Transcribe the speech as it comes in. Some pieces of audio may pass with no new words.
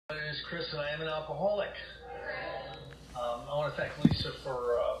My name is Chris, and I am an alcoholic. I want to thank Lisa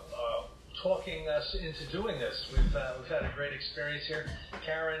for talking us into doing this. We've had a great experience here.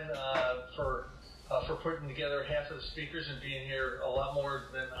 Karen for putting together half of the speakers and being here a lot more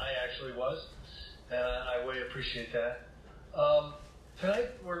than I actually was, and I way appreciate that. Tonight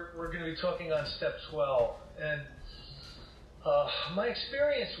we're going to be talking on Step 12, and my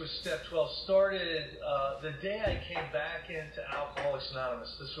experience with Step 12 started the day I came back into Alcoholics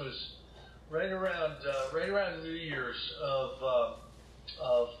Anonymous. This was right around New Year's of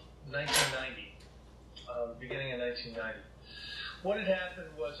 1990, the beginning of 1990. What had happened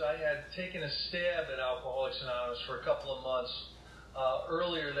was I had taken a stab at Alcoholics Anonymous for a couple of months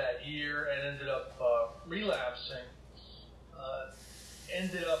earlier that year and ended up relapsing.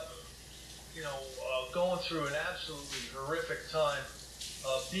 Ended up going through an absolutely horrific time,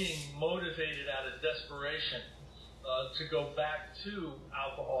 being motivated out of desperation to go back to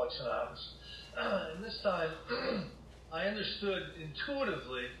Alcoholics Anonymous. And this time, I understood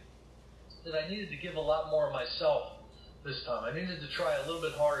intuitively that I needed to give a lot more of myself this time. I needed to try a little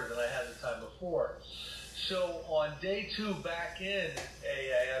bit harder than I had the time before. So on day 2 back in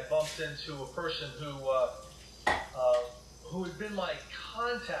AA, I bumped into a person who had been my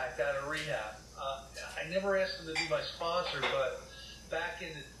contact out of rehab. I never asked him to be my sponsor, but back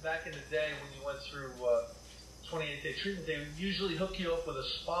in the day when you went through 28-day treatment, they would usually hook you up with a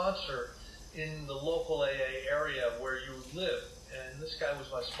sponsor in the local AA area where you live, and this guy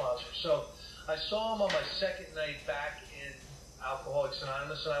was my sponsor. So I saw him on my second night back in Alcoholics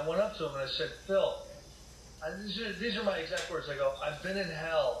Anonymous, and I went up to him and I said, "Phil, these are my exact words. I go, I've been in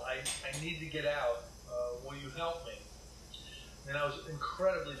hell. I need to get out. Will you help me?" And I was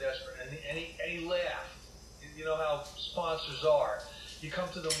incredibly desperate. And he laughed. You know how sponsors are. You come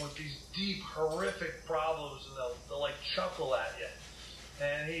to them with these deep, horrific problems, and they'll like chuckle at you.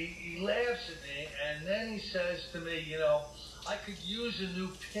 And he laughs at me, and then he says to me, "I could use a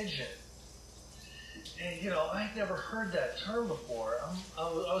new pigeon." And, I'd never heard that term before. I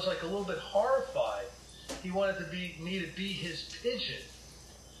was like a little bit horrified. He wanted me to be his pigeon.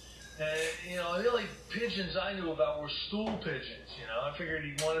 And, the only pigeons I knew about were stool pigeons. I figured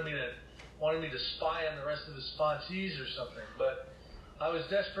he wanted me to spy on the rest of his sponsees or something. But I was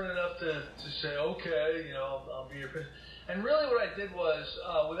desperate enough to say, "Okay, I'll be your pigeon." And really what I did was,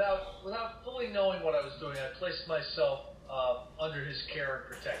 without fully knowing what I was doing, I placed myself under his care and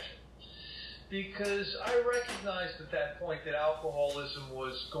protection. Because I recognized at that point that alcoholism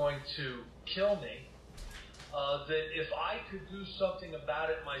was going to kill me. That if I could do something about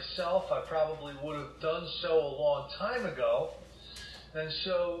it myself, I probably would have done so a long time ago. And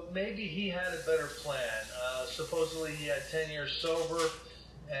so maybe he had a better plan. Supposedly he had 10 years sober,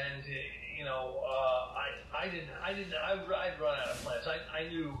 and I'd run out of plans. I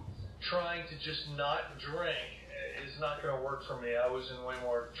knew trying to just not drink is not going to work for me. I was in way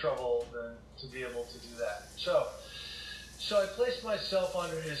more trouble than to be able to do that. So I placed myself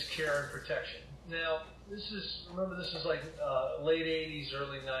under his care and protection. Now, this is like late 80s,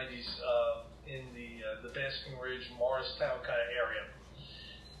 early 90s in the Basking Ridge, Morristown kind of area.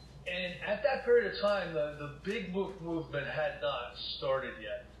 And at that period of time, the Big Book movement had not started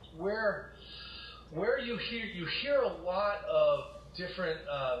yet. Where you hear a lot of different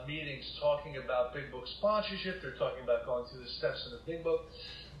meetings talking about Big Book sponsorship. They're talking about going through the steps in the Big Book.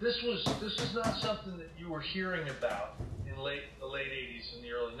 This was not something that you were hearing about in the late 80s and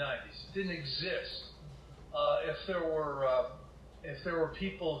the early 90s. It didn't exist. If there were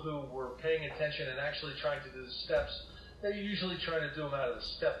people who were paying attention and actually trying to do the steps, they usually trying to do them out of the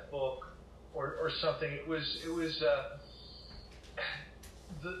step book or something. It was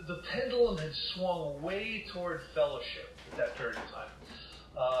the pendulum had swung way toward fellowship at that period of time.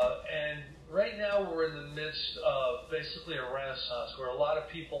 And right now we're in the midst of basically a renaissance where a lot of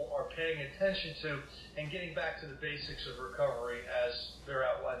people are paying attention to and getting back to the basics of recovery as they're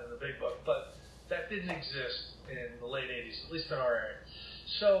outlined in the Big Book. But that didn't exist in the late 80s, at least in our area.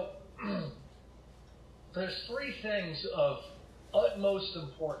 So there's 3 things of utmost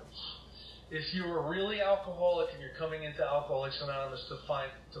importance if you are really alcoholic and you're coming into Alcoholics Anonymous to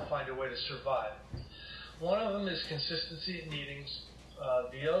find a way to survive. One of them is consistency at meetings.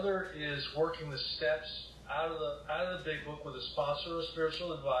 The other is working the steps out of the Big Book with a sponsor or a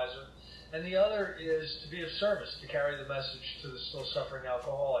spiritual advisor. And the other is to be of service, to carry the message to the still suffering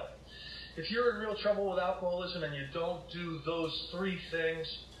alcoholic. If you're in real trouble with alcoholism and you don't do those 3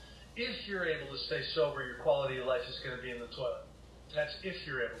 things, if you're able to stay sober, your quality of life is going to be in the toilet. That's if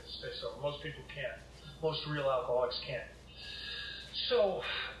you're able to stay sober. Most people can't. Most real alcoholics can't. So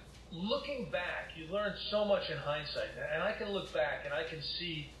looking back, you learn so much in hindsight. And I can look back and I can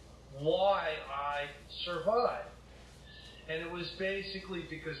see why I survived. And it was basically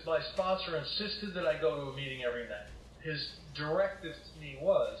because my sponsor insisted that I go to a meeting every night. His directive to me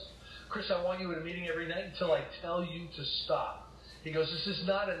was, Chris, I want you at a meeting every night until I tell you to stop. He goes, this is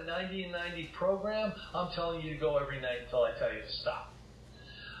not a 90 and 90 program. I'm telling you to go every night until I tell you to stop.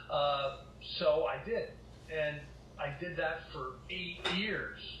 So I did. And I did that for 8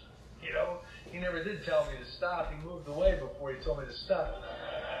 years. You know, he never did tell me to stop. He moved away before he told me to stop.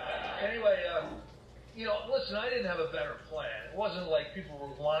 Anyway, you know, listen, I didn't have a better plan. It wasn't like people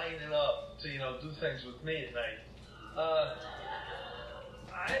were lining up to, you know, do things with me at night.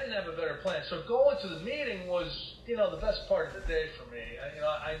 I didn't have a better plan. So going to the meeting was, you know, the best part of the day for me.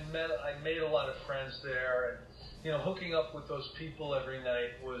 I made a lot of friends there, and, you know, hooking up with those people every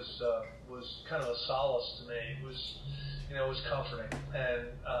night was kind of a solace to me. It was, you know, it was comforting,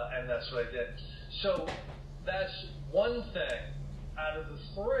 and that's what I did. So that's one thing out of the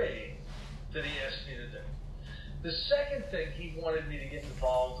three that he asked me to do. The second thing he wanted me to get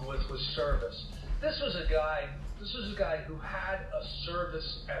involved with was service. This was a guy who had a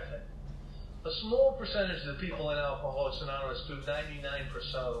service ethic. A small percentage of the people in Alcoholics Anonymous do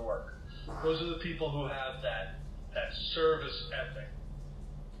 99% of the work. Those are the people who have that service ethic.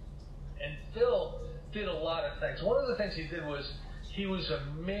 And Phil did a lot of things. One of the things he did was he was a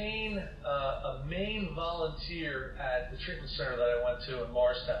main volunteer at the treatment center that I went to in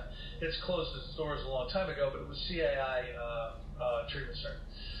Morristown. It's closed its doors a long time ago, but it was CAI treatment center.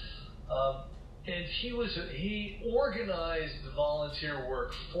 And he organized the volunteer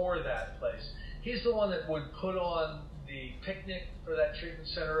work for that place. He's the one that would put on the picnic for that treatment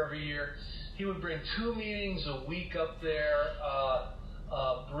center every year. He would bring 2 meetings a week up there.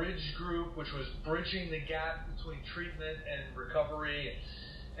 Bridge group, which was bridging the gap between treatment and recovery,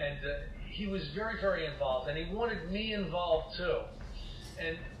 and he was very, very involved, and he wanted me involved too.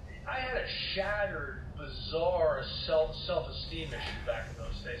 And I had a shattered, bizarre self-esteem issue back in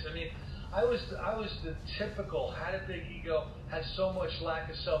those days. I mean, I was the typical, had a big ego, had so much lack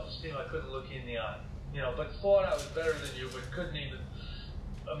of self-esteem I couldn't look you in the eye, you know, but thought I was better than you, but couldn't even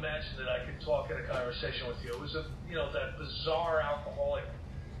imagine that I could talk in a conversation with you. It was that bizarre alcoholic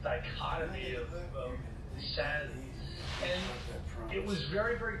dichotomy of insanity. And it was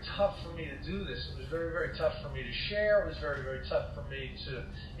very, very tough for me to do this. It was very, very tough for me to share. It was very, very tough for me to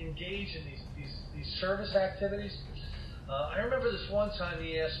engage in these service activities. I remember this one time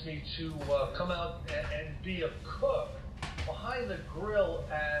he asked me to come out and be a cook behind the grill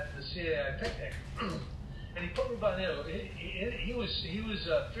at the CAI picnic. And he put me by the name. He was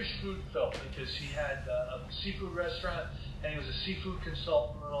fish food Phil, because he had a seafood restaurant, and he was a seafood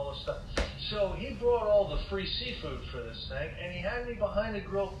consultant and all this stuff. So he brought all the free seafood for this thing, and he had me behind the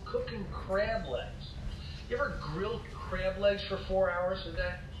grill cooking crab legs. You ever grilled crab legs for 4 hours a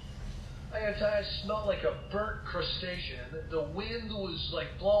day? I gotta tell you, I smelled like a burnt crustacean. The wind was like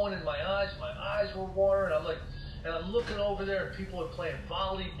blowing in my eyes. My eyes were watering. I'm looking over there, and people are playing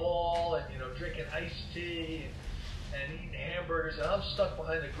volleyball and, you know, drinking iced tea and eating hamburgers, and I'm stuck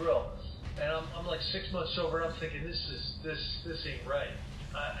behind the grill. And I'm like 6 months sober, and I'm thinking, this ain't right.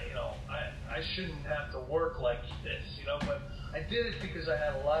 I shouldn't have to work like this, you know. But I did it because I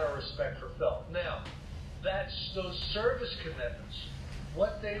had a lot of respect for Phil. Now, those service commitments,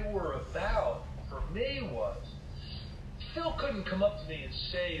 what they were about for me was, Phil couldn't come up to me and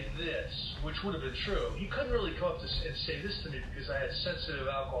say this, which would have been true. He couldn't really come up and say this to me because I had sensitive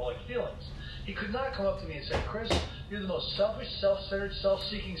alcoholic feelings. He could not come up to me and say, Chris, you're the most selfish, self-centered,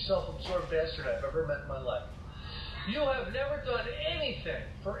 self-seeking, self-absorbed bastard I've ever met in my life. You have never done anything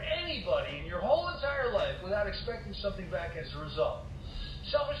for anybody in your whole entire life without expecting something back as a result.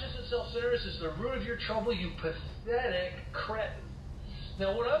 Selfishness and self-centeredness is the root of your trouble, you pathetic cretin.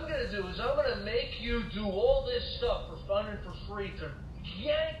 Now, what I'm going to do is I'm going to make you do all this stuff for fun and for free to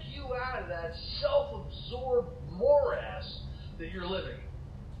yank you out of that self-absorbed morass that you're living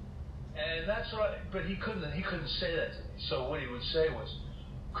in. And that's what but he couldn't say that to me. So what he would say was,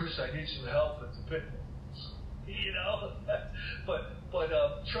 Chris, I need some help at the picnic. You know? but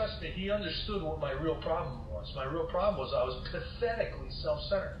trust me, he understood what my real problem was. My real problem was I was pathetically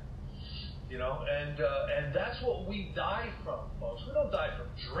self-centered. You know, and that's what we die from, folks. We don't die from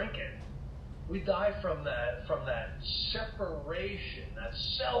drinking. We die from that separation, that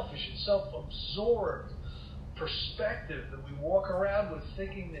selfish and self-absorbed perspective that we walk around with,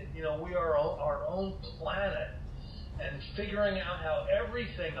 thinking that, you know, we are our own planet, and figuring out how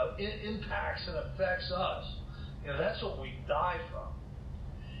everything impacts and affects us. You know, that's what we die from.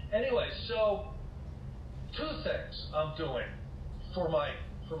 Anyway, so 2 things I'm doing for my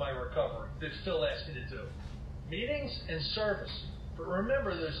recovery that Phil asked me to do: meetings and service But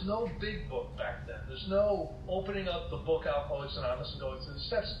remember, there's no big book back then. There's no opening up the book Alcoholics Anonymous and going through the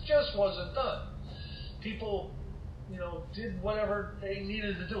steps. It just wasn't done. People, did whatever they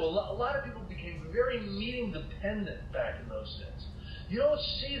needed to do. A lot of people became very meeting dependent back in those days. You don't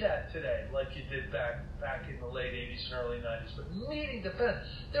see that today like you did back in the late 80s and early 90s, but meeting dependent.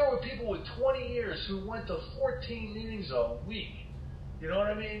 There were people with 20 years who went to 14 meetings a week. You know what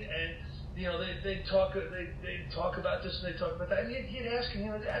I mean? And they talk about this and they talk about that. And you'd ask him,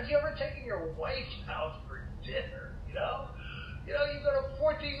 have you ever taken your wife out for dinner? You go to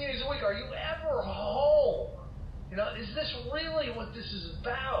 14 meetings a week. Are you ever home? Is this really what this is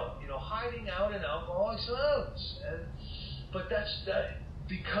about? Hiding out in Alcoholics Anonymous. But that's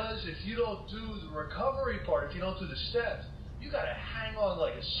because if you don't do the recovery part, if you don't do the steps, you got to hang on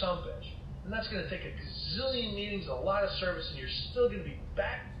like a sunfish. And that's going to take a gazillion meetings, a lot of service, and you're still going to be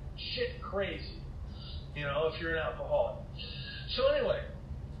batshit crazy, if you're an alcoholic. So anyway,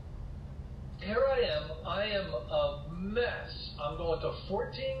 here I am. I am a mess. I'm going to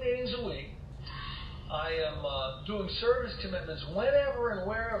 14 meetings a week. I am doing service commitments whenever and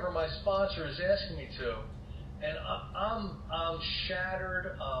wherever my sponsor is asking me to. And I'm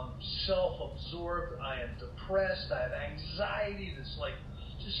shattered, I'm self-absorbed, I am depressed, I have anxiety that's like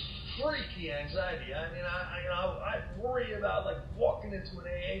just freaky anxiety. I mean, I worry about like walking into an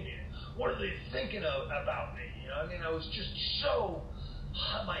AA meeting. What are they thinking about me? I was just so,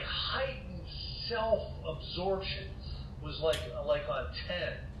 my heightened self-absorption was like on 10.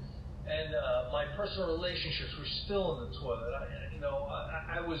 And my personal relationships were still in the toilet.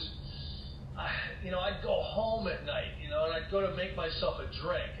 I'd go home at night, and I'd go to make myself a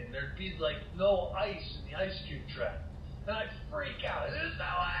drink, and there'd be like no ice in the ice cube tray. And I'd freak out. There's no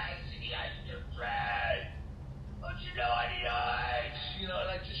ice in the ice cube tray. Don't you know I need ice? And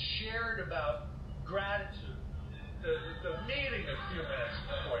I just shared about gratitude. The meeting a few minutes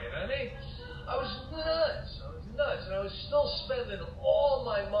before, I was nuts. And I was still spending all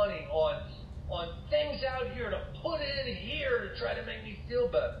my money on things out here to put in here to try to make me feel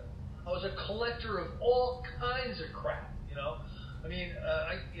better. I was a collector of all kinds of crap,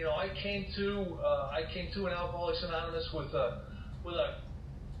 I came to an Alcoholics Anonymous with a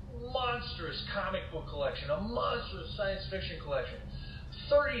monstrous comic book collection, a monstrous science fiction collection,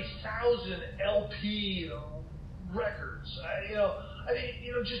 30,000 LP records,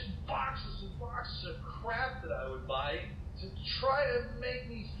 just boxes and boxes of crap that I would buy to try to make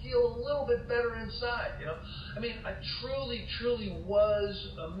me feel a little bit better inside, I truly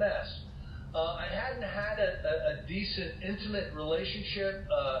was a mess. I hadn't had a decent, intimate relationship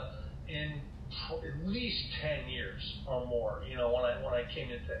in at least 10 years or more, when I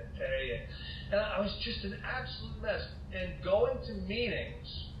came into AA. And I was just an absolute mess. And going to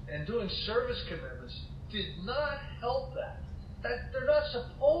meetings and doing service commitments did not help that. They're not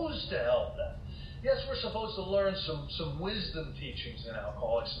supposed to help that. Yes, we're supposed to learn some wisdom teachings in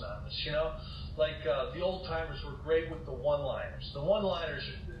Alcoholics Anonymous, like the old timers were great with the one-liners. The one-liners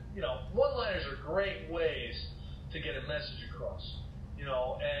are great ways to get a message across,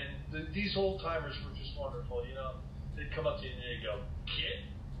 and these old timers were just wonderful, They'd come up to you and they'd go, "Kid,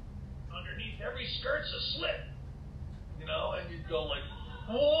 underneath every skirt's a slit," and you'd go like,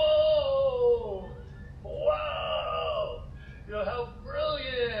 "Whoa, how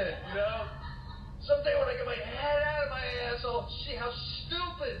brilliant, Someday when I get my head out of my ass, I'll see how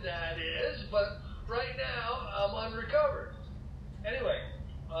stupid that is, but right now, I'm unrecovered." Anyway,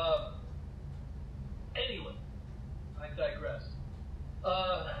 I digress.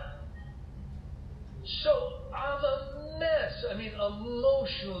 So, I'm a mess.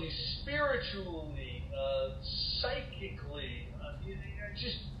 Emotionally, spiritually, psychically,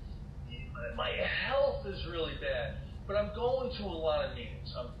 my health is really bad. But I'm going to a lot of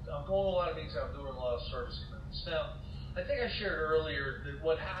meetings. I'm going to a lot of meetings. I'm doing a lot of service commitments. Now, I think I shared earlier that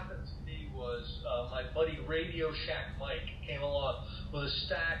what happened to me was my buddy Radio Shack Mike came along with a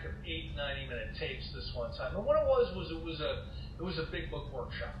stack of 8 90-minute tapes this one time. And what it was a big book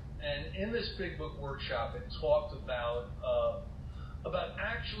workshop. And in this big book workshop, it talked about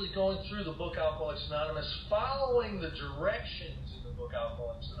actually going through the book Alcoholics Anonymous, following the directions in the book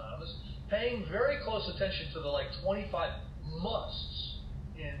Alcoholics Anonymous, paying very close attention to the 25 musts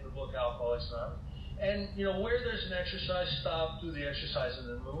in the book Alcoholics Anonymous. And, where there's an exercise, stop, do the exercise, and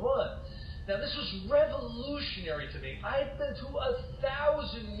then move on. Now, this was revolutionary to me. I had been to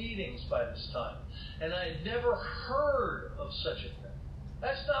 1,000 meetings by this time, and I had never heard of such a thing.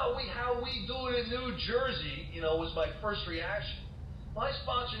 That's not how we do it in New Jersey, was my first reaction. My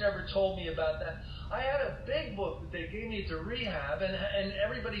sponsor never told me about that. I had a big book that they gave me to rehab, and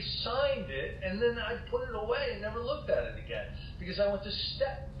everybody signed it, and then I put it away and never looked at it again because I went to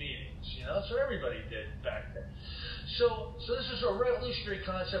step meetings, you know. So everybody did back then. So this was a revolutionary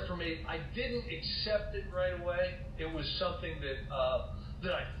concept for me. I didn't accept it right away. It was something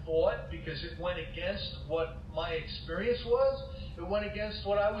that I fought because it went against what my experience was. It went against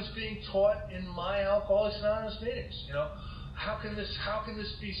what I was being taught in my Alcoholics Anonymous meetings. You know, how can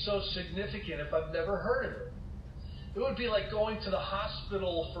this be so significant if I've never heard of it? It would be like going to the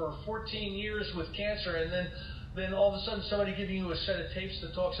hospital for 14 years with cancer, and then all of a sudden somebody giving you a set of tapes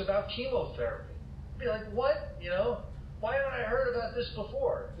that talks about chemotherapy. Be like, what? You know, why haven't I heard about this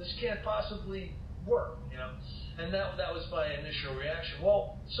before? This can't possibly work, you know. And that was my initial reaction.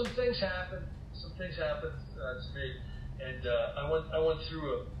 Well, some things happened. To me, and I went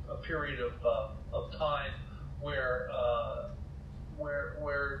through a period of time where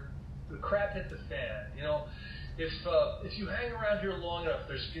the crap hit the fan. You know, if you hang around here long enough,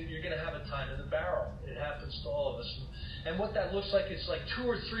 you're going to have a time in the barrel. It happens to all of us. And what that looks like, it's like 2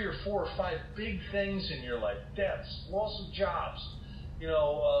 or 3 or 4 or 5 big things in your life: deaths, loss of jobs, you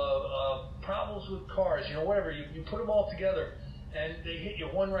know, problems with cars, you know, whatever. You put them all together, and they hit you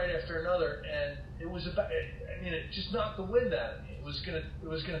one right after another. And it was about, I mean, it just knocked the wind out of me. It was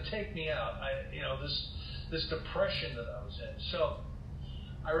gonna take me out. This depression that I was in. So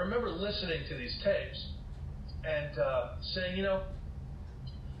I remember listening to these tapes and saying, you know,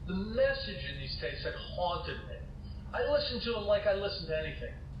 the message in these tapes had haunted me. I listened to them like I listen to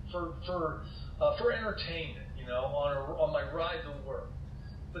anything for entertainment, you know, on my ride to work.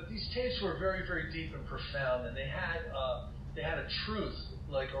 But these tapes were very, very deep and profound, and they had a truth,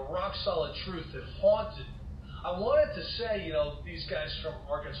 like a rock solid truth that haunted me. I wanted to say, you know, these guys from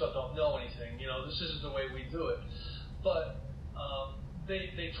Arkansas don't know anything. You know, this isn't the way we do it. But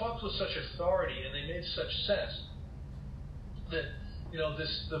they talked with such authority, and they made such sense that, you know,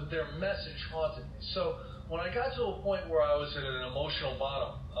 their message haunted me. So when I got to a point where I was at an emotional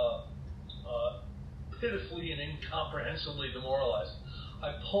bottom, pitifully and incomprehensibly demoralized,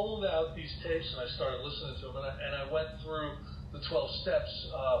 I pulled out these tapes and I started listening to them, and I went through the 12 steps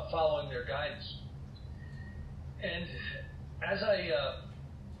following their guidance. And as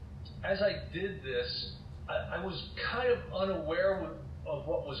I did this, I was kind of unaware of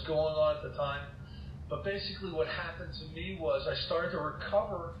what was going on at the time. But basically what happened to me was I started to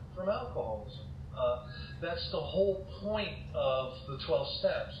recover from alcoholism. That's the whole point of the 12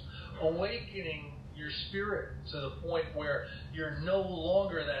 steps. Awakening your spirit to the point where you're no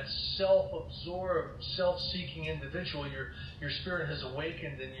longer that self-absorbed, self-seeking individual. Your spirit has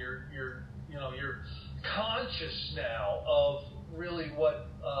awakened, and you're conscious now of really what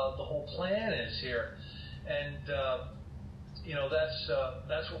the whole plan is here. And you know,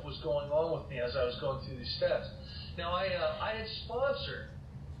 that's what was going on with me as I was going through these steps. Now I had sponsored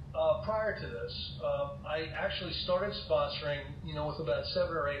prior to this. I actually started sponsoring, you know, with about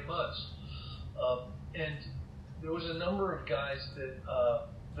 7 or 8 months. And there was a number of guys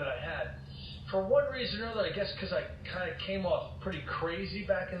that I had. For one reason or another, I guess because I kind of came off pretty crazy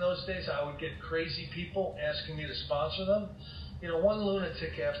back in those days, I would get crazy people asking me to sponsor them. You know, one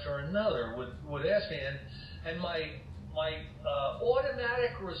lunatic after another would ask me, and my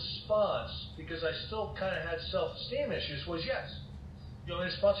automatic response, because I still kind of had self-esteem issues, was yes. You want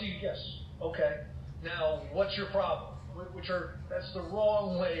me to sponsor you? Yes. Okay. Now, what's your problem? That's the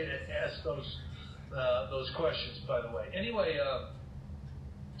wrong way to ask those questions, by the way. Anyway,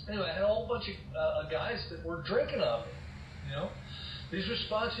 I had a whole bunch of guys that were drinking on me. You know, these were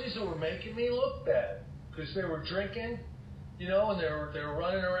sponsees that were making me look bad because they were drinking, you know, and they were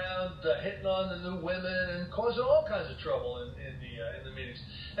running around hitting on the new women and causing all kinds of trouble in the meetings.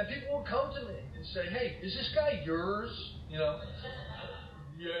 And people would come to me and say, "Hey, is this guy yours?" You know,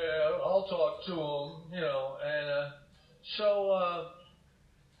 yeah, I'll talk to him. You know, and so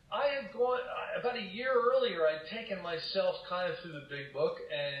I had gone about a year earlier. I'd taken myself kind of through the big book,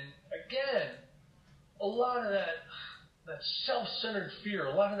 and again, a lot of that self-centered fear,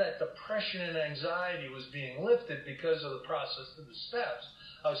 a lot of that depression and anxiety was being lifted because of the process of the steps.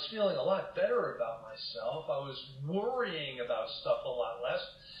 I was feeling a lot better about myself. I was worrying about stuff a lot less,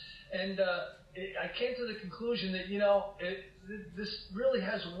 and I came to the conclusion that, you know, this really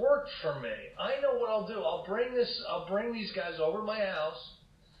has worked for me. I know what I'll do. I'll bring these guys over to my house.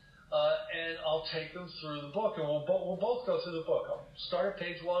 And I'll take them through the book, and we'll both go through the book. I'll start at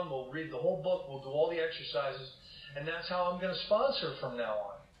page 1, we'll read the whole book, we'll do all the exercises, and that's how I'm going to sponsor from now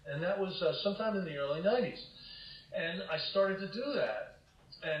on. And that was sometime in the early 90s. And I started to do that,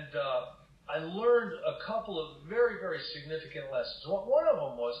 and I learned a couple of very, very significant lessons. One of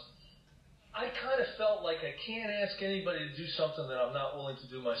them was I kind of felt like I can't ask anybody to do something that I'm not willing to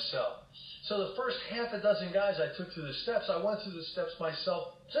do myself. So the first half a dozen guys I took through the steps, I went through the steps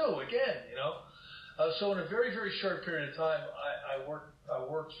myself too, again, you know. So in a very, very short period of time, I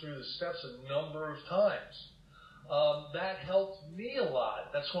worked through the steps a number of times. That helped me a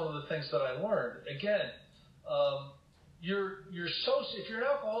lot. That's one of the things that I learned. Again, if you're an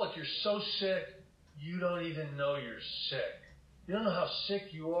alcoholic, you're so sick, you don't even know you're sick. You don't know how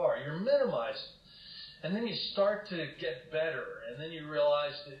sick you are. You're minimized. And then you start to get better, and then you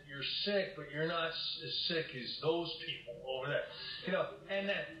realize that you're sick, but you're not as sick as those people over there. You know, and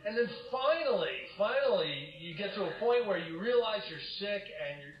then finally, you get to a point where you realize you're sick,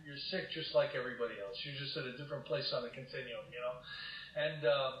 and you're sick just like everybody else. You're just at a different place on the continuum, you know.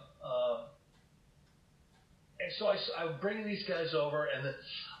 And so I'm bringing these guys over, and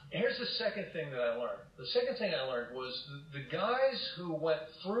here's the second thing that I learned. The second thing I learned was the guys who went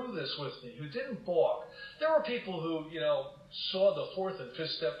through this with me, who didn't balk. There were people who, you know, saw the fourth and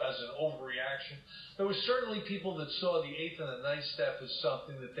fifth step as an overreaction. There were certainly people that saw the eighth and the ninth step as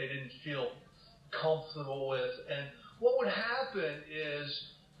something that they didn't feel comfortable with. And what would happen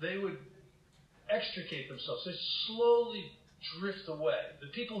is they would extricate themselves. They'd slowly drift away. The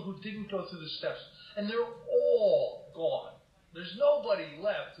people who didn't go through the steps, and they're all gone. There's nobody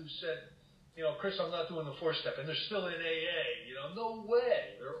left who said, you know, Chris, I'm not doing the fourth step, and they're still in AA. You know, no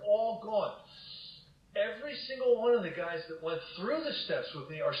way. They're all gone. Every single one of the guys that went through the steps with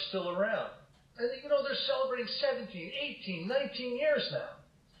me are still around. And, you know, they're celebrating 17, 18, 19 years now.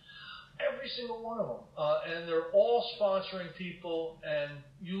 Every single one of them. And they're all sponsoring people, and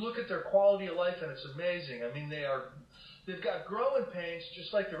you look at their quality of life, and it's amazing. I mean, they've got growing pains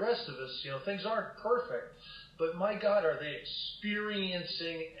just like the rest of us. You know, things aren't perfect. But my God, are they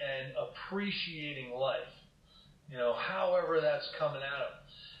experiencing and appreciating life? You know, however that's coming at them.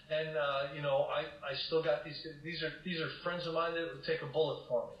 And you know, I still got these are friends of mine that would take a bullet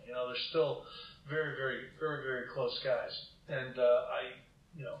for me. You know, they're still very, very, very, very close guys. And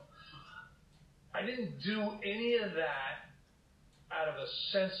I didn't do any of that out of a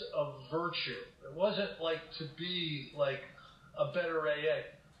sense of virtue. It wasn't like to be like a better AA.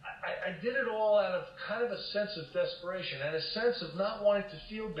 I did it all out of kind of a sense of desperation and a sense of not wanting to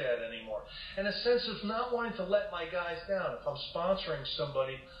feel bad anymore and a sense of not wanting to let my guys down. If I'm sponsoring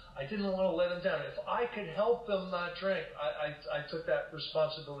somebody, I didn't want to let them down. If I could help them not drink, I took that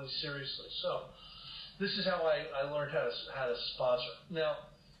responsibility seriously. So this is how I learned how to sponsor. Now,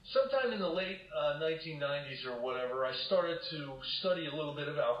 sometime in the late 1990s or whatever, I started to study a little bit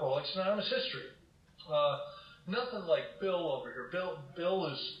of Alcoholics Anonymous history. Nothing like Bill over here. Bill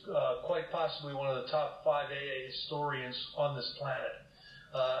is quite possibly one of the top 5 AA historians on this planet.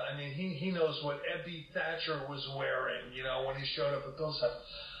 I mean, he knows what Ebby Thatcher was wearing, you know, when he showed up at Bill's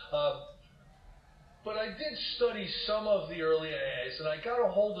house. But I did study some of the early AAs, and I got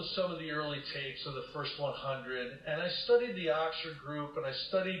a hold of some of the early tapes of the first 100, and I studied the Oxford group, and I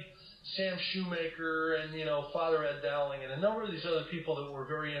studied Sam Shoemaker and, you know, Father Ed Dowling and a number of these other people that were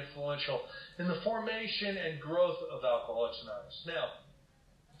very influential in the formation and growth of Alcoholics Anonymous.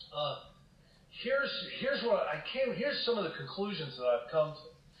 Now, here's some of the conclusions that I've come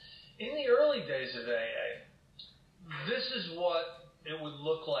to. In the early days of AA, this is what it would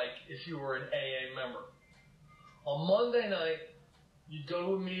look like if you were an AA member. On Monday night, you'd go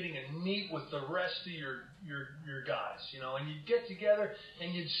to a meeting and meet with the rest of your guys, you know, and you'd get together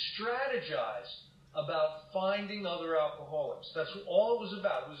and you'd strategize about finding other alcoholics. That's all it was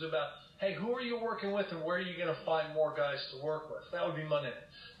about. It was about, hey, who are you working with and where are you going to find more guys to work with? That would be Monday night.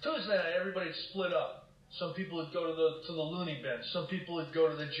 Tuesday night, everybody'd split up. Some people would go to the loony bins. Some people would go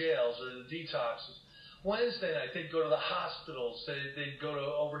to the jails or the detoxes. Wednesday night, they'd go to the hospitals. They'd go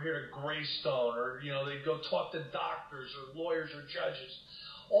over here to Greystone, or, you know, they'd go talk to doctors or lawyers or judges.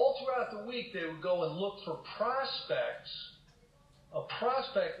 All throughout the week, they would go and look for prospects. A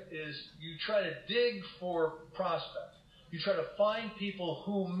prospect is you try to dig for prospects. You try to find people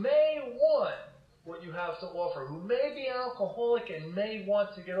who may want what you have to offer, who may be alcoholic and may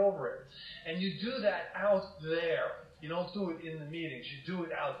want to get over it. And you do that out there. You don't do it in the meetings. You do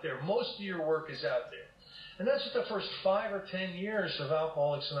it out there. Most of your work is out there. And that's what the first 5 or 10 years of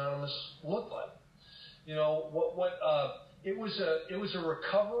Alcoholics Anonymous looked like. You know, it was a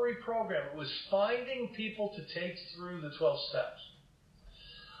recovery program. It was finding people to take through the 12 steps.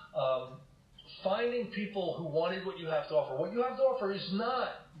 Finding people who wanted what you have to offer. What you have to offer is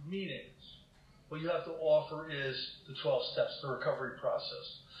not meetings. What you have to offer is the 12 steps, the recovery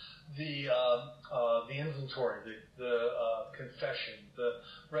process. the inventory, the confession, the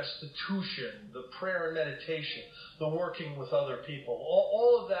restitution, the prayer and meditation, the working with other people.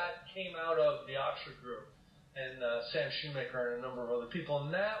 All of that came out of the Oxford Group and Sam Shoemaker and a number of other people.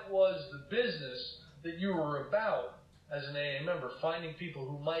 And that was the business that you were about as an AA member, finding people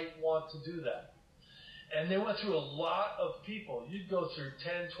who might want to do that. And they went through a lot of people. You'd go through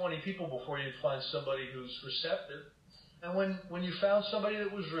 10, 20 people before you'd find somebody who's receptive. And when you found somebody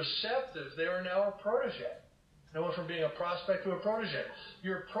that was receptive, they were now a protege. They went from being a prospect to a protege.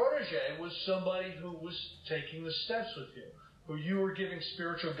 Your protege was somebody who was taking the steps with you, who you were giving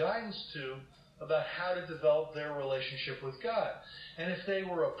spiritual guidance to about how to develop their relationship with God. And if they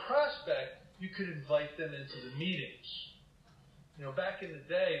were a prospect, you could invite them into the meetings. You know, back in the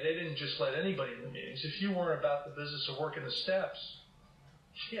day, they didn't just let anybody in the meetings. If you weren't about the business of working the steps,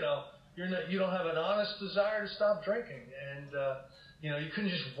 you know, you don't have an honest desire to stop drinking. And, you know, you couldn't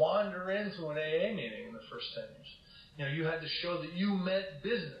just wander into an AA meeting in the first 10 years. You know, you had to show that you meant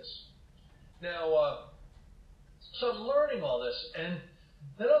business. Now, so I'm learning all this, and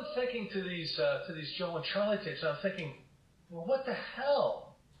then I'm thinking to these Joe and Charlie tapes, and I'm thinking, well, what the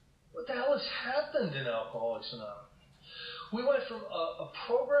hell? What the hell has happened in Alcoholics Anonymous? We went from a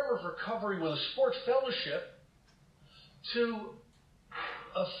program of recovery with a sports fellowship to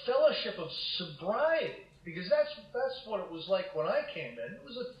a fellowship of sobriety, because that's what it was like when I came in. It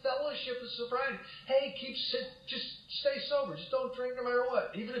was a fellowship of sobriety. Hey, just stay sober. Just don't drink no matter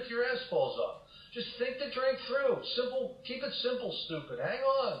what, even if your ass falls off. Just think the drink through. Simple. Keep it simple, stupid. Hang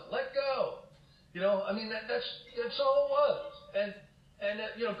on. Let go. You know, I mean, that's all it was. And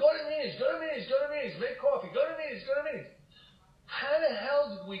you know, go to meetings, make coffee, go to meetings. How the hell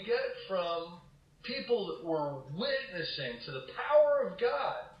did we get from people that were witnessing to the power of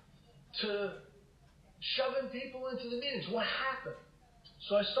God to shoving people into the meetings? What happened?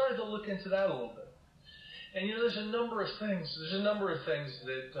 So I started to look into that a little bit. And you know, there's a number of things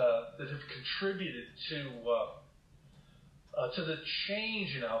that have contributed to the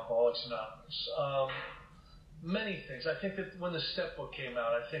change in Alcoholics Anonymous. Many things. I think that when the Step Book came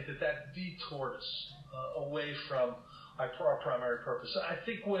out, I think that detoured us away from our primary purpose. I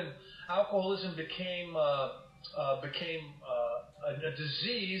think when alcoholism became a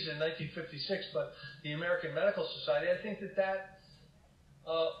disease in 1956 by the American Medical Society, I think that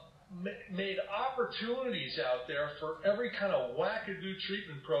made opportunities out there for every kind of wackadoo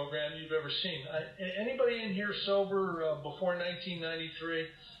treatment program you've ever seen. Anybody in here sober before 1993?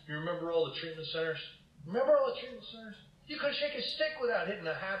 You remember all the treatment centers? Remember all the treatment centers? You couldn't shake a stick without hitting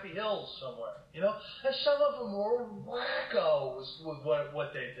the Happy Hills somewhere, you know? And some of them were wackos with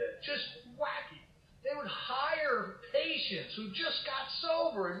what they did. Just wacky. They would hire patients who just got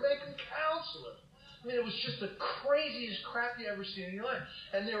sober and make them counselors. I mean, it was just the craziest crap you ever seen in your life.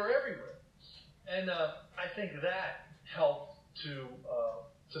 And they were everywhere. And I think that helped to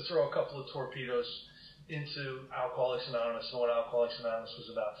throw a couple of torpedoes into Alcoholics Anonymous and what Alcoholics Anonymous was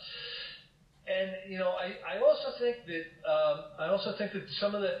about. And you know, I also think that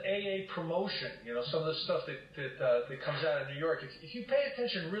some of the AA promotion, you know, some of the stuff that comes out of New York, if you pay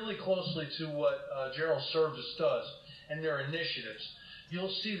attention really closely to what General Service does and their initiatives, you'll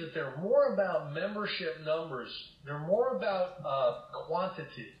see that they're more about membership numbers. They're more about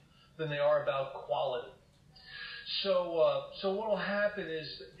quantity than they are about quality. So what will happen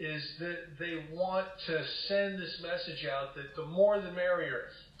is that they want to send this message out that the more the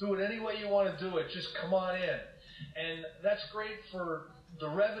merrier. Do it any way you want to do it. Just come on in. And that's great for the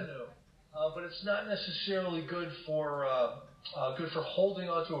revenue, but it's not necessarily good for holding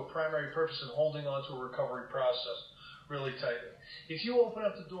on to a primary purpose and holding on to a recovery process really tightly. If you open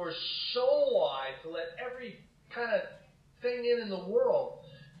up the doors so wide to let every kind of thing in the world,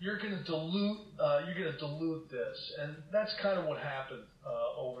 you're going to dilute this, and that's kind of what happened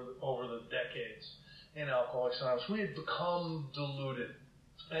over the decades in Alcoholics Anonymous. We had become diluted.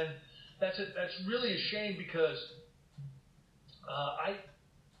 And that's really a shame because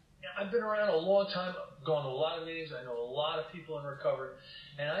I've been around a long time, gone to a lot of meetings. I know a lot of people in recovery,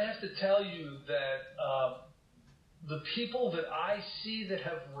 and I have to tell you that the people that I see that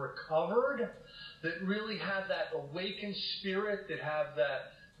have recovered, that really have that awakened spirit, that have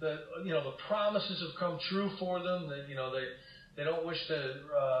the promises have come true for them. That they don't wish to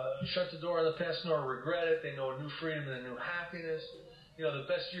shut the door on the past nor regret it. They know a new freedom and a new happiness. You know, the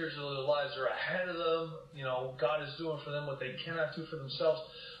best years of their lives are ahead of them. You know, God is doing for them what they cannot do for themselves.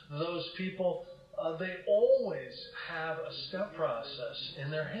 Those people, they always have a step process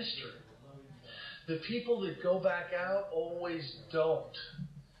in their history. The people that go back out always don't.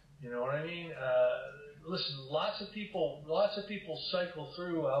 You know what I mean? listen, lots of people cycle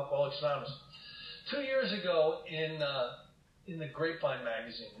through Alcoholics Anonymous. 2 years ago in the Grapevine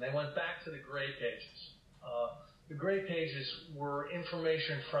magazine, they went back to the gray pages. The gray pages were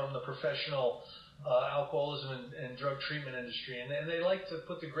information from the professional alcoholism and drug treatment industry, and they like to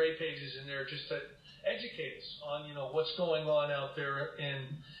put the gray pages in there just to educate us on, you know, what's going on out there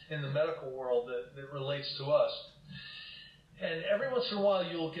in the medical world that relates to us. And every once in a while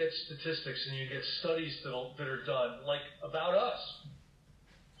you'll get statistics and you get studies that are done, like about us.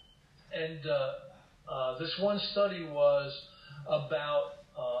 And this one study was about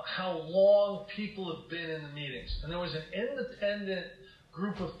how long people have been in the meetings. And there was an independent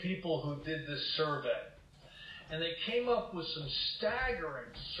group of people who did this survey. And they came up with some staggering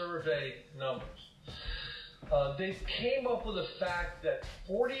survey numbers. They came up with the fact that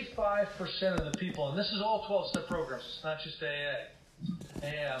 45% of the people, and this is all 12-step programs, it's not just AA.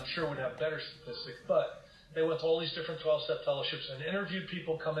 AA, I'm sure, would have better statistics, but they went to all these different 12-step fellowships and interviewed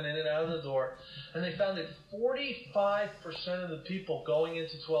people coming in and out of the door, and they found that 45% of the people going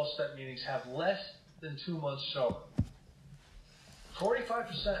into 12-step meetings have less than 2 months sober.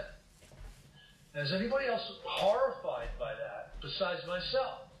 45%. And is anybody else horrified by that besides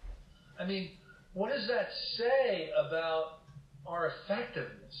myself? I mean, what does that say about our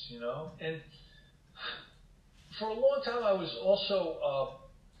effectiveness, you know? And for a long time, I was also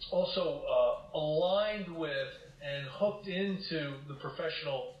aligned with and hooked into the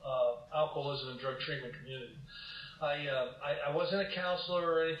professional alcoholism and drug treatment community. I wasn't a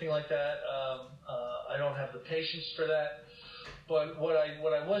counselor or anything like that. I don't have the patience for that. But what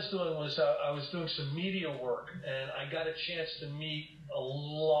I was doing was I was doing some media work, and I got a chance to meet a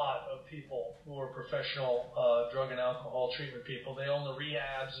lot of people who are professional drug and alcohol treatment people. They own the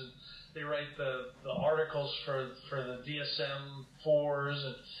rehabs, and they write the articles for the DSM-4s,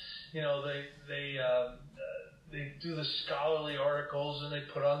 and you know they do the scholarly articles, and they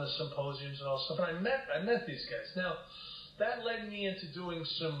put on the symposiums and all stuff. And I met these guys. Now that led me into doing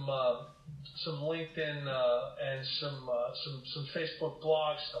some LinkedIn and some Facebook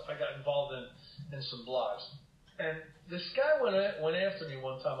blog stuff. I got involved in some blogs. And this guy went after me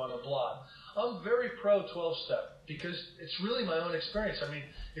one time on a blog. I'm very pro 12-step because it's really my own experience. I mean,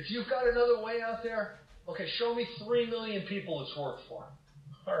 if you've got another way out there, okay, show me 3 million people it's worked for.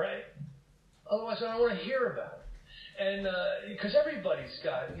 All right? Otherwise, I don't want to hear about it. And because everybody's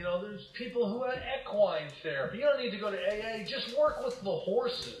got, you know, there's people who have equine therapy. You don't need to go to AA. Just work with the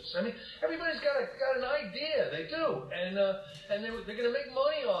horses. I mean, everybody's got an idea. They do, and they're going to make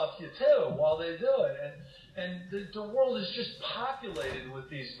money off you too while they do it. And the world is just populated with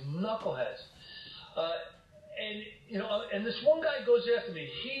these knuckleheads. And you know, and this one guy goes after me.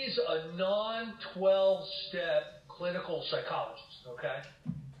 He's a non-12-step clinical psychologist. Okay,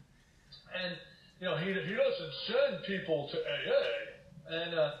 and you know, he doesn't send people to AA,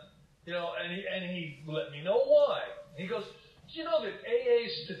 and you know, and he let me know why. He goes, do you know that AA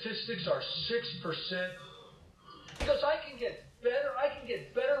statistics are 6%? He goes, I can get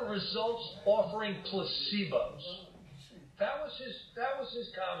better results offering placebos. That was his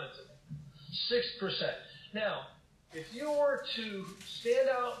comment to me. 6%. Now, if you were to stand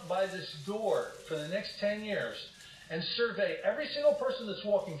out by this door for the next 10 years and survey every single person that's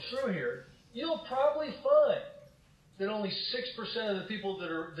walking through here, you'll probably find that only 6% of the people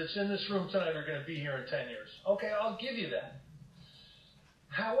that's in this room tonight are going to be here in 10 years. Okay, I'll give you that.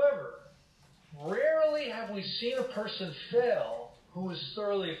 However, rarely have we seen a person fail who has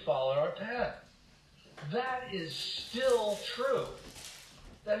thoroughly followed our path. That is still true.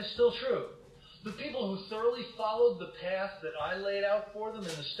 That is still true. The people who thoroughly followed the path that I laid out for them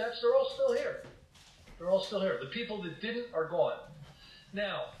in the steps, they're all still here. They're all still here. The people that didn't are gone.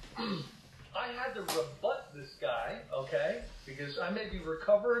 Now, I had to rebut this guy, okay, because I may be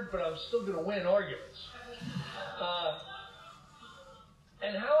recovered, but I'm still going to win arguments.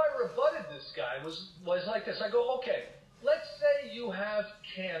 And how I rebutted this guy was like this. I go, okay, let's say you have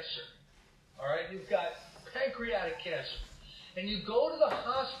cancer, all right? You've got pancreatic cancer, and you go to the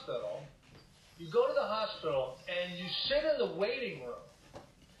hospital. You go to the hospital, and you sit in the waiting room,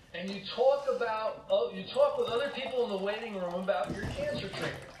 and you talk with other people in the waiting room about your cancer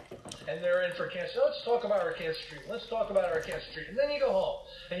treatment. And they're in for cancer. Let's talk about our cancer treatment. Let's talk about our cancer treatment. And then you go home.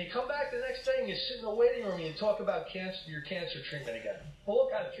 And you come back the next day and you sit in the waiting room and you talk about your cancer treatment again. Well, what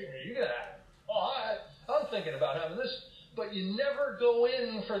kind of treatment are you going to have? Oh, I'm thinking about having this. But you never go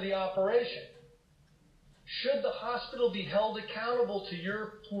in for the operation. Should the hospital be held accountable to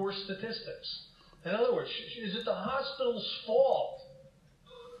your poor statistics? In other words, is it the hospital's fault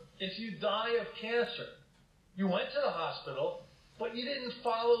if you die of cancer? You went to the hospital, but you didn't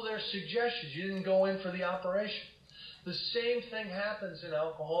follow their suggestions. You didn't go in for the operation. The same thing happens in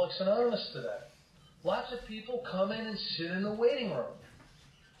Alcoholics Anonymous today. Lots of people come in and sit in the waiting room.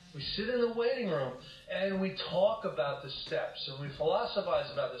 We sit in the waiting room and we talk about the steps and we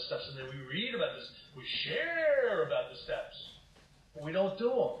philosophize about the steps and then we read about this. We share about the steps. But we don't do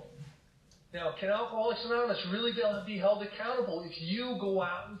them. Now, can Alcoholics Anonymous really be held accountable if you go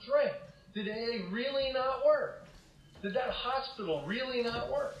out and drink? Did AA really not work? Did that hospital really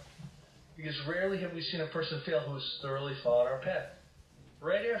not work? Because rarely have we seen a person fail who has thoroughly followed our path.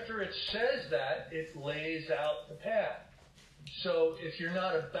 Right after it says that, it lays out the path. So if you're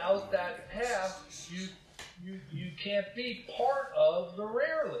not about that path, you can't be part of the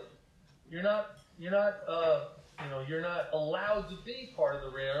rarely. You're not allowed to be part of the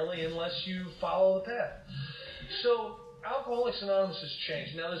rarely unless you follow the path. So Alcoholics Anonymous has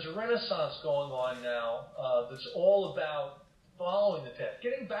changed. Now there's a renaissance going on now that's all about following the path,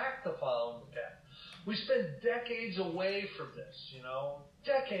 getting back to following the path. We spent decades away from this,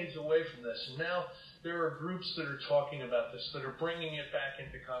 decades away from this. And now there are groups that are talking about this, that are bringing it back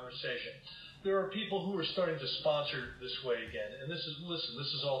into conversation. There are people who are starting to sponsor this way again. And this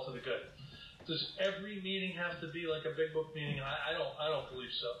is all to the good. Does every meeting have to be like a big book meeting? I don't believe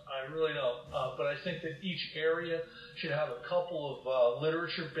so. I really don't. But I think that each area should have a couple of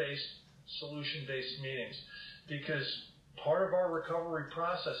literature-based, solution-based meetings, because part of our recovery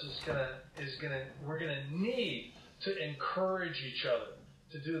process we're gonna need to encourage each other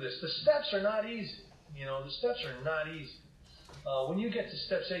to do this. The steps are not easy. The steps are not easy. When you get to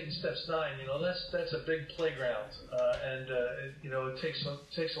steps 8 and steps 9, that's a big playground, and it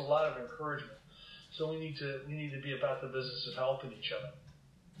takes a lot of encouragement. So we need to be about the business of helping each other.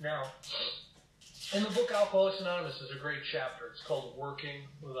 Now, in the book Alcoholics Anonymous is a great chapter. It's called Working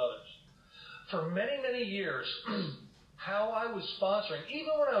with Others. For many, many years, how I was sponsoring,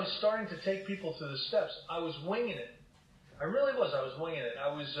 even when I was starting to take people through the steps, I was winging it. I really was. I was winging it. I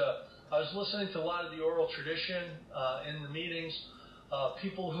was listening to a lot of the oral tradition in the meetings.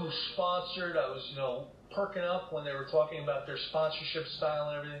 People who sponsored, I was, perking up when they were talking about their sponsorship style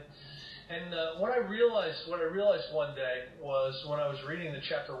and everything. And what I realized one day was when I was reading the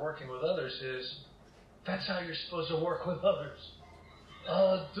chapter Working with Others is that's how you're supposed to work with others.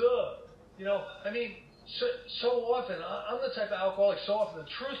 So often, I'm the type of alcoholic, so often the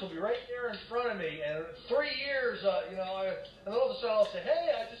truth will be right there in front of me, and 3 years, and then all of a sudden I'll say,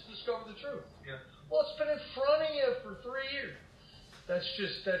 hey, I just discovered the truth. Well, it's been in front of you for 3 years. That's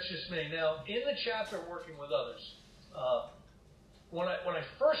just me. Now, in the chapter Working with Others, when I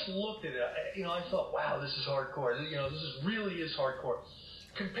first looked at it, I thought, wow, this is hardcore. This really is hardcore.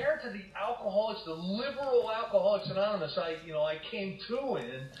 Compared to the alcoholics, the liberal Alcoholics Anonymous, I came to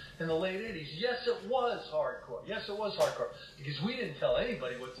in the late 80s. Yes, it was hardcore. Yes, it was hardcore. Because we didn't tell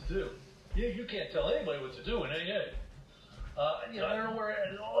anybody what to do. You can't tell anybody what to do in AA. I don't know where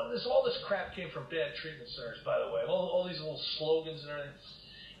all this crap came from bad treatment centers, by the way. All these little slogans and everything.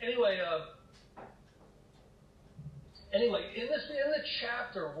 Anyway, in the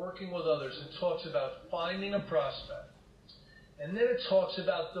chapter Working with Others, it talks about finding a prospect. And then it talks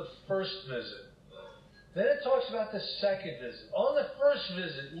about the first visit. Then it talks about the second visit. On the first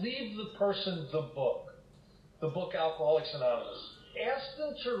visit, leave the person the book Alcoholics Anonymous. Ask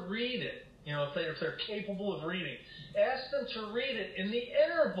them to read it, if they're capable of reading. Ask them to read it in the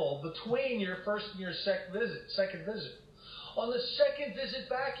interval between your first and your second visit. On the second visit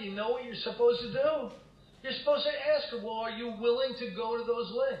back, you know what you're supposed to do? You're supposed to ask her, well, are you willing to go to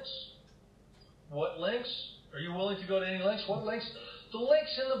those links? What links? Are you willing to go to any links? What links? The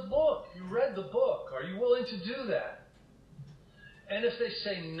links in the book. You read the book. Are you willing to do that? And if they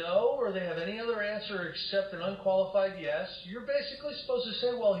say no, or they have any other answer except an unqualified yes, you're basically supposed to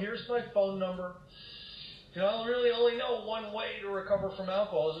say, well, here's my phone number. I really only know one way to recover from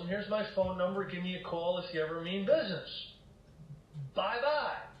alcoholism. Here's my phone number. Give me a call if you ever mean business.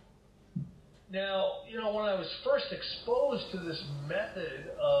 Bye-bye. Now, when I was first exposed to this method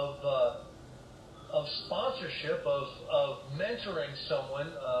of sponsorship, of mentoring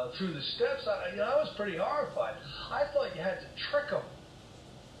someone through the steps, I was pretty horrified. I thought you had to trick them.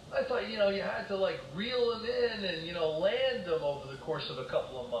 I thought, you had to reel them in and, land them over the course of a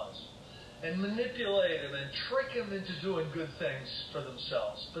couple of months and manipulate them and trick them into doing good things for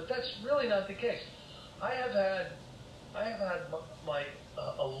themselves. But that's really not the case. I have had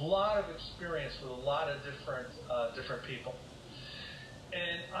a lot of experience with a lot of different people.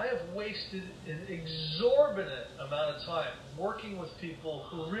 And I have wasted an exorbitant amount of time working with people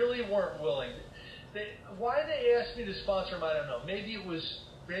who really weren't willing. Why they asked me to sponsor them, I don't know. Maybe it was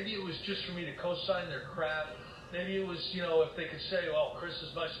just for me to co-sign their crap. Maybe it was, if they could say, well, Chris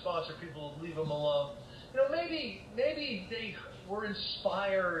is my sponsor, people would leave him alone. Maybe they were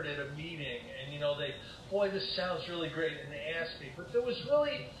inspired at a meeting and, boy, this sounds really great, and they asked me. But there was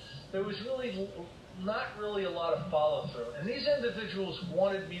really not really a lot of follow-through. And these individuals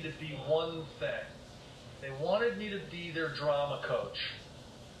wanted me to be one thing. They wanted me to be their drama coach.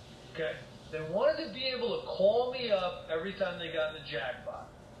 Okay? They wanted to be able to call me up every time they got in the jackpot.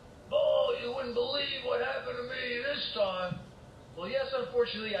 Oh, you wouldn't believe what happened to me this time. Well, yes,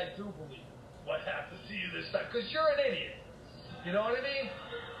 unfortunately, I do believe what happened to you this time, because you're an idiot. You know what I mean?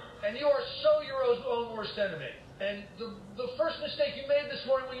 And you are so your own worst enemy. And the first mistake you made this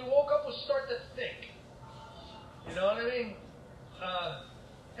morning when you woke up was start to think. You know what I mean?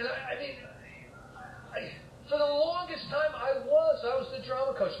 For the longest time, I was the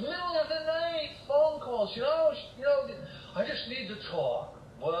drama coach. Middle of the night, phone calls. I just need to talk.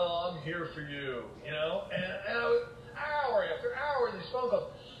 Well, I'm here for you. And I would, hour after hour, these phone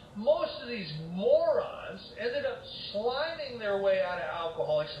calls. Most of these morons ended up sliding their way out of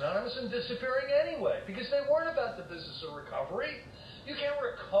Alcoholics Anonymous and disappearing anyway, because they weren't about the business of recovery. You can't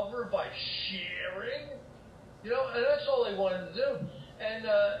recover by sharing, and that's all they wanted to do.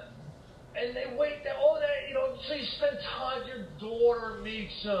 And they wait, all that, so you spend time, your daughter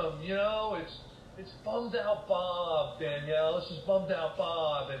meets them, it's bummed out Bob, Danielle, this is bummed out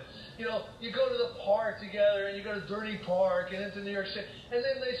Bob, and, you go to the park together, and you go to Dirty Park, and into New York City, and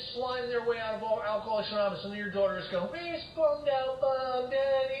then they slime their way out of Alcoholics Anonymous, and your daughter is going, where's bummed out Bob,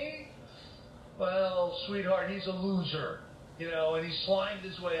 Daddy? Well, sweetheart, he's a loser, and he slimed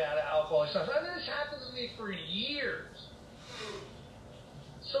his way out of Alcoholics Anonymous. I mean, this happened to me for years.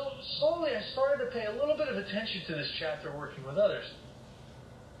 So slowly I started to pay a little bit of attention to this chapter, Working with Others.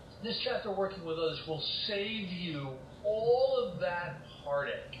 This chapter, Working with Others, will save you all of that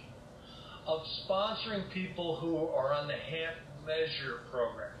heartache of sponsoring people who are on the half measure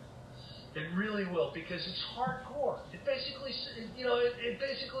program. It really will, because it's hardcore. It basically, it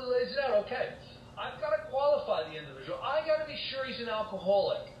basically lays it out. Okay, I've got to qualify the individual. I got to be sure he's an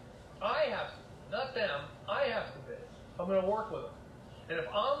alcoholic. I have to, not them. I have to be. I'm going to work with them. And if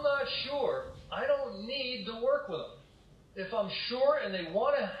I'm not sure, I don't need to work with them. If I'm sure and they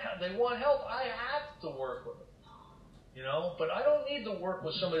want help, I have to work with them. But I don't need to work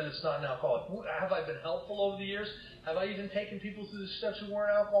with somebody that's not an alcoholic. Have I been helpful over the years? Have I even taken people through the steps who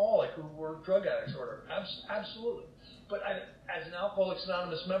weren't alcoholic, who were drug addicts or whatever? Absolutely. But as an Alcoholics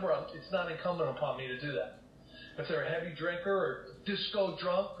Anonymous member, it's not incumbent upon me to do that. If they're a heavy drinker or disco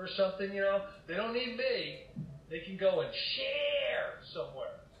drunk or something, they don't need me. They can go and share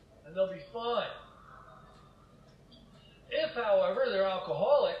somewhere, and they'll be fine. If, however, they're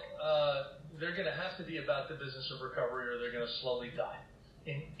alcoholic, they're going to have to be about the business of recovery, or they're going to slowly die,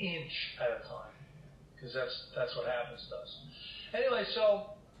 an inch at a time, because that's what happens to us. Anyway,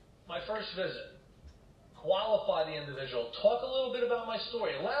 so my first visit, qualify the individual, talk a little bit about my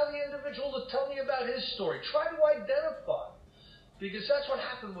story, allow the individual to tell me about his story, try to identify, because that's what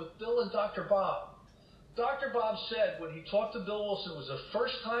happened with Bill and Dr. Bob. Dr. Bob said when he talked to Bill Wilson, it was the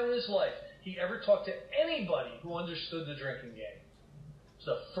first time in his life he ever talked to anybody who understood the drinking game. It's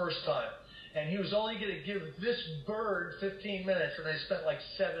the first time. And he was only going to give this bird 15 minutes, and they spent like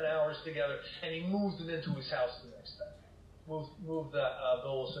 7 hours together, and he moved him into his house the next day. Moved Bill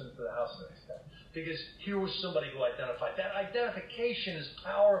Wilson into the house the next day. Because here was somebody who identified. That identification is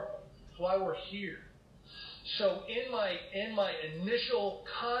powerful. That's why we're here. So in my initial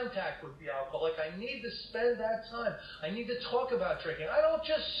contact with the alcoholic, I need to spend that time. I need to talk about drinking. I don't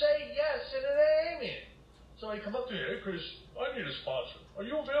just say yes in an AA meeting. Somebody come up to me, hey Chris, I need a sponsor. Are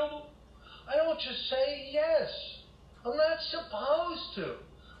you available? I don't just say yes. I'm not supposed to.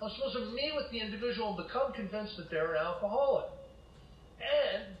 I'm supposed to meet with the individual and become convinced that they're an alcoholic.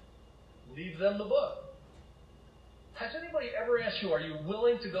 And leave them the book. Has anybody ever asked you, are you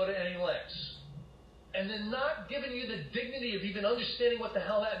willing to go to any lengths? And then not giving you the dignity of even understanding what the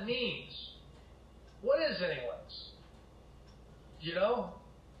hell that means. What is any lengths? You're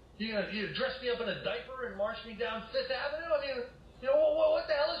gonna dress me up in a diaper and march me down Fifth Avenue? I mean, what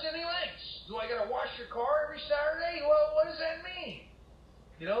the hell is any lengths? Do I gotta wash your car every Saturday? Well, what does that mean?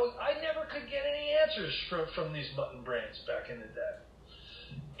 I never could get any answers from these button brains back in the day.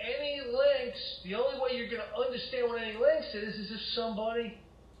 Any lengths, the only way you're gonna understand what any lengths is if somebody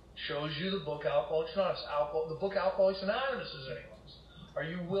shows you the book Alcoholics Anonymous. The book Alcoholics Anonymous is any lengths. Are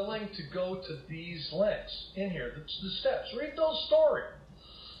you willing to go to these lengths in here? The steps. Read Bill's story.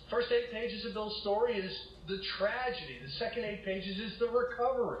 First 8 pages of Bill's story is the tragedy. The second 8 pages is the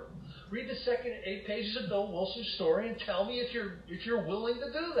recovery. Read the second 8 pages of Bill Wilson's story and tell me if you're willing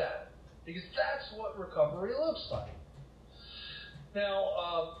to do that. because that's what recovery looks like.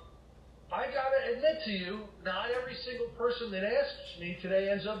 Now, I gotta admit to you, not every single person that asks me today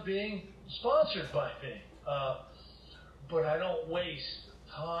ends up being sponsored by me. But I don't waste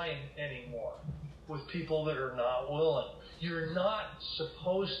time anymore with people that are not willing. You're not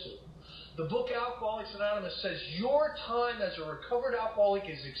supposed to. The book Alcoholics Anonymous says your time as a recovered alcoholic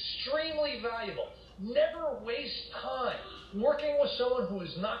is extremely valuable. Never waste time working with someone who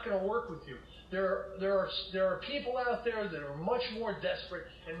is not going to work with you. There are people out there that are much more desperate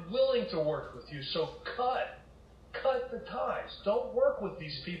and willing to work with you. So cut the ties. Don't work with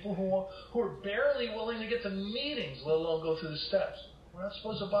these people who are barely willing to get to meetings, let alone go through the steps. We're not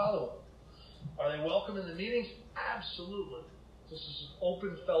supposed to bother them. Are they welcome in the meetings? Absolutely. This is an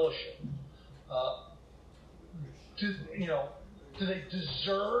open fellowship. Do they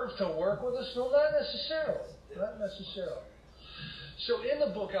deserve to work with us? No, not necessarily. Not necessarily. So in the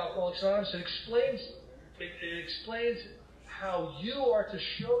book Alcoholics Anonymous, it explains how you are to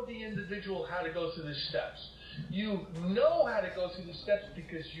show the individual how to go through the steps. You know how to go through the steps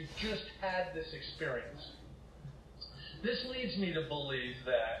because you just had this experience. This leads me to believe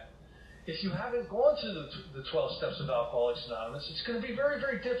that if you haven't gone through the 12 steps of Alcoholics Anonymous, it's going to be very,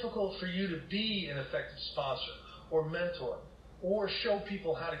 very difficult for you to be an effective sponsor or mentor or show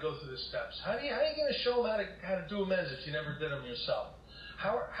people how to go through the steps. How are you going to show them how to do amends if you never did them yourself?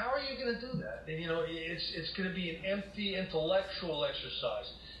 How are you going to do that? And, it's going to be an empty intellectual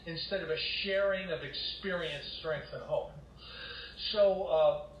exercise instead of a sharing of experience, strength, and hope. So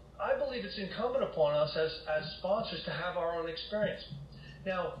I believe it's incumbent upon us as sponsors to have our own experience.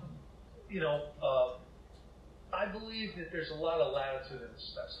 Now, I believe that there's a lot of latitude in the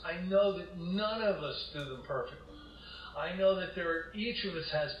steps. I know that none of us do them perfectly. I know that each of us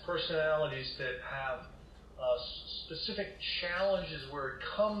has personalities that have specific challenges where it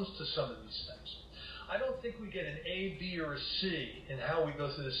comes to some of these steps. I don't think we get an A, B, or a C in how we go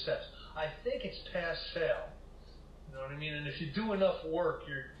through the steps. I think it's pass-fail. You know what I mean? And if you do enough work,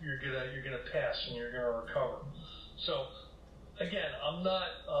 you're gonna pass and you're gonna recover. So, again, I'm not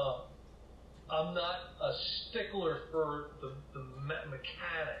a stickler for the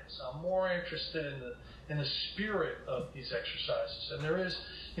mechanics. I'm more interested in the spirit of these exercises. And there is,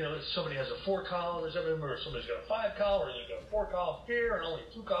 if somebody has a 4-column, or somebody's got a 5-column, or they've got a 4-column here and only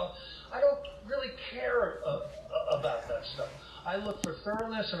a 2-column. I don't really care about that stuff. I look for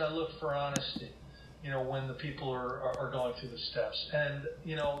thoroughness and I look for honesty. When the people are going through the steps, and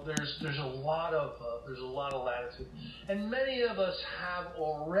there's a lot of latitude, and many of us have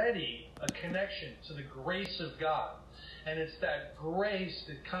already a connection to the grace of God, and it's that grace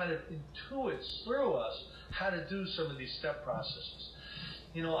that kind of intuits through us how to do some of these step processes.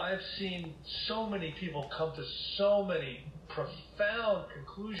 I've seen so many people come to so many profound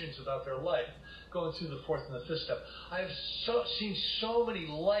conclusions about their life going through the 4th and the 5th step. I've seen so many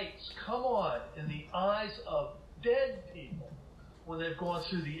lights come on in the eyes of dead people when they've gone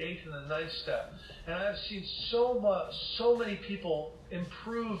through the 8th and the 9th step. And I've seen so many people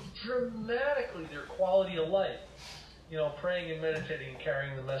improve dramatically their quality of life, praying and meditating and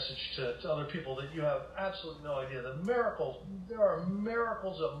carrying the message to other people that you have absolutely no idea. There are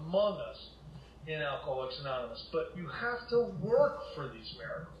miracles among us in Alcoholics Anonymous, but you have to work for these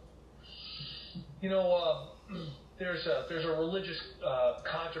miracles. There's a religious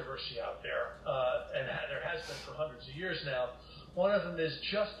controversy out there, and there has been for hundreds of years now. One of them is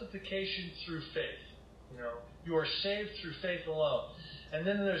justification through faith. You are saved through faith alone. And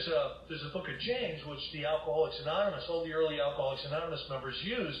then there's a book of James, which the Alcoholics Anonymous, all the early Alcoholics Anonymous members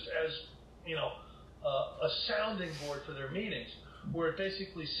used as, a sounding board for their meetings, where it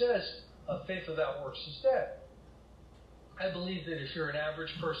basically says, faith without works is dead. I believe that if you're an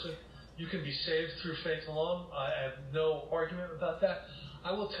average person, you can be saved through faith alone. I have no argument about that.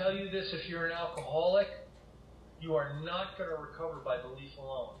 I will tell you this, if you're an alcoholic, you are not going to recover by belief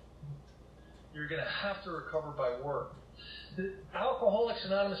alone. You're going to have to recover by work. The Alcoholics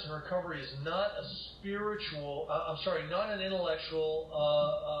Anonymous in recovery is not a not an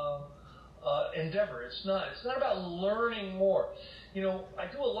intellectual endeavor. It's not about learning more. I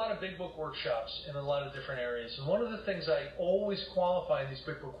do a lot of big book workshops in a lot of different areas, and one of the things I always qualify in these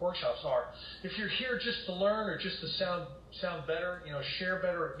big book workshops are, if you're here just to learn or just to sound better, share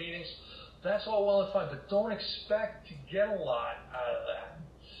better at meetings, that's all well and fine, but don't expect to get a lot out of that.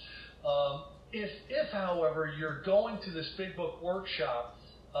 If, however, you're going to this big book workshop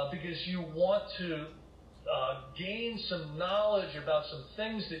because you want to gain some knowledge about some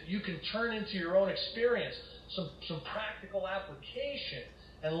things that you can turn into your own experience, some practical application,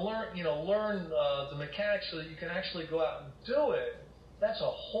 and learn the mechanics so that you can actually go out and do it, that's a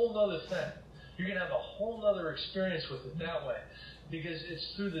whole other thing. You're going to have a whole other experience with it that way, because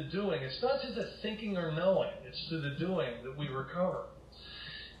it's through the doing. It's not through the thinking or knowing. It's through the doing that we recover.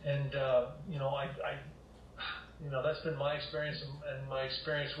 And that's been my experience and my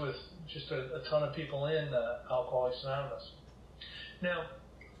experience with just a ton of people in Alcoholics Anonymous. Now,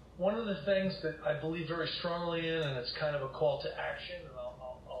 one of the things that I believe very strongly in, and it's kind of a call to action, and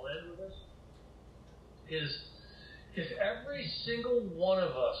I'll end with this, is if every single one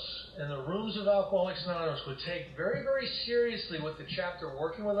of us in the rooms of Alcoholics Anonymous would take very, very seriously what the chapter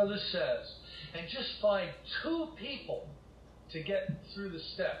Working with Others says, and just find 2 people to get through the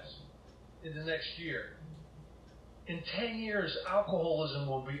steps in the next year, in 10 years, alcoholism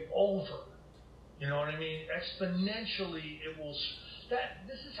will be over. You know what I mean? Exponentially, it will.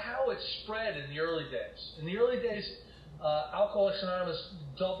 This is how it spread in the early days. In the early days, Alcoholics Anonymous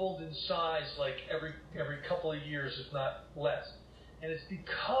doubled in size like every couple of years, if not less. And it's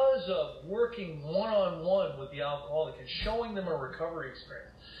because of working one-on-one with the alcoholic and showing them a recovery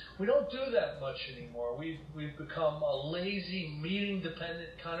experience. We don't do that much anymore. We've become a lazy,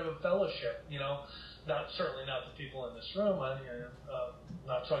 meeting-dependent kind of a fellowship. Certainly not the people in this room. I'm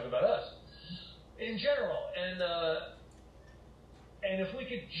not talking about us. In general, and if we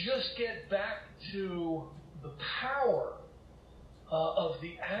could just get back to the power of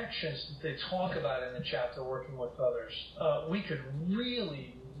the actions that they talk about in the chapter Working with Others, we could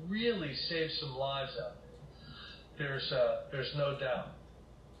really, really save some lives out there. There's no doubt.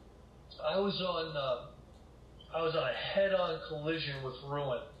 I was on a head-on collision with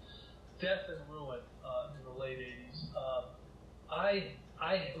ruin, death and ruin, in the late 80s.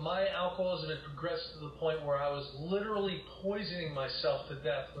 My alcoholism had progressed to the point where I was literally poisoning myself to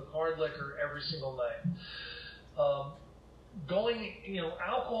death with hard liquor every single night.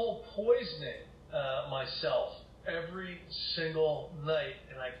 Alcohol poisoning myself every single night,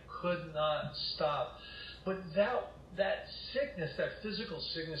 and I could not stop. But that sickness, that physical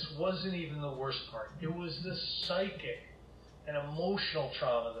sickness, wasn't even the worst part. It was the psychic and emotional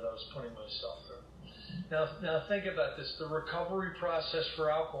trauma that I was putting myself through. Now think about this, the recovery process for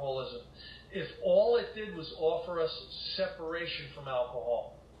alcoholism. If all it did was offer us separation from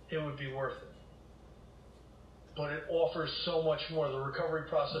alcohol, it would be worth it. But it offers so much more. The recovery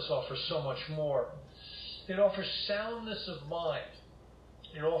process offers so much more. It offers soundness of mind.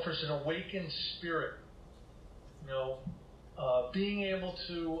 It offers an awakened spirit. Being able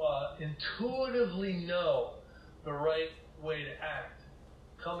to intuitively know the right way to act,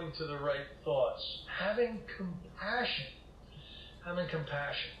 coming to the right thoughts, having compassion.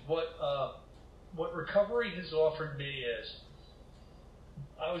 What recovery has offered me is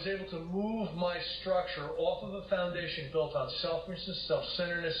I was able to move my structure off of a foundation built on selfishness,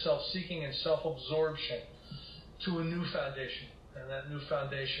 self-centeredness, self-seeking, and self-absorption to a new foundation. And that new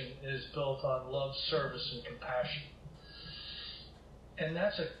foundation is built on love, service, and compassion. And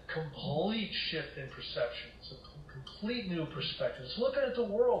that's a complete shift in perception. It's a complete new perspective. It's looking at the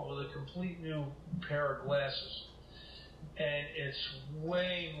world with a complete new pair of glasses. And it's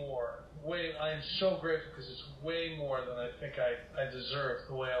way more. I am so grateful because it's way more than I think I deserved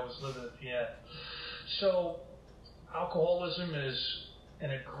the way I was living at the end. So, alcoholism is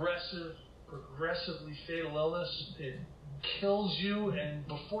an aggressive, progressively fatal illness. It kills you, and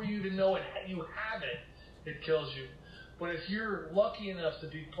before you even know it, you have it. It kills you. But if you're lucky enough to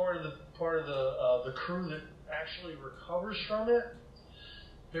be part of the crew that actually recovers from it,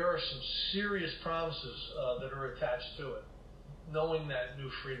 there are some serious promises that are attached to it. Knowing that new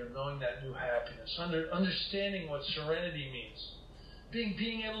freedom, knowing that new happiness, understanding what serenity means,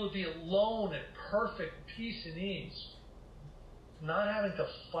 being able to be alone at perfect peace and ease, not having to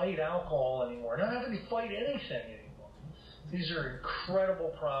fight alcohol anymore, not having to fight anything anymore. These are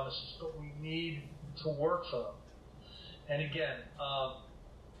incredible promises, but we need to work for them. And again, I've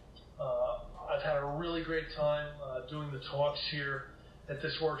had a really great time doing the talks here at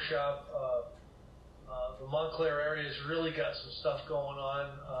this workshop. The Montclair area has really got some stuff going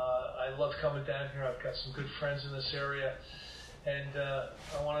on. I love coming down here. I've got some good friends in this area, and I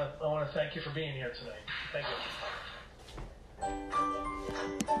want to thank you for being here tonight. Thank you.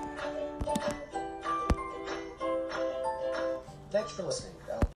 Thanks for listening,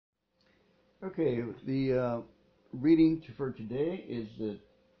 Al. Okay, the reading for today is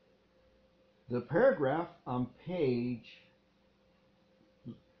the paragraph on page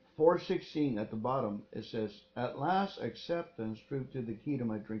 416 at the bottom. It says, "At last, acceptance proved to be the key to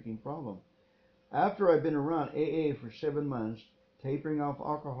my drinking problem. After I've been around AA for 7 months, tapering off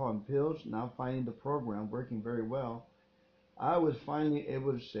alcohol and pills, now finding the program working very well, I was finally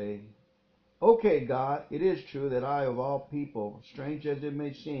able to say, Okay, God, it is true that I, of all people, strange as it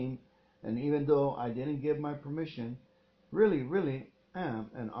may seem, and even though I didn't give my permission, really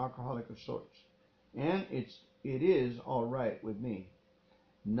am an alcoholic of sorts. And it is all right with me.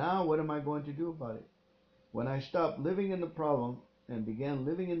 Now what am I going to do about it? When I stopped living in the problem and began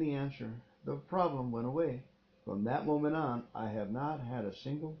living in the answer, the problem went away. From that moment on, I have not had a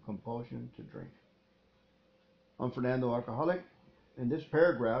single compulsion to drink. I'm Fernando Alcoholic. In this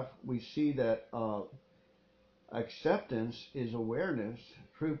paragraph, we see that acceptance is awareness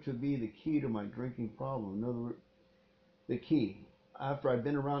proved to be the key to my drinking problem. In other words, the key. After I've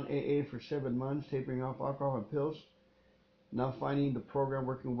been around AA for 7 months, tapering off alcohol and pills, now finding the program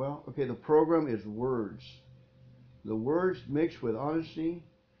working well. Okay, the program is words. The words mixed with honesty,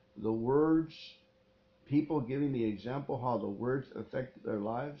 the words, people giving the example how the words affect their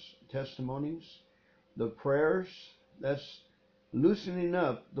lives, testimonies, the prayers, that's loosening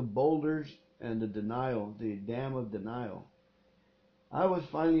up the boulders and the denial, the dam of denial. I was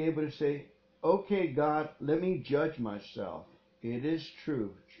finally able to say, okay, God, let me judge myself. It is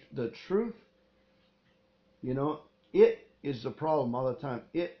true. The truth, it is the problem all the time.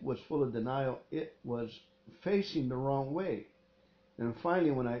 It was full of denial. It was facing the wrong way. And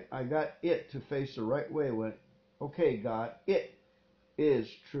finally, when I got it to face the right way, I went, okay, God, it is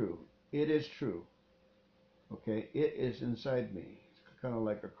true. It is true. Okay, it is inside me. It's kind of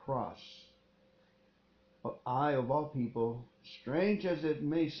like a cross. I, of all people, strange as it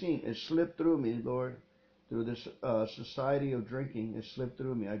may seem, it slipped through me, Lord, through this society of drinking. It slipped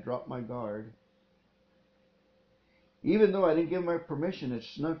through me. I dropped my guard. Even though I didn't give my permission, it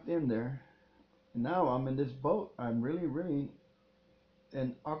snuck in there. And now I'm in this boat. I'm really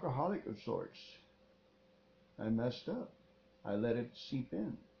an alcoholic of sorts. I messed up. I let it seep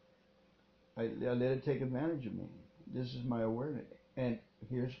in. I let it take advantage of me. This is my awareness. And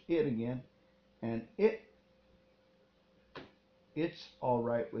here's it again. And it's all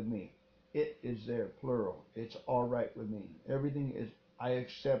right with me. It is there, plural. It's all right with me. Everything is, I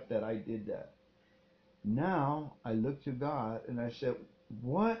accept that I did that. Now I look to God and I said,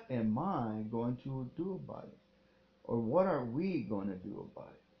 what am I going to do about it? Or what are we going to do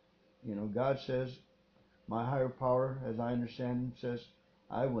about it? God says, my higher power, as I understand him, says,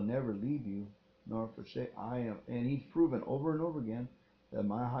 I will never leave you nor forsake. I am, and he's proven over and over again that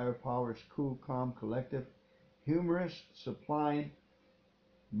my higher power is cool, calm, collective, humorous, supplying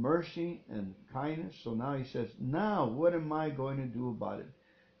mercy and kindness. So now he says, now what am I going to do about it?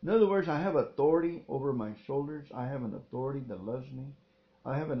 In other words, I have authority over my shoulders. I have an authority that loves me.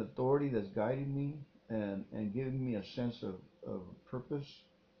 I have an authority that's guiding me and giving me a sense of purpose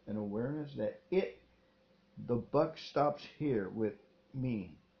and awareness that the buck stops here with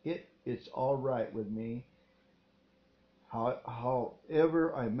me. It's all right with me.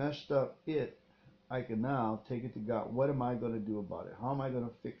 However I messed up I can now take it to God. What am I going to do about it? How am I going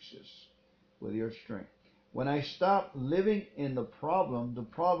to fix this with your strength? When I stopped living in the problem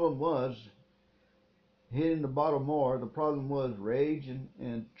was hitting the bottom more. The problem was rage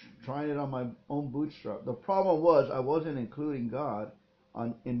and trying it on my own bootstrap. The problem was I wasn't including God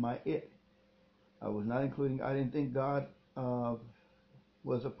in my it. I was not including, I didn't think God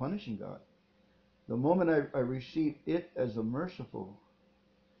was a punishing God. The moment I received it as a merciful,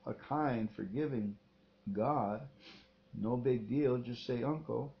 a kind, forgiving God, no big deal, just say,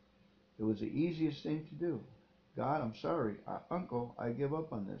 Uncle. It was the easiest thing to do. God, I'm sorry. Uncle, I give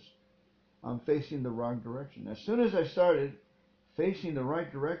up on this. I'm facing the wrong direction. As soon as I started facing the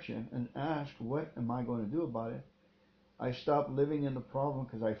right direction and asked, what am I going to do about it? I stopped living in the problem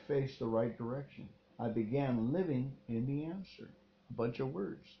because I faced the right direction. I began living in the answer. A bunch of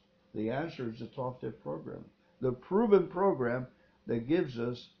words. The answer is the 12-step program. The proven program that gives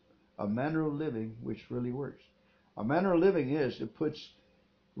us a manner of living which really works. A manner of living it puts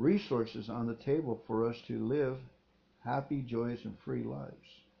resources on the table for us to live happy, joyous, and free lives.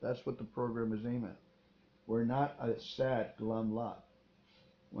 That's what the program is aimed at. We're not a sad, glum lot.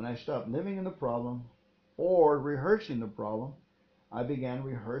 When I stopped living in the problem or rehearsing the problem, I began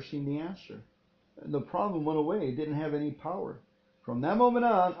rehearsing the answer. And the problem went away. It didn't have any power. From that moment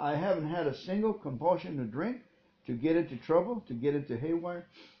on, I haven't had a single compulsion to drink, to get into trouble, to get into haywire.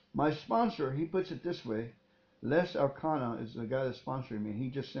 My sponsor, he puts it this way. Les Alcana is the guy that's sponsoring me.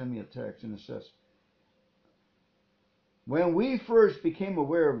 He just sent me a text and it says, when we first became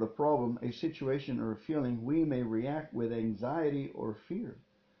aware of the problem, a situation, or a feeling, we may react with anxiety or fear.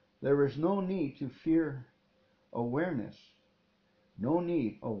 There is no need to fear awareness. No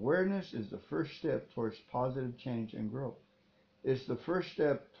need. Awareness is the first step towards positive change and growth. It's the first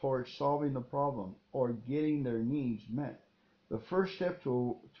step towards solving the problem or getting their needs met. The first step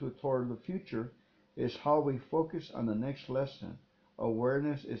toward the future is how we focus on the next lesson.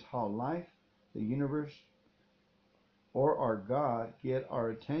 Awareness is how life, the universe, or our God get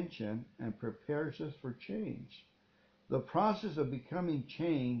our attention and prepares us for change. The process of becoming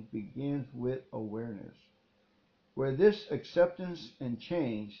changed begins with awareness. Where this acceptance and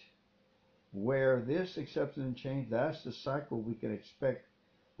change, that's the cycle we can expect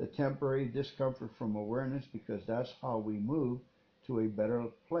the temporary discomfort from awareness, because that's how we move to a better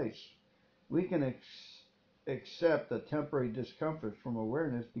place. We can accept the temporary discomfort from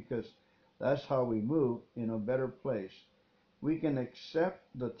awareness because that's how we move in a better place. We can accept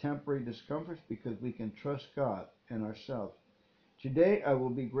the temporary discomforts because we can trust God and ourselves. Today I will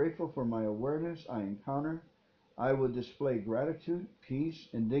be grateful for my awareness I encounter. I will display gratitude, peace,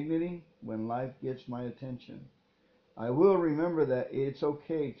 and dignity when life gets my attention. I will remember that it's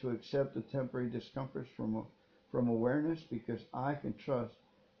okay to accept the temporary discomforts from awareness, because I can trust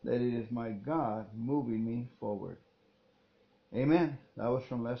that it is my God moving me forward. Amen. That was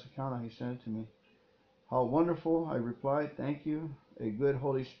from Les Accounta. He sent it to me. How wonderful, I replied. Thank you. A good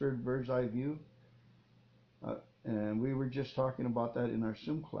Holy Spirit bird's eye view. And we were just talking about that in our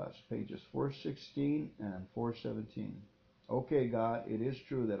Zoom class, pages 416 and 417. Okay, God, it is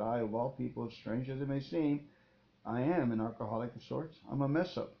true that I, of all people, strange as it may seem, I am an alcoholic of sorts. I'm a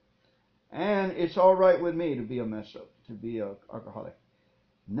mess up. And it's all right with me to be a mess up, to be an alcoholic.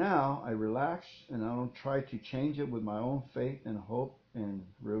 Now I relax and I don't try to change it with my own faith and hope and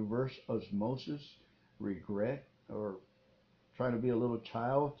reverse osmosis, regret, or try to be a little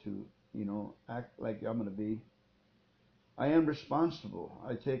child to, act like I'm going to be. I am responsible.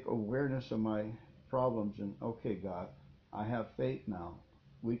 I take awareness of my problems and, okay, God, I have faith now.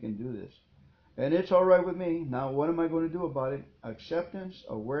 We can do this. And it's all right with me. Now, what am I going to do about it? Acceptance,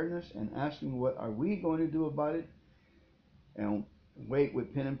 awareness, and asking what are we going to do about it? And wait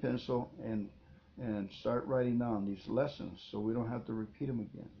with pen and pencil and start writing down these lessons so we don't have to repeat them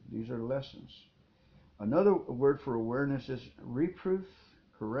again. These are lessons. Another word for awareness is reproof,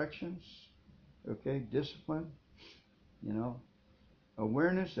 corrections, discipline.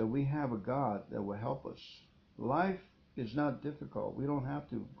 Awareness that we have a God that will help us. Life is not difficult. We don't have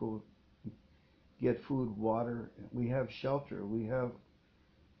to go get food, water. We have shelter. We have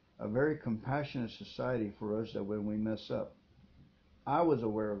a very compassionate society for us that when we mess up. I was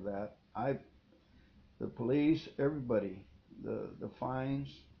aware of that. The police, everybody, the fines,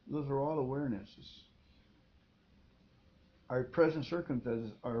 those are all awarenesses. Our present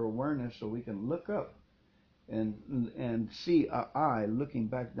circumstances are awareness so we can look up and see an eye looking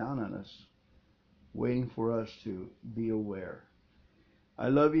back down on us, waiting for us to be aware. I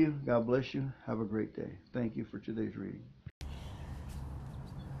love you. God bless you. Have a great day. Thank you for today's reading.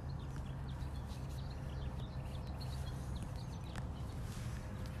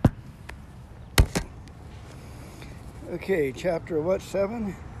 Okay, chapter what,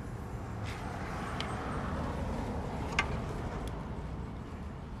 7?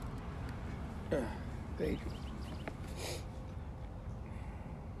 Page.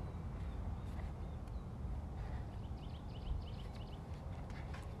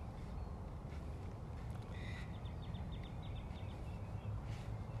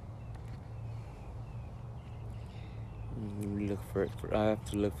 Look for it. I have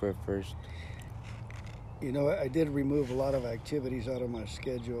to look for it first. I did remove a lot of activities out of my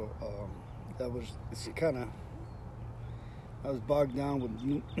schedule. I was bogged down with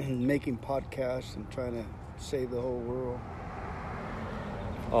making podcasts and trying to save the whole world.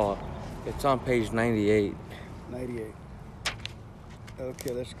 Oh, it's on page 98. 98.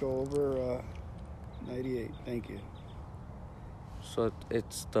 Okay, let's go over 98. Thank you. So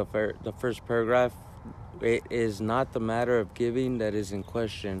it's the first paragraph. It is not the matter of giving that is in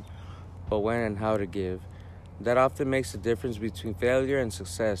question, but when and how to give. That often makes the difference between failure and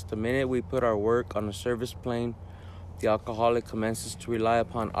success. The minute we put our work on a service plane, the alcoholic commences to rely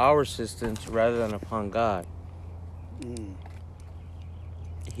upon our assistance rather than upon God.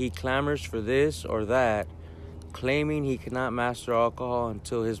 He clamors for this or that, claiming he cannot master alcohol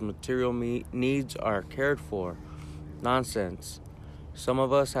until his material needs are cared for. Nonsense. Some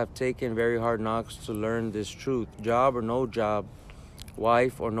of us have taken very hard knocks to learn this truth. Job or no job,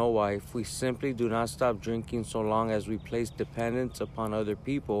 wife or no wife, we simply do not stop drinking so long as we place dependence upon other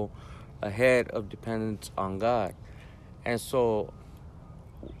people ahead of dependence on God. And so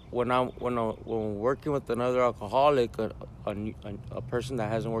when working with another alcoholic, a person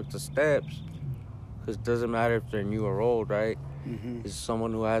that hasn't worked the steps, because it doesn't matter if they're new or old, right? Mm-hmm. It's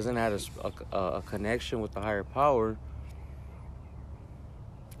someone who hasn't had a connection with the higher power.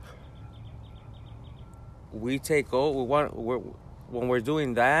 we take over. When we're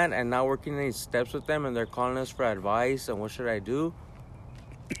doing that and not working any steps with them, and they're calling us for advice and what should I do,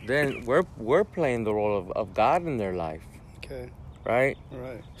 then we're playing the role of God in their life. Okay. Right?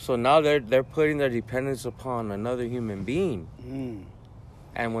 Right. So now they're putting their dependence upon another human being.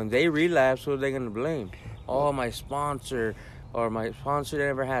 And when they relapse, who are they going to blame? Oh, my sponsor, or my sponsor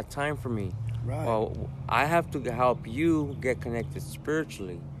never had time for me. Right. Well, I have to help you get connected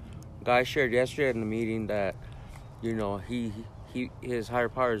spiritually. Guy shared yesterday in the meeting that, you know, his higher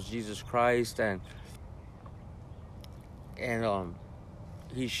power is Jesus Christ, and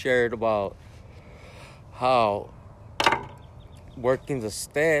he shared about how working the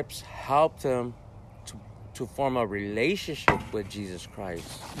steps helped him to form a relationship with Jesus Christ.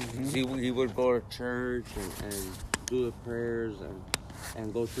 See, he would go to church and do the prayers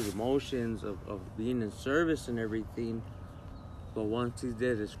and go through the motions of being in service and everything. But once he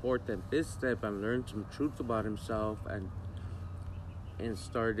did his fourth and fifth step and learned some truth about himself and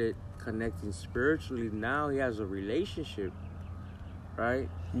started connecting spiritually, now he has a relationship, right?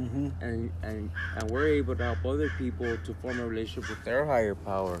 And we're able to help other people to form a relationship with their higher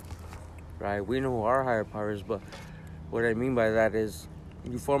power, right? We know who our higher power is, but what I mean by that is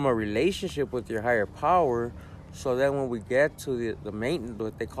you form a relationship with your higher power, so then when we get to the maintenance,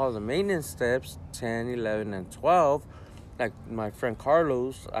 what they call the maintenance steps, 10, 11, and 12, like my friend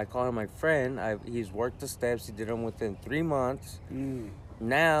Carlos, I call him my friend. He's worked the steps. He did them within 3 months.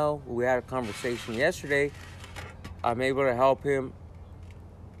 Now, we had a conversation yesterday. I'm able to help him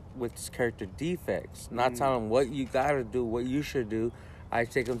with his character defects. Not tell him what you got to do, what you should do. I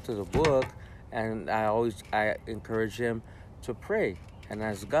take him to the book, and I encourage him to pray and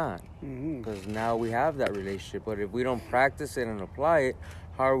ask God. Because now we have that relationship. But if we don't practice it and apply it,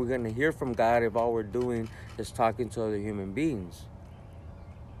 how are we going to hear from God if all we're doing is talking to other human beings?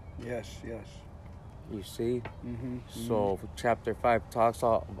 Yes. You see? So chapter 5 talks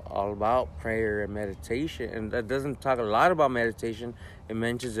all about prayer and meditation. And that doesn't talk a lot about meditation. It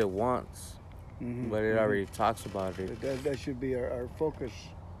mentions it once. But it already talks about it. That should be our focus.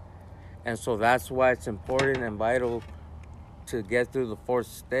 And so that's why it's important and vital to get through the fourth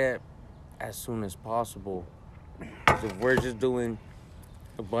step as soon as possible. Because if we're just doing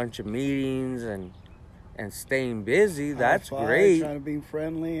a bunch of meetings and staying busy, that's great. Trying to be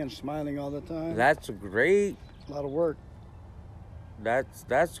friendly and smiling all the time. That's great. A lot of work.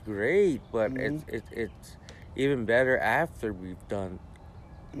 That's great, but it's even better after we've done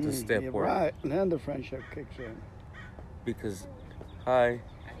the step work. Right, and then the friendship kicks in. Because, hi.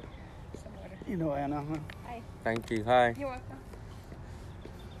 You know Anna, huh? Hi. Thank you. Hi. You're welcome.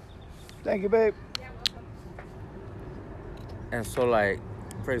 Thank you, babe. You're welcome. And so, like,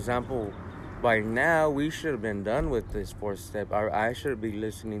 for example, by now we should have been done with this fourth step. I should be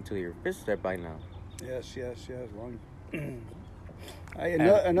listening to your fifth step by now. Yes. Long. I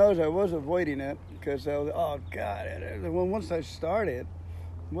noticed I was avoiding it because I was, oh God, once I started,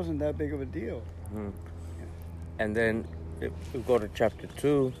 it wasn't that big of a deal. And then if we go to chapter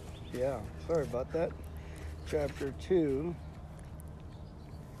 2. Yeah, sorry about that. Chapter 2.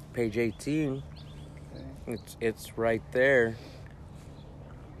 Page 18. Okay. It's right there.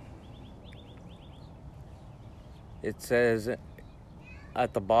 It says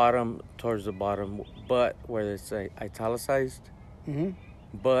at the bottom, towards the bottom, but where it's italicized.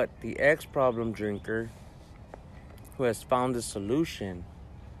 But the ex-problem drinker who has found a solution.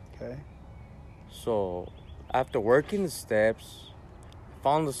 Okay. So after working the steps,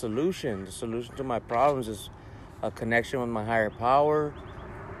 found the solution. The solution to my problems is a connection with my higher power.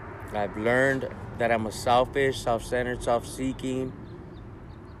 I've learned that I'm a selfish, self-centered, self-seeking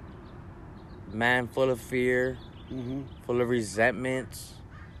man full of fear, full of resentments.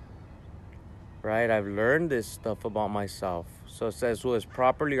 Right? I've learned this stuff about myself. So it says, who is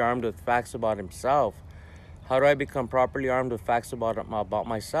properly armed with facts about himself. How do I become properly armed with facts about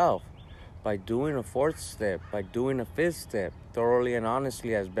myself? By doing a fourth step, by doing a fifth step, thoroughly and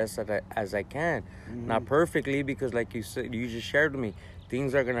honestly as best as I can. Not perfectly, because like you said, you just shared with me,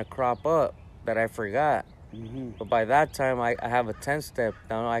 things are going to crop up that I forgot. But by that time, I have a 10th step.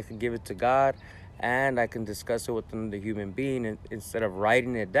 Now I can give it to God, and I can discuss it with another human being. And instead of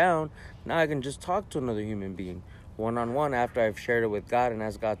writing it down, now I can just talk to another human being, one-on-one, after I've shared it with God and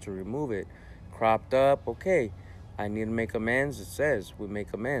asked God to remove it. Cropped up, okay, I need to make amends. It says we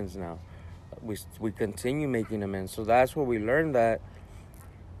make amends now. We continue making amends. So that's where we learned that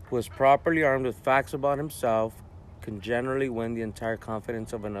who is properly armed with facts about himself can generally win the entire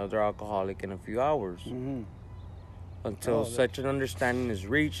confidence of another alcoholic in a few hours. Until such an understanding is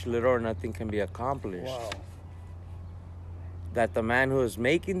reached, little or nothing can be accomplished. Wow. that the man who is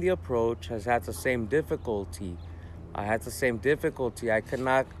making the approach has had the same difficulty. I had the same difficulty. I could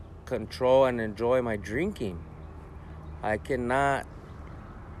not control and enjoy my drinking. I cannot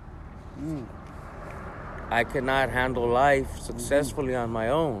handle life successfully on my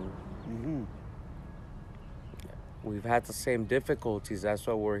own. Mm-hmm. We've had the same difficulties. That's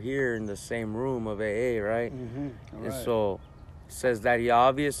why we're here in the same room of AA, right? Mm-hmm. All And right. so it says that he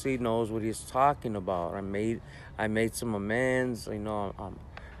obviously knows what he's talking about. I made some amends. You know,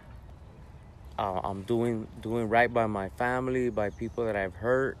 I'm doing right by my family, by people that I've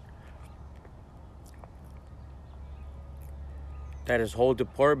hurt. That his whole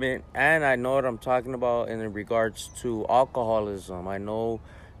deportment, and I know what I'm talking about in regards to alcoholism. I know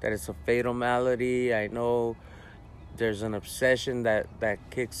that it's a fatal malady. I know there's an obsession that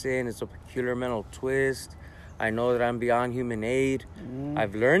kicks in. It's a peculiar mental twist. I know that I'm beyond human aid. Mm-hmm.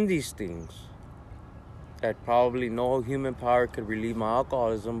 I've learned these things. That probably no human power could relieve my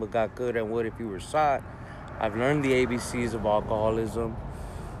alcoholism, but God could and would if he were sought. I've learned the ABCs of alcoholism.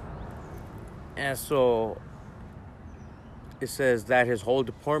 And so it says that his whole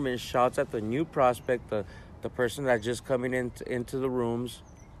deportment shouts at the new prospect, the person that's just coming into the rooms,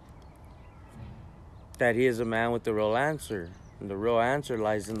 that he is a man with the real answer. And the real answer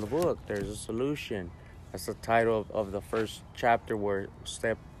lies in the book. There's a solution. That's the title of the first chapter where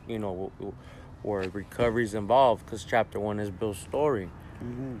where recovery is involved, because chapter 1 is Bill's story.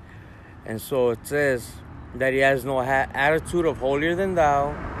 Mm-hmm. And so it says that he has no attitude of holier than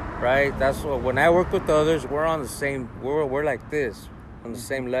thou, right? That's what, when I work with others, we're on the same, we're like this, on the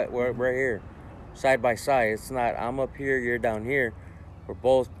same, we're here, side by side. It's not, I'm up here, you're down here. We're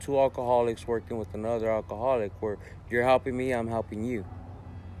both two alcoholics working with another alcoholic, where you're helping me, I'm helping you,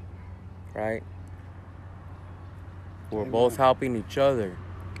 right? We're Amen. both helping each other.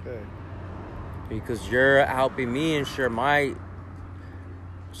 Okay. Because you're helping me ensure my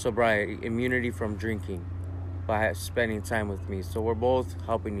sobriety, immunity from drinking, by spending time with me. So we're both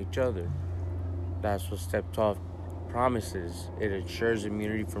helping each other. That's what step 12 promises. It ensures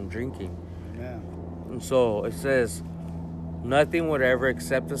immunity from drinking. Yeah. And so it says, nothing whatever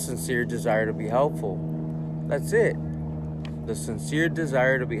except the sincere desire to be helpful. That's it. The sincere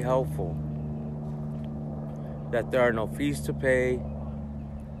desire to be helpful. That there are no fees to pay,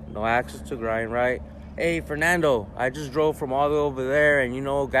 no access to grind, right? Hey, Fernando, I just drove from all the way over there,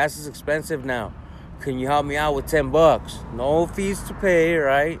 and gas is expensive now. Can you help me out with $10? No fees to pay,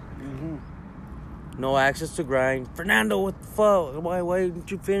 right? Mm-hmm. No access to grind. Fernando, what the fuck? Why didn't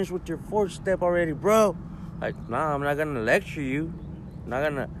you finish with your 4th step already, bro? Like, nah, I'm not gonna lecture you. I'm not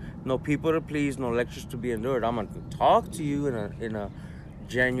gonna, no people to please, no lectures to be endured. I'm gonna talk to you in a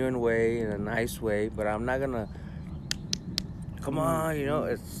genuine way, in a nice way, but I'm not gonna, come on,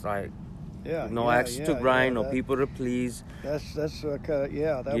 it's like, no access to grind, no people to please. That's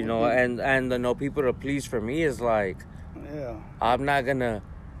yeah. That and the no people to please for me is like, I'm not gonna.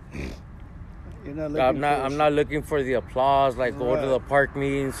 I'm not looking for the applause. Like, go to the park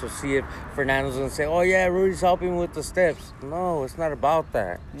meetings to see if Fernando's gonna say, "Oh yeah, Rudy's helping with the steps." No, it's not about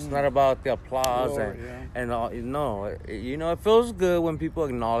that. It's not about the applause and all. No, it feels good when people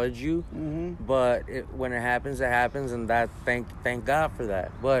acknowledge you, but when it happens, and that thank God for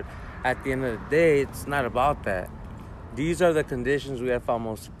that. But at the end of the day, it's not about that. These are the conditions we have found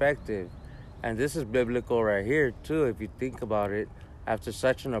most effective, and this is biblical right here too. If you think about it. After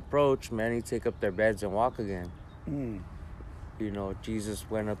such an approach, many take up their beds and walk again. Jesus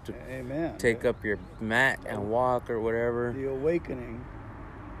went up to take up your mat and walk or whatever. The awakening.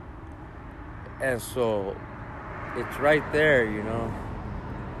 And so, it's right there,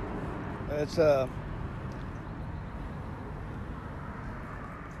 It's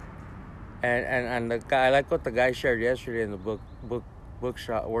And the guy, I like what the guy shared yesterday in the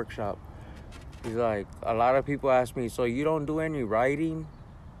workshop. He's like, a lot of people ask me, so you don't do any writing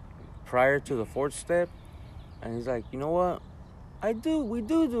prior to the 4th step? And he's like, you know what? I do. We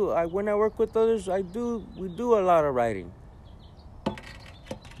do. When I work with others, we do a lot of writing.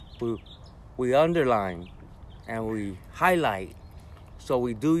 We underline and we highlight. So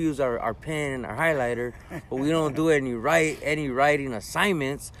we do use our pen and our highlighter, but we don't do any writing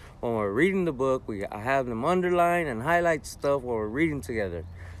assignments. When we're reading the book, I have them underline and highlight stuff while we're reading together.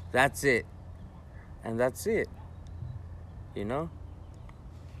 That's it. And that's it.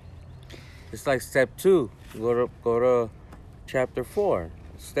 It's like step 2. Go to chapter 4.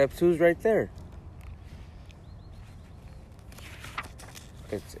 Step 2 is right there.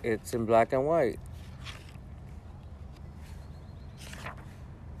 It's in black and white.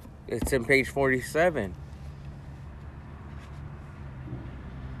 It's in page 47.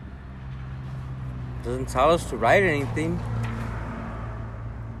 Doesn't tell us to write anything.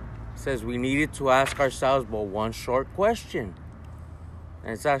 says we needed to ask ourselves but one short question.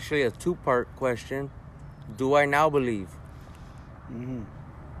 And it's actually a two-part question. Do I now believe? Mm-hmm.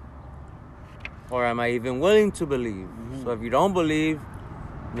 Or am I even willing to believe? Mm-hmm. So if you don't believe,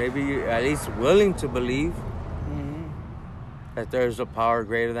 maybe you're at least willing to believe Mm-hmm. that there is a power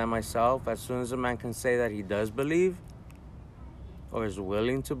greater than myself. As soon as a man can say that he does believe or is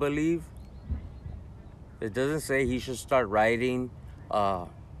willing to believe, it doesn't say he should start writing a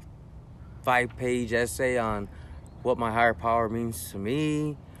 5-page essay on what my higher power means to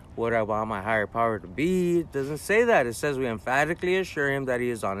me, what I want my higher power to be. It doesn't say that. It says we emphatically assure him that he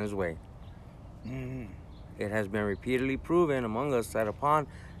is on his way. Mm-hmm. It has been repeatedly proven among us that upon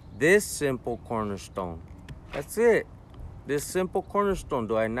this simple cornerstone, that's it. This simple cornerstone,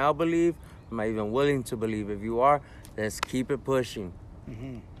 do I now believe? Am I even willing to believe? If you are, let's keep it pushing.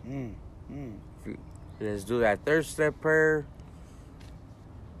 Mm-hmm. Mm-hmm. Let's do that third step prayer.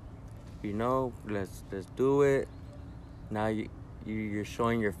 You know, let's do it. Now you're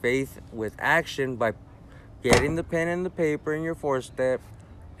showing your faith with action by getting the pen and the paper in your 4-step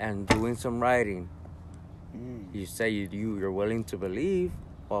and doing some writing. You say you're willing to believe.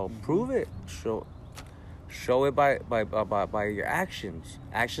 Well, prove it. Show it by your actions.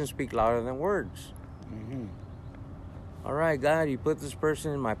 Actions speak louder than words. Mm-hmm. All right, God, you put this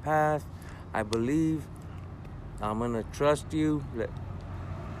person in my path. I believe. I'm gonna trust you. Let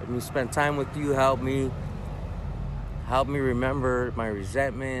me spend time with you. Help me remember my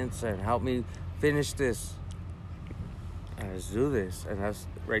resentments and help me finish this. And let's do this. And that's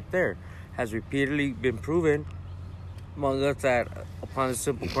right there. Has repeatedly been proven among us that upon a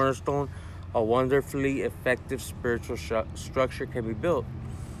simple cornerstone, a wonderfully effective spiritual structure can be built.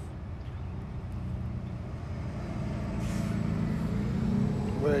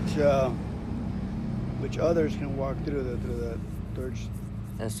 Which others can walk through the third.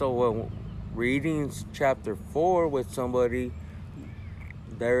 And so when reading chapter 4 with somebody,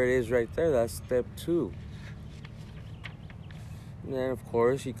 there it is right there. That's step 2. And then of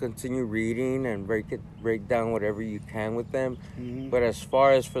course you continue reading and break down whatever you can with them. Mm-hmm. But as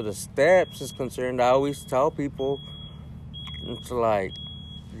far as for the steps is concerned, I always tell people, it's like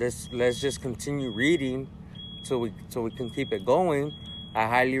let's just continue reading till we can keep it going. I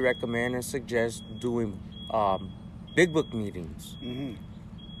highly recommend and suggest doing big book meetings. Mm-hmm.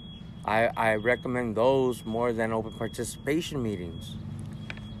 I recommend those more than open participation meetings,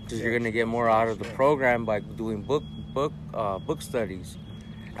 because you're gonna get more out of the program by doing book studies,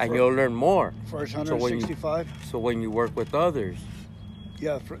 and you'll learn more. First 165. So when you work with others,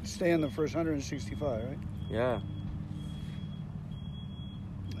 Yeah, stay in the first 165, right? yeah.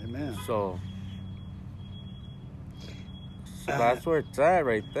 Amen. So that's where it's at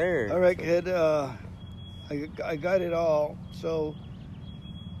right there. All right, kid. I got it all. So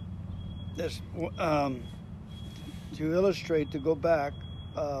this to illustrate, to go back,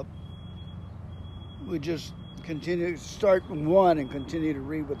 we just start from 1 and continue to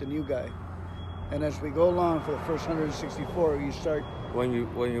read with the new guy. And as we go along for the first 164, you start. When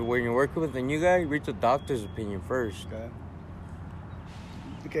you're working with the new guy, read the doctor's opinion first.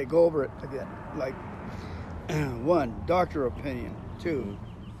 Okay, go over it again. Like 1, doctor opinion. 2,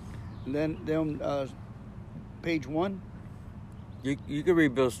 and then page 1. You can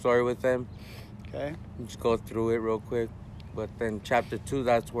read Bill's story with them. Okay. Just go through it real quick. But then chapter 2,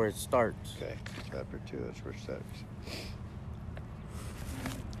 that's where it starts. Okay, chapter 2, that's where it starts.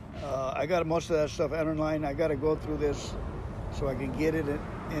 I got most of that stuff underlined. I got to go through this so I can get it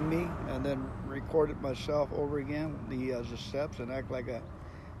in me, and then record it myself over again, the steps, and act like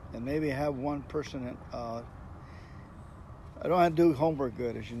and maybe have one person. I don't have to do homework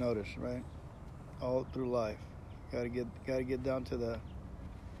good, as you notice, right? All through life, got to get down to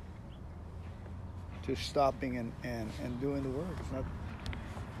stopping and doing the work. It's not.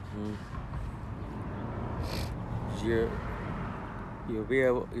 You're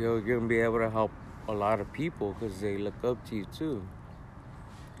gonna be able to help a lot of people because they look up to you too.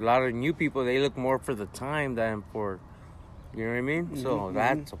 A lot of new people, they look more for the time than for, you know what I mean? Mm-hmm, So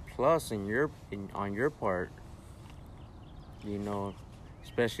that's a plus on your part. You know,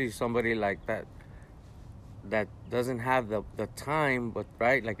 especially somebody like that doesn't have the time, but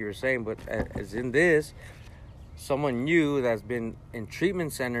right, like you were saying, but as in this, someone new that's been in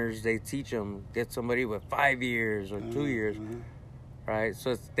treatment centers, they teach them, get somebody with 5 years or 2 years, right?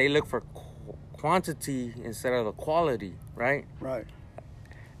 So they look for quantity instead of the quality, right? Right.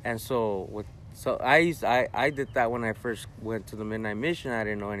 And so I did that when I first went to the Midnight Mission. I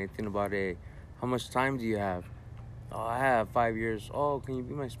didn't know anything about it. How much time do you have? Oh, I have 5 years. Oh, can you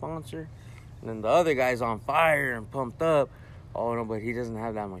be my sponsor? And then the other guy's on fire and pumped up. oh no, but he doesn't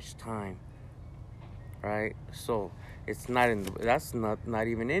have that much time, right? So it's not in. That's not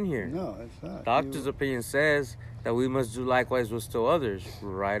even in here. No, it's not. Doctor's opinion says that we must do likewise with still others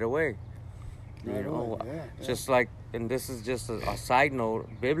right away. Right away, yeah. Just like, and this is just a side note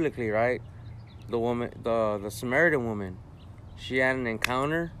biblically, right? The woman, the Samaritan woman, she had an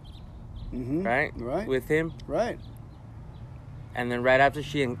encounter, right, with him, right, and then right after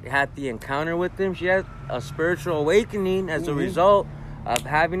she had the encounter with him, she had a spiritual awakening as a result of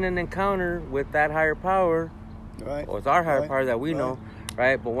having an encounter with that higher power, right, or with our higher power that we know,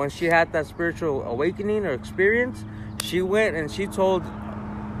 right? But once she had that spiritual awakening or experience, she went and she told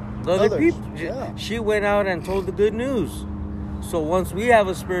the other people. She went out and told the good news. So once we have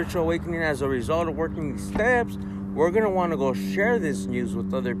a spiritual awakening as a result of working these steps, we're going to want to go share this news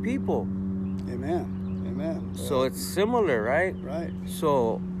with other people. Amen. So it's similar, right? Right.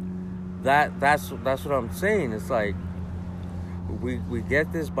 So that's what I'm saying. It's like we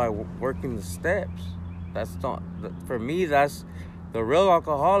get this by working the steps. That's not, for me, that's the real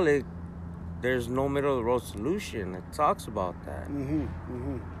alcoholic. There's no middle of the road solution. It talks about that.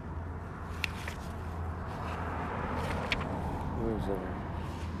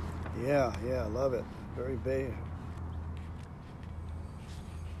 Yeah, I love it. Very big.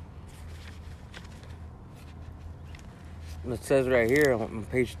 It says right here on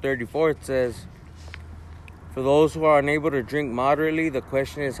page 34, it says, for those who are unable to drink moderately, the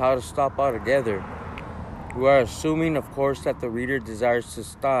question is how to stop altogether. We are assuming, of course, that the reader desires to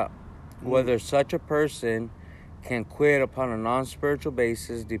stop. Whether such a person can quit upon a non-spiritual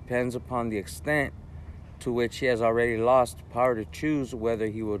basis depends upon the extent to which he has already lost the power to choose whether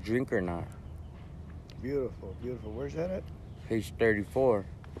he will drink or not. Beautiful. Where's that at? Page 34.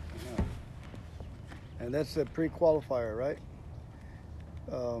 Yeah. And that's the pre-qualifier, right?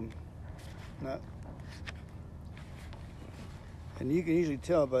 And you can usually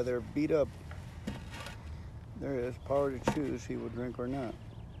tell by their beat up. There it is, power to choose he will drink or not.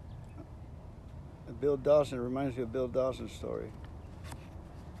 Bill Dawson, it reminds me of Bill Dawson's story.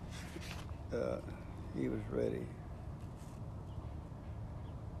 He was ready.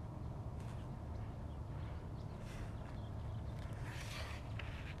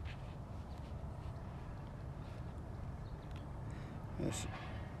 Yes.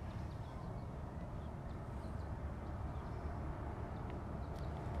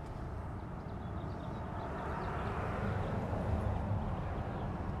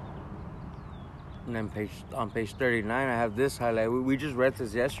 And then on page 39, I have this highlight. We just read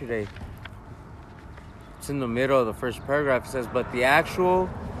this yesterday. It's in the middle of the first paragraph. It says, but the actual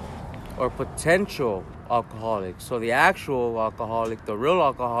or potential alcoholic. So the actual alcoholic, the real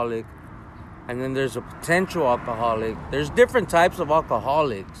alcoholic, and then there's a potential alcoholic. There's different types of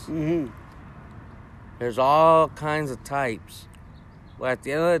alcoholics. There's all kinds of types. But at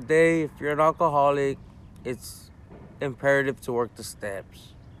the end of the day, if you're an alcoholic, it's imperative to work the steps.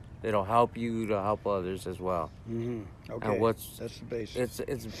 It'll help you to help others as well. Okay, and that's the basis.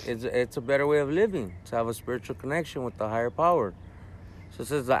 It's a better way of living, to have a spiritual connection with the higher power. So it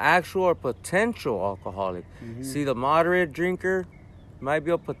says the actual or potential alcoholic. See, the moderate drinker might be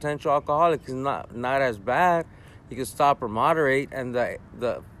a potential alcoholic. He's not as bad. He can stop or moderate, and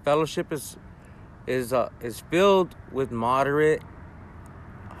the fellowship is filled with moderate,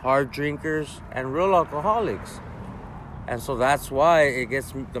 hard drinkers, and real alcoholics. And so that's why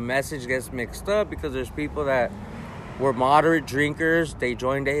the message gets mixed up, because there's people that were moderate drinkers. They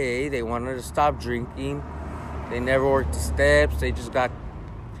joined AA. They wanted to stop drinking. They never worked the steps.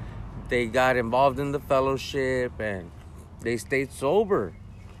 They got involved in the fellowship and they stayed sober.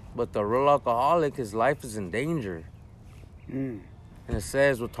 But the real alcoholic, his life is in danger. And it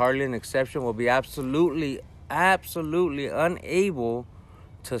says, with hardly an exception, will be absolutely unable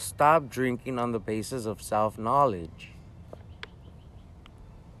to stop drinking on the basis of self-knowledge.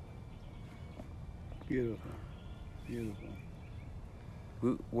 Beautiful.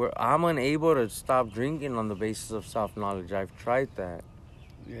 I'm unable to stop drinking on the basis of self-knowledge. I've tried that.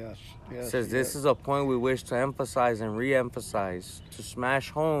 Yes. It says this is a point we wish to emphasize and re-emphasize, to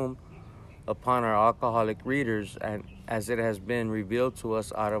smash home upon our alcoholic readers, and as it has been revealed to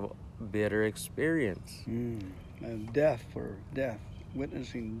us out of bitter experience. And death,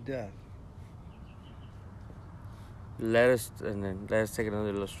 witnessing death. Let us take another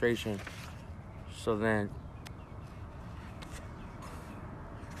illustration. So then,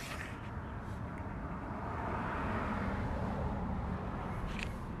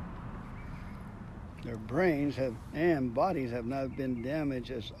 their brains and bodies have not been damaged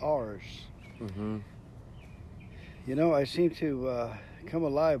as ours. You know, I seem to come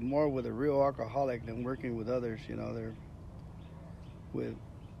alive more with a real alcoholic than working with others. You know, with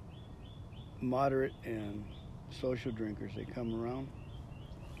moderate and social drinkers. They come around,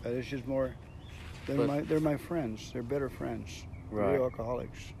 but it's just more. They're my friends. They're better friends. Right. Real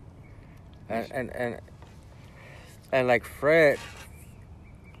alcoholics. And like Fred,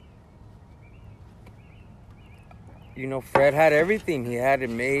 you know, Fred had everything. He had it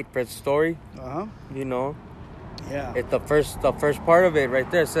made. Fred's story. You know. Yeah. It's the first part of it right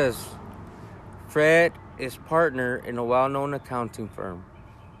there. It says, Fred is partner in a well-known accounting firm.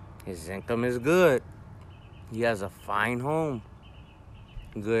 His income is good. He has a fine home.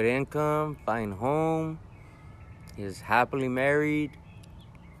 Good income, fine home. He is happily married.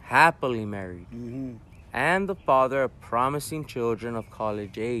 Mm-hmm. And the father of promising children of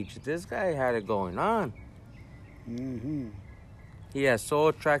college age. This guy had it going on. Mm-hmm. He has so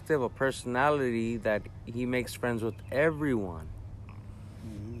attractive a personality that he makes friends with everyone.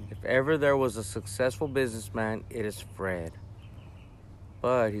 Mm-hmm. If ever there was a successful businessman, it is Fred.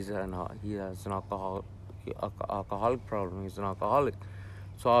 But he has an alcoholic problem. He's an alcoholic.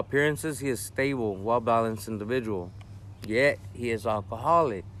 To all appearances, he is stable, well-balanced individual. Yet, he is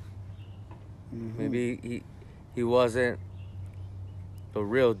alcoholic. Mm-hmm. Maybe he wasn't the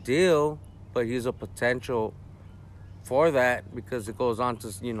real deal, but he's a potential for that, because it goes on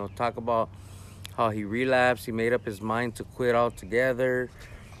to, you know, talk about how he relapsed. He made up his mind to quit altogether.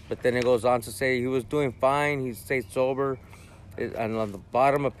 But then it goes on to say he was doing fine. He stayed sober. And on the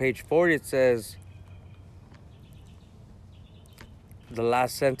bottom of page 40, it says, the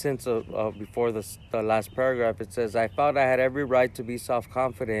last sentence before the last paragraph, it says, I felt I had every right to be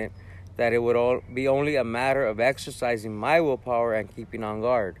self-confident, that it would be only a matter of exercising my willpower and keeping on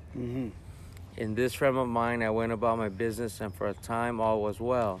guard. Mm-hmm. In this frame of mind, I went about my business, and for a time all was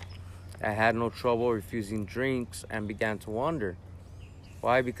well. I had no trouble refusing drinks and began to wonder.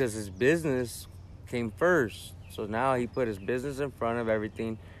 Why? Because his business came first. So now he put his business in front of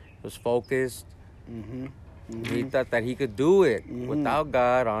everything. He was focused. Mm-hmm. Mm-hmm. He thought that he could do it Mm-hmm. without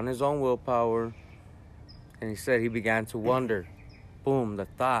God, on his own willpower. And he said he began to wonder. Boom, the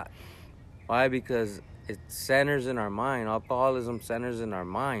thought. Why? Because it centers in our mind. Alcoholism centers in our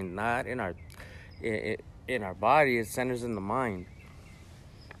mind, not in our body. It centers in the mind.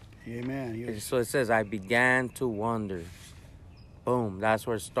 Amen. So it says, I began to wonder. Boom, that's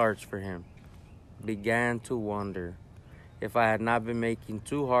where it starts for him. Began to wonder if I had not been making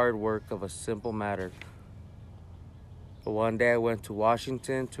too hard work of a simple matter. But one day I went to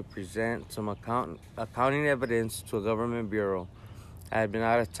Washington to present some accounting evidence to a government bureau. I had been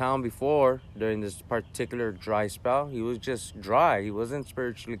out of town before during this particular dry spell. He was just dry. He wasn't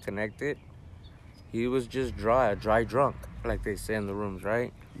spiritually connected. He was just dry, a dry drunk, like they say in the rooms,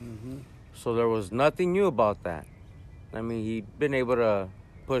 right? Mm-hmm. So there was nothing new about that. I mean, he'd been able to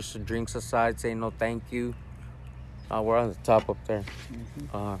push the drinks aside, say no thank you. We're on the top up there.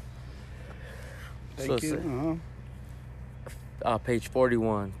 Mm-hmm. Thank you. Page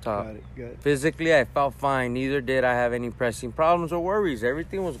 41, top. Got it. Physically, I felt fine. Neither did I have any pressing problems or worries.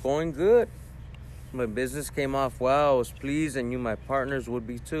 Everything was going good. My business came off well. I was pleased and knew my partners would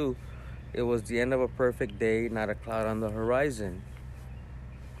be too. It was the end of a perfect day, not a cloud on the horizon.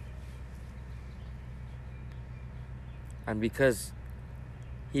 And because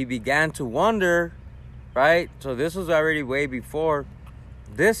he began to wonder, right? So this was already way before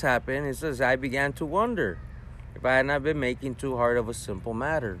this happened. It says, I began to wonder if I had not been making too hard of a simple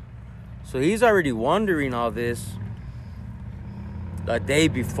matter. So he's already wondering all this a day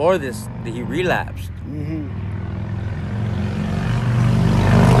before this, he relapsed. Mm-hmm.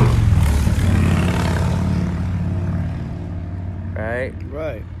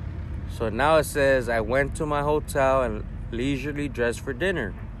 Right. So now it says, I went to my hotel and leisurely dressed for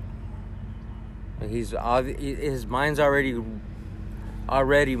dinner. And his mind's already in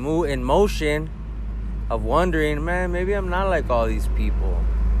motion of wondering, man, maybe I'm not like all these people.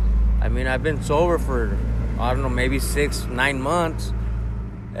 I mean, I've been sober for, I don't know, maybe 6-9 months,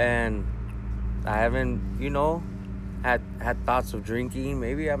 and I haven't, had thoughts of drinking.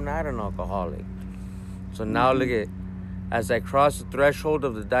 Maybe I'm not an alcoholic. So now look at, as I crossed the threshold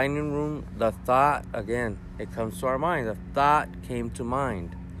of the dining room, the thought, again, it comes to our mind. The thought came to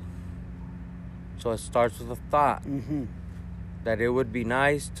mind. So it starts with a thought. Mm-hmm. That it would be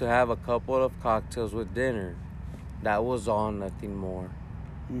nice to have a couple of cocktails with dinner. That was all, nothing more.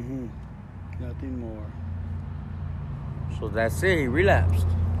 Mm-hmm. Nothing more. So that's it. He relapsed.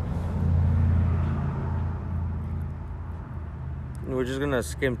 We're just going to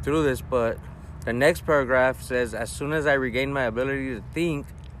skim through this, but the next paragraph says, as soon as I regained my ability to think,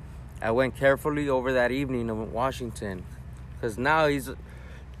 I went carefully over that evening in Washington. Because now he's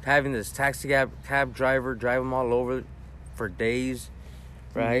having this taxi cab driver drive him all over for days.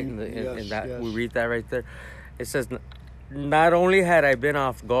 right? Yes, And that yes. we read that right there. It says, not only had I been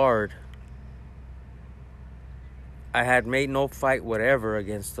off guard, I had made no fight whatever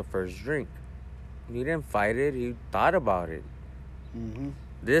against the first drink. He didn't fight it. He thought about it. Mm-hmm.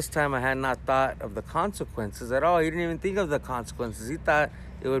 This time I had not thought of the consequences at all. He didn't even think of the consequences. He thought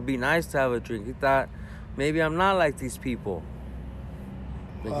it would be nice to have a drink. He thought, maybe I'm not like these people.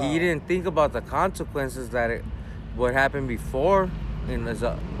 But Wow. he didn't think about the consequences what happened before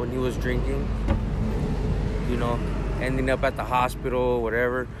when he was drinking. You know, ending up at the hospital,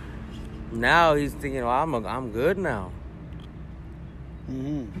 whatever. Now he's thinking, I'm good now.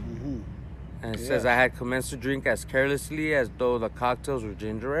 Mm-hmm. Mm-hmm. And it Yes. says I had commenced to drink as carelessly as though the cocktails were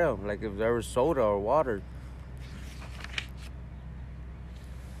ginger ale, like if there was soda or water.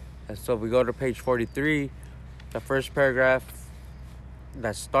 And so if we go to page 43, the first paragraph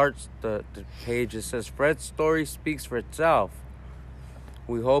that starts the page, it says, Fred's story speaks for itself.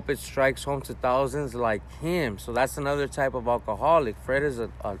 We hope it strikes home to thousands like him. So that's another type of alcoholic. Fred's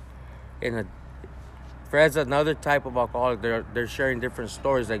another type of alcoholic. They're sharing different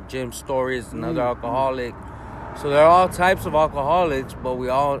stories. Like Jim's story is another alcoholic. So there are all types of alcoholics, but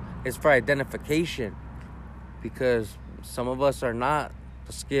it's for identification, because some of us are not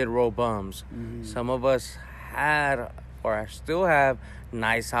the Skid Row bums. Mm-hmm. Some of us had or still have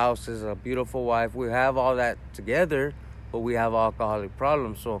nice houses, a beautiful wife. We have all that together, but we have alcoholic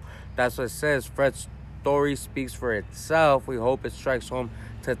problems. So that's what it says. Fred's story speaks for itself. We hope it strikes home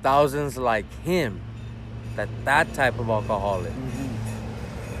to thousands like him. That type of alcoholic.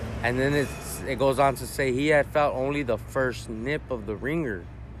 Mm-hmm. And then it goes on to say he had felt only the first nip of the ringer.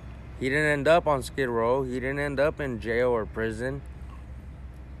 He didn't end up on Skid Row. He didn't end up in jail or prison.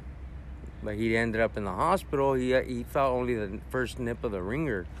 But he ended up in the hospital. He felt only the first nip of the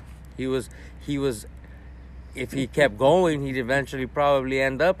ringer. He was if he kept going, he'd eventually probably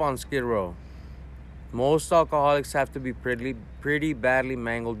end up on Skid Row. Most alcoholics have to be pretty badly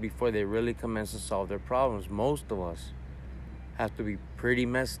mangled before they really commence to solve their problems. Most of us have to be pretty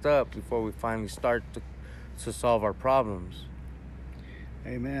messed up before we finally start to solve our problems.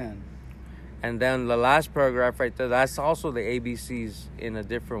 Amen. And then the last paragraph right there, that's also the ABCs in a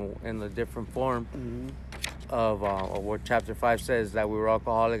different form. Mm-hmm. Of what chapter 5 says, that we were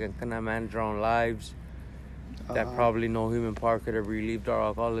alcoholic and could not manage our own lives. That probably no human power could have relieved our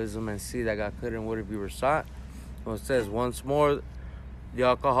alcoholism, and see that God could and would if we were sought. Well, it says, once more, the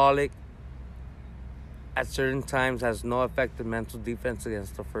alcoholic at certain times has no effective mental defense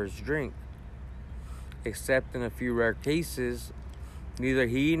against the first drink. Except in a few rare cases, neither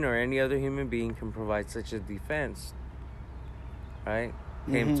he nor any other human being can provide such a defense. Right?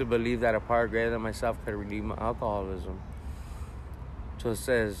 Came to believe that a power greater than myself could relieve my alcoholism. So it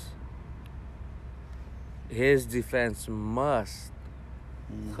says, his defense must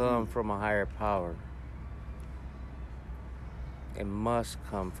come from a higher power. It must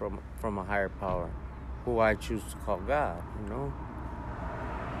come from a higher power, who I choose to call God, you know?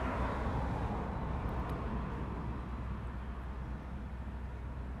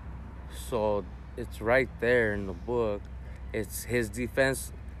 So it's right there in the book. It's his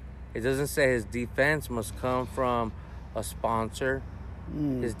defense. It doesn't say his defense must come from a sponsor.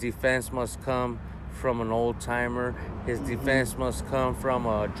 His defense must come from an old timer. His defense must come from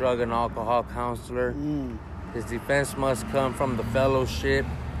a drug and alcohol counselor. His defense must come from the fellowship.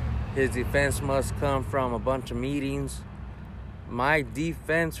 His defense must come from a bunch of meetings. My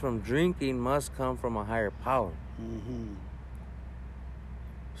defense from drinking must come from a higher power.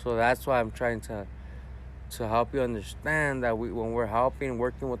 So that's why I'm trying to help you understand that when we're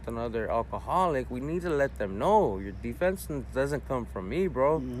working with another alcoholic, we need to let them know your defense doesn't come from me,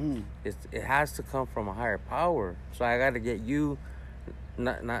 bro. It has to come from a higher power. So I got to get you,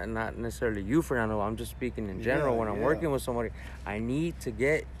 not necessarily you, Fernando. I'm just speaking in general. When I'm working with somebody,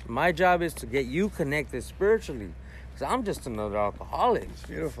 my job is to get you connected spiritually. Because I'm just another alcoholic. It's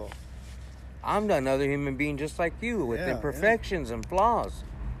beautiful. I'm another human being just like you with imperfections and flaws.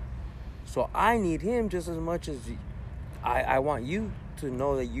 So I need him just as much as I want you to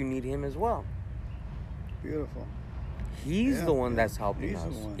know that you need him as well. Beautiful. He's the one that's helping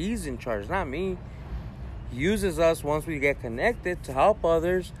us. He's in charge, not me. He uses us once we get connected to help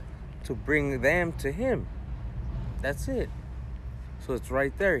others, to bring them to him. That's it. So it's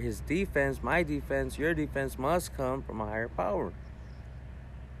right there. His defense, my defense, your defense must come from a higher power.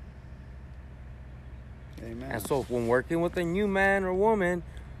 Amen. And so when working with a new man or woman,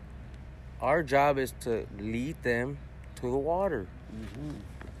 our job is to lead them to the water.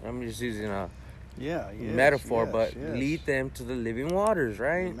 I'm just using a metaphor, but lead them to the living waters,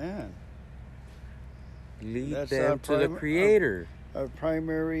 right? Amen. Lead them to the Creator.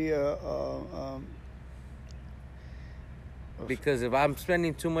 primary. Because if I'm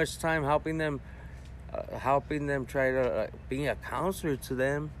spending too much time helping them try to being a counselor to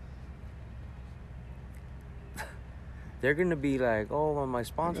them, they're gonna be like, oh, well, my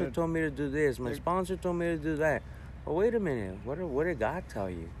sponsor told me to do this, my sponsor told me to do that. Well, wait a minute, what did God tell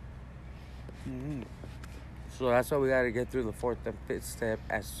you? Mm-hmm. So that's why we got to get through the fourth and fifth step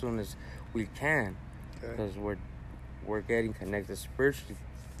as soon as we can, because we're getting connected spiritually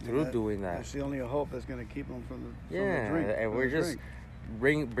through doing that. That's the only hope that's going to keep them from the drink. And we're just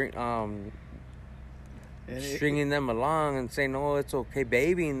stringing them along and saying, oh, it's okay,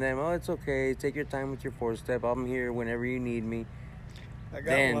 babying them. Oh, it's okay. Take your time with your fourth step. I'm here whenever you need me.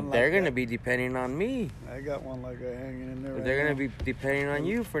 Then they're going to be depending on me. I got one like that hanging in there. They're going to be depending on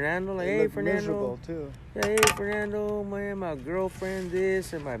you, Fernando. Like, hey, Fernando. Too. Yeah, hey, Fernando, my girlfriend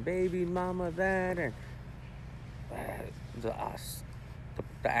this and my baby mama that. And the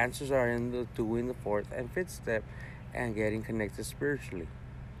answers are in doing the fourth and fifth step and getting connected spiritually.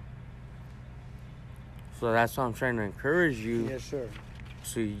 So that's why I'm trying to encourage you. Yes, sir.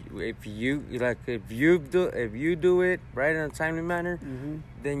 So if you do it right in a timely manner, mm-hmm.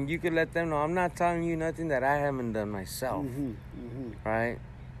 then you can let them know I'm not telling you nothing that I haven't done myself. Mm-hmm. Mm-hmm. Right?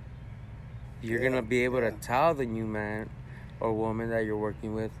 You're gonna be able to tell the new man or woman that you're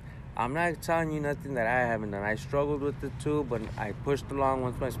working with, I'm not telling you nothing that I haven't done. I struggled with it too, but I pushed along.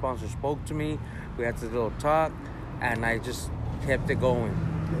 Once my sponsor spoke to me, we had this little talk, and I just kept it going.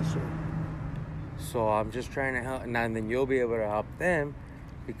 Yes, sir. So I'm just trying to help, and then you'll be able to help them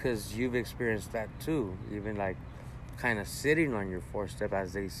because you've experienced that too. Even like kind of sitting on your fourth step,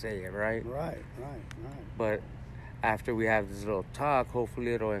 as they say it, right? Right. But after we have this little talk,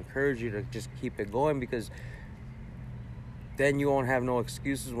 hopefully it'll encourage you to just keep it going, because then you won't have no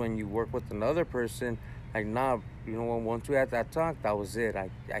excuses when you work with another person. Like, nah, once we had that talk, that was it. I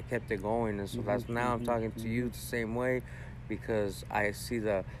kept it going. And so that's now I'm talking to you the same way, because I see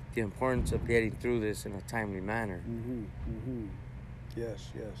the importance of getting through this in a timely manner.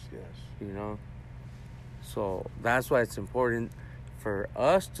 Yes. So that's why it's important for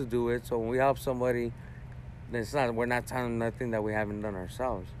us to do it. So when we help somebody, then we're not telling nothing that we haven't done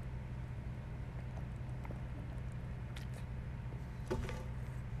ourselves.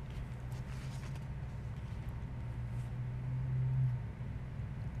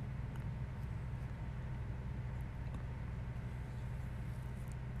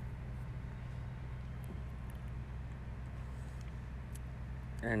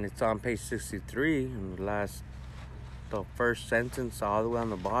 And it's on page 63, and the first sentence all the way on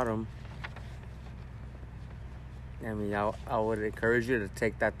the bottom. I mean, I would encourage you to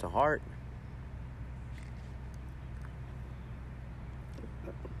take that to heart.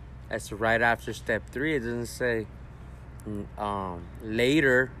 That's right after step 3. It doesn't say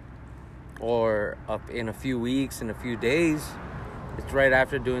later or up in a few weeks, in a few days. It's right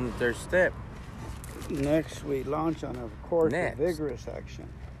after doing the third step. Next, we launch on a course of vigorous action.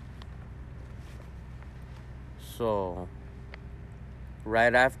 So,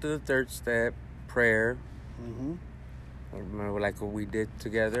 right after the third step, prayer. Remember, like what we did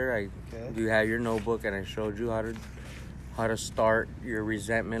together. You had your notebook, and I showed you how to start your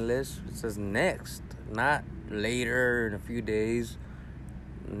resentment list. It says next, not later in a few days.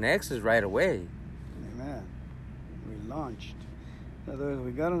 Next is right away. Amen. We launched. In other words,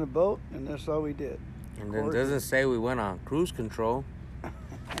 we got on the boat, and that's all we did. And then it doesn't say we went on cruise control.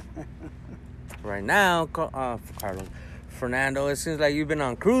 Right now, Fernando, it seems like you've been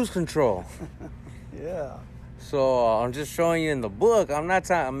on cruise control. Yeah. So I'm just showing you in the book.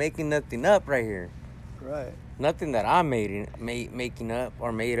 I'm making nothing up right here. Right. Nothing that I'm making up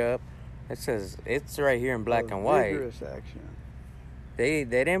or made up. It says it's right here in black and white. Vigorous action. They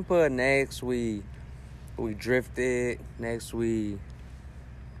didn't put next we drifted. Next we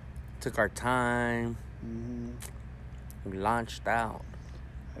took our time. We launched out.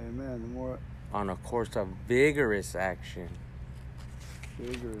 Amen. The more on a course of vigorous action.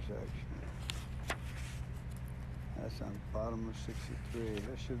 Vigorous action. That's on the bottom of 63.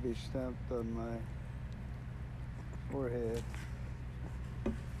 That should be stamped on my forehead.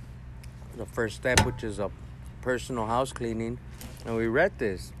 The first step, which is a personal house cleaning, and we read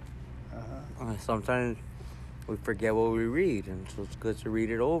this. Sometimes we forget what we read, and so it's good to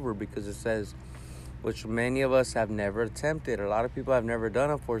read it over, because it says, which many of us have never attempted. A lot of people have never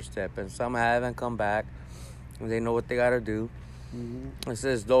done a fourth step, and some haven't come back, and they know what they got to do. It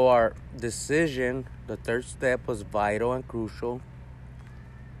says, though our decision, the third step, was vital and crucial.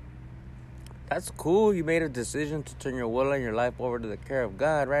 That's cool. You made a decision to turn your will and your life over to the care of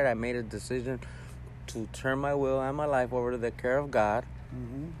God, right? I made a decision to turn my will and my life over to the care of God.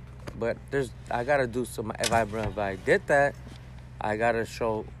 Mm-hmm. But I gotta do some. If I did that, I gotta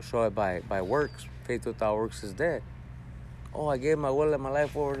show it by works. Faith without works is dead. Oh, I gave my will and my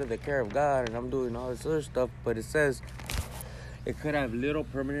life over to the care of God, and I'm doing all this other stuff. But it says it could have little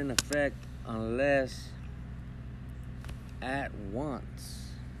permanent effect unless at once.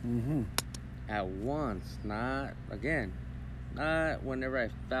 Mm-hmm. At once, not whenever I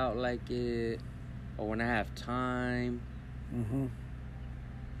felt like it or when I have time. Mm-hmm.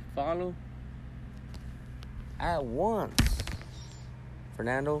 Follow? At once,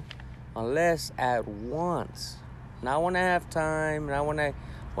 Fernando. Unless at once, not when I have time, not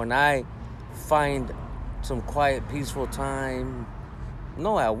when I find some quiet, peaceful time.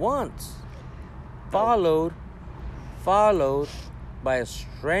 No, at once. Followed by a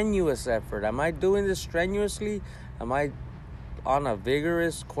strenuous effort. Am I doing this strenuously? Am I on a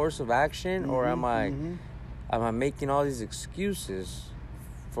vigorous course of action, or am I making all these excuses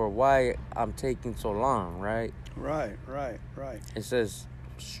for why I'm taking so long? Right. It says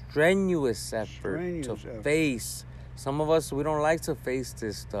strenuous effort to face. Some of us, we don't like to face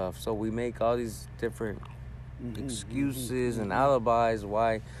this stuff, so we make all these different excuses and alibis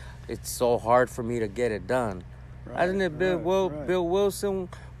why it's so hard for me to get it done. Hasn't it? Bill Wilson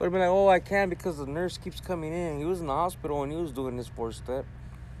would have been like, oh, I can't because the nurse keeps coming in. He was in the hospital and he was doing this 4-step.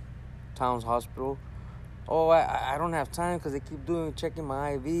 Towns Hospital. Oh, I don't have time because they keep checking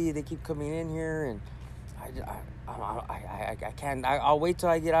my IV. They keep coming in here, and I can't. I'll wait till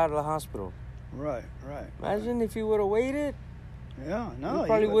I get out of the hospital. Right. Imagine if he would have waited. Yeah, no. He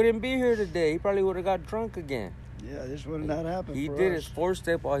probably wouldn't be here today. He probably would have got drunk again. Yeah, this would not happen. He did his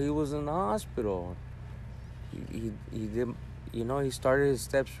 4-step while he was in the hospital. He did, he started his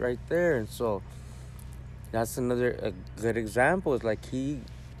steps right there, and so that's a good example. It's like he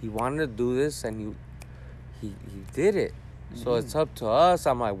wanted to do this, and he did it. So it's up to us.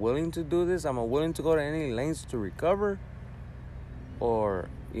 Am I willing to do this? Am I willing to go to any lengths to recover? Or,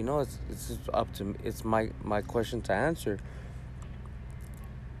 it's just up to me. It's my question to answer.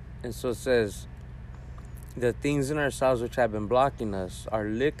 And so it says, the things in ourselves which have been blocking us, our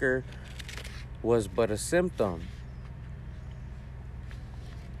liquor was but a symptom.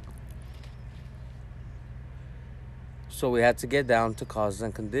 So we had to get down to causes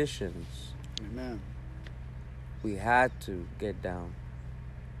and conditions. Amen. We had to get down.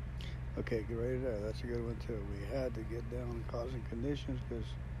 Okay, get right there. That's a good one too. We had to get down to causes and conditions because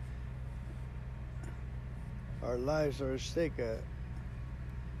our lives are at stake at it.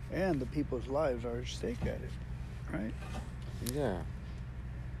 And the people's lives are at stake at it. Right? Yeah.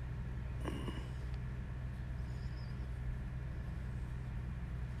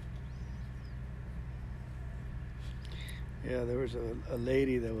 Yeah, there was a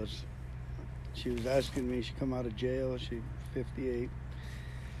lady she was asking me, she come out of jail, she's 58.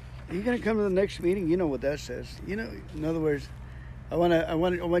 Are you going to come to the next meeting? You know what that says. In other words, I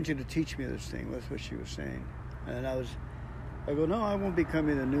want you to teach me this thing. That's what she was saying. And I go, no, I won't be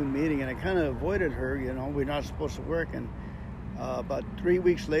coming to the noon meeting. And I kind of avoided her, we're not supposed to work. And about 3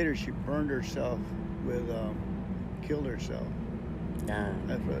 weeks later, she burned herself killed herself. Yeah.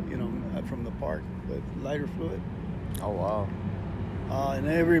 From the park with lighter fluid. Oh, wow. And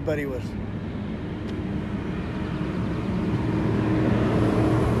everybody was...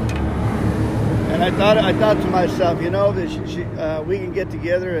 And I thought to myself, that we can get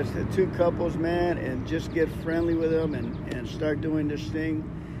together as the two couples, man, and just get friendly with them and start doing this thing.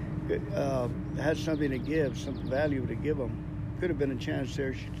 Had something to give, some value to give them. Could have been a chance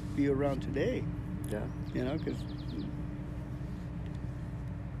there to be around today. Yeah. Because...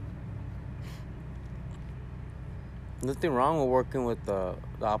 Nothing wrong with working with the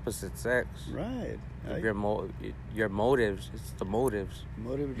opposite sex. Right. Your motives. It's the motives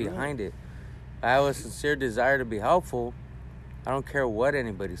behind right. it. I have a sincere desire to be helpful. I don't care what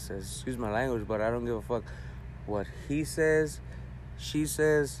anybody says. Excuse my language, but I don't give a fuck what he says, she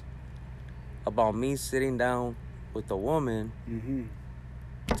says about me sitting down with a woman,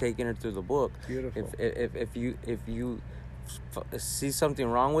 taking her through the book. Beautiful. If you see something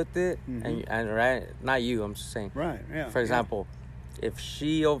wrong with it, and right, not you, I'm just saying. Right. Yeah. For example, if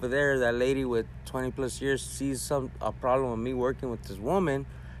she over there, that lady with 20 plus years, sees a problem with me working with this woman,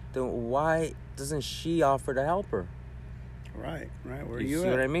 then why doesn't she offer to help her? Right. Where you see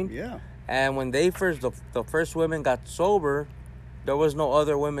what I mean? Yeah. And when the first women got sober, there was no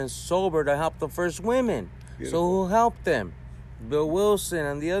other women sober to help the first women. Beautiful. So who helped them? Bill Wilson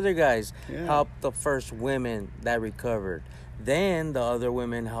and the other guys helped the first women that recovered. Then the other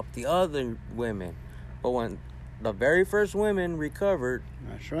women helped the other women. But when the very first women recovered,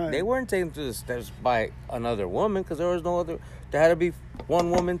 That's right. they weren't taken through the steps by another woman, because there was no other. There had to be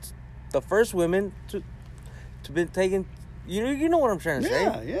one woman, the first women to be taken. You know what I'm trying to say?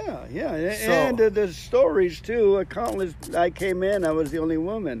 Yeah. So- And the stories too. Countless. I came in. I was the only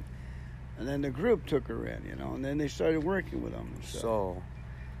woman, and then the group took her in. And then they started working with them. And stuff. So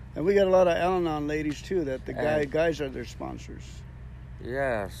And we got a lot of Al-Anon ladies too. That the And- guys are their sponsors.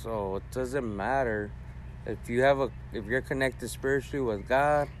 yeah, so it doesn't matter if you're connected spiritually with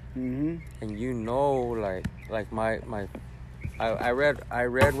God, Mm-hmm. and I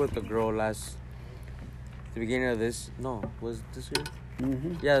read with the girl the beginning of this. No, was it this year?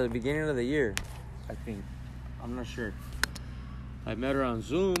 Mm-hmm. Yeah, the beginning of the year, I think. I'm not sure. I met her on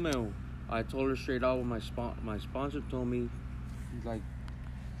Zoom, and I told her straight out what my sponsor told me, like,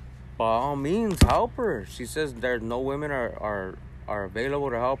 by all means, help her. She says there's no women are available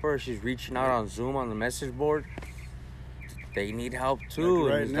to help her. She's reaching out on Zoom on the message board. They need help too.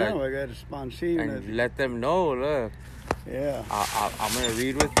 Like right and it's now, like- I got a sponsee. and let them know. Look, Yeah. I'm gonna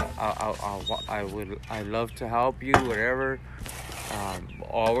read with. I love to help you. Whatever.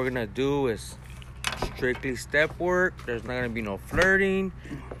 All we're gonna do is strictly step work. There's not gonna be no flirting,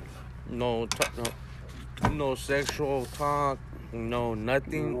 no sexual talk, no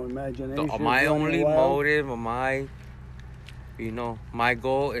nothing. No imagination. My running only wild. motive, my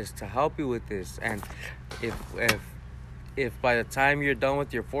goal is to help you with this. And if by the time you're done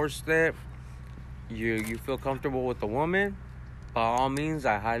with your fourth step, you feel comfortable with the woman, by all means,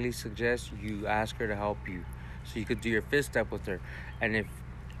 I highly suggest you ask her to help you, so you could do your fifth step with her. And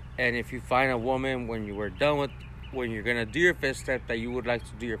if you find a woman when you're gonna do your fifth step that you would like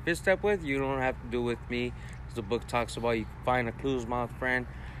to do your fifth step with, you don't have to do with me. As the book talks about, you can find a clues mouth friend,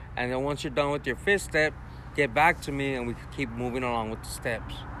 and then once you're done with your fifth step, get back to me and we can keep moving along with the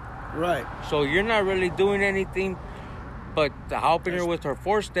steps. Right. So you're not really doing anything but helping her with her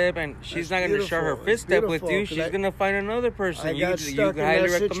fourth step, and she's that's not going to share her beautiful. fifth It's step with beautiful, you. 'cause She's I- going to find another person. I got you stuck in highly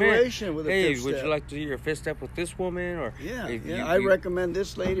that recommend. situation with a Hey, fifth would step. you like to do your fifth step with this woman? Or Yeah. if I recommend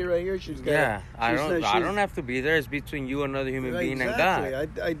this lady right here. She's got. Yeah, I she's don't have to be there. It's between you, another human being, Exactly.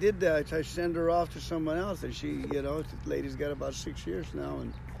 and God. I did that. I send her off to someone else, and she, the lady's got about 6 years now,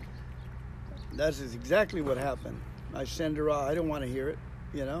 and that's exactly what happened. I send her off. I don't want to hear it.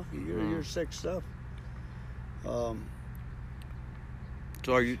 You're sick stuff.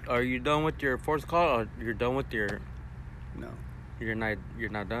 So are you done with your fourth call, or you're done with your? No, You're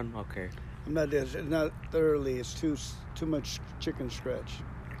not done. Okay. I'm not. It's not thoroughly. It's too much chicken scratch.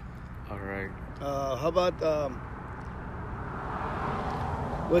 All right. How about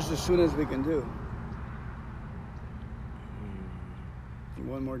what's as soon as we can do?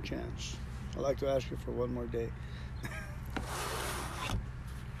 One more chance. I'd like to ask you for one more day.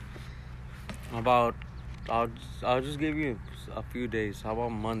 About, I'll just give you a few days. How about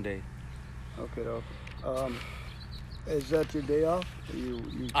Monday? Okay, is that your day off? Or you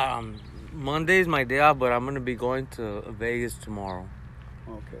Monday's my day off, but I'm gonna be going to Vegas tomorrow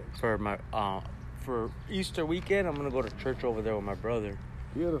okay. for my for Easter weekend. I'm gonna go to church over there with my brother.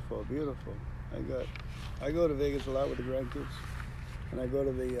 Beautiful. I go to Vegas a lot with the grandkids, and I go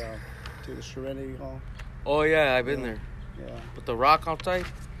to the Serenity Hall. Oh yeah, I've been there Yeah, with the rock outside.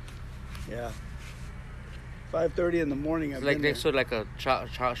 yeah. 5:30 in the morning. It's like next to like a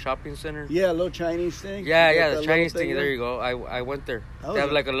shopping center. Yeah, a little Chinese thing. Yeah, You got the that Chinese little thing. There you go. I went there. That They was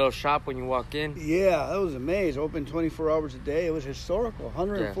have like a little shop when you walk in. Yeah, that was amazing. Open 24 hours a day. It was historical.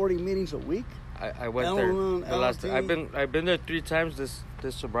 140 meetings a week. I went there Al-Anon, the last. LT. I've been there 3 times this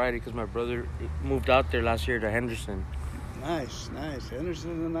sobriety because my brother moved out there last year to Henderson. Nice.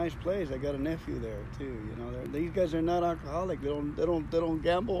 Henderson's a nice place. I got a nephew there too. These guys are not alcoholic. They don't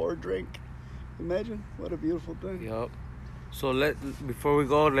gamble or drink. Imagine what a beautiful thing. Yup. So before we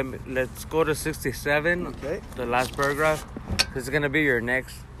go, let's go to 67. Okay. The last paragraph. This is gonna be your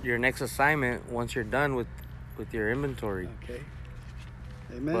next assignment once you're done with your inventory. Okay.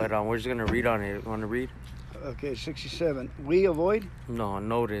 Amen. But we're just gonna read on it. Want to read? Okay, 67. We avoid. No,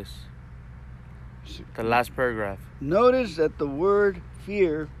 notice. The last paragraph. Notice that the word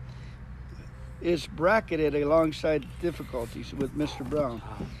fear is bracketed alongside difficulties with Mr. Brown.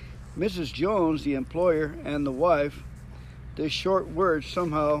 Mrs. Jones, the employer, and the wife, this short word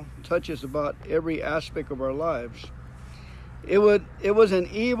somehow touches about every aspect of our lives. It was an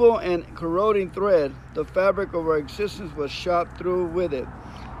evil and corroding thread. The fabric of our existence was shot through with it.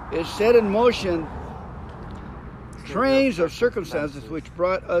 It set in motion trains of circumstances which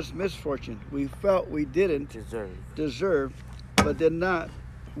brought us misfortune. We felt we didn't deserve, but did not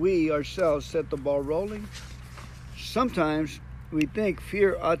we ourselves set the ball rolling? Sometimes we think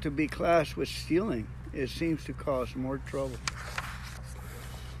fear ought to be classed with stealing it seems to cause more trouble.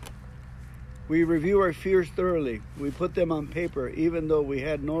 We review our fears thoroughly. We put them on paper, even though we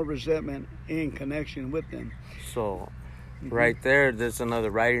had no resentment in connection with them. So, right there's another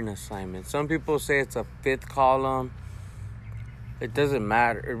writing assignment. Some people say it's a fifth column. It doesn't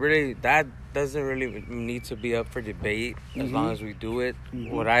matter. That doesn't really need to be up for debate as long as we do it.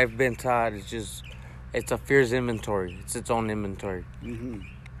 What I've been taught is just, it's a fears inventory. It's its own inventory.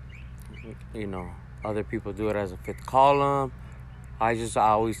 You know, other people do it as a fifth column. I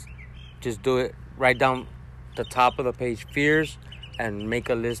always just do it. Write down the top of the page, fears, and make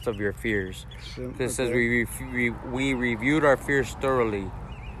a list of your fears. It says we reviewed our fears thoroughly.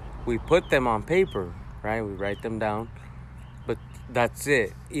 We put them on paper, right? We write them down. But that's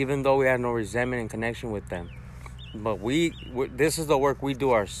it. Even though we had no resentment and connection with them. But this is the work we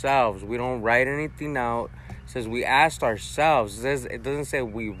do ourselves. We don't write anything out. It says we asked ourselves. It doesn't say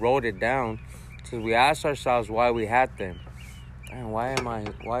we wrote it down. It says we asked ourselves why we had them. And why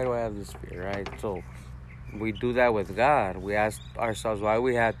do I have this fear, right? So we do that with God. We ask ourselves why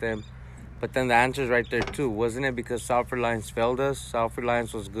we had them. But then the answer's right there too. Wasn't it because self-reliance failed us?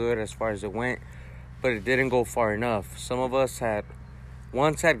 Self-reliance was good as far as it went, but it didn't go far enough. Some of us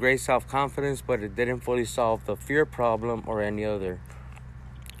once had great self-confidence, but it didn't fully solve the fear problem or any other.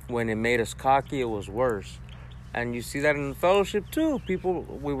 When it made us cocky, it was worse. And you see that in the fellowship too. People,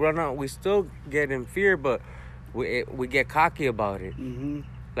 we still get in fear, but we get cocky about it.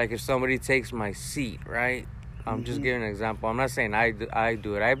 Like if somebody takes my seat, right? I'm just giving an example. I'm not saying I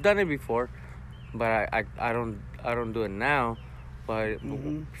do it. I've done it before, but I don't do it now. But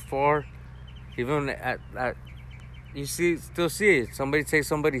before, even at you still see it. Somebody takes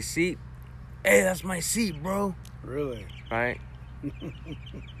somebody's seat. Hey, that's my seat, bro. Really? Right?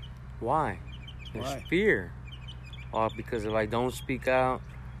 Why? There's fear. Because if I don't speak out,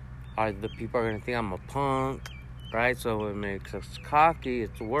 the people are gonna think I'm a punk. Right, so it makes us cocky.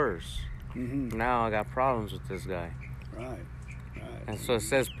 It's worse. Now I got problems with this guy. Right. And so it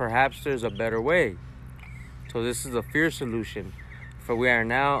says perhaps there's a better way. So this is a fear solution. For we are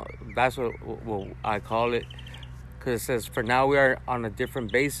now. That's what I call it, because it says for now we are on a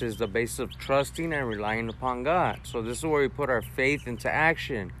different basis, the basis of trusting and relying upon God. So this is where we put our faith into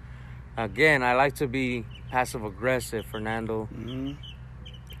action. Again, I like to be passive aggressive, Fernando.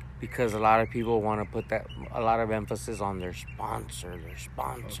 Because a lot of people want to put a lot of emphasis on their sponsor,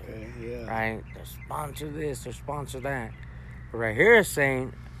 right? Their sponsor this, their sponsor that. But right here is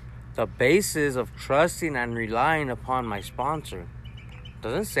saying the basis of trusting and relying upon my sponsor.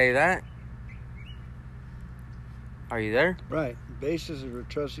 Doesn't say that. Are you there? Right. Basis of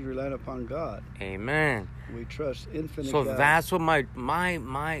trusting, relying upon God. Amen. We trust infinite God. So that's what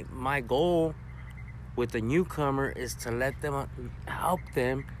my goal with the newcomer is, to help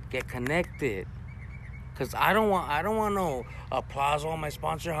them get connected. Because I don't want no applause. Oh, my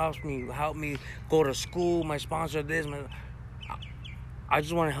sponsor help me go to school. My sponsor this. I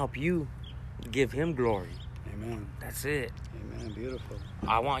just want to help you give him glory. Amen. That's it. Amen. Beautiful.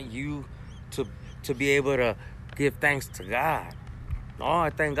 I want you to be able to give thanks to God. Oh,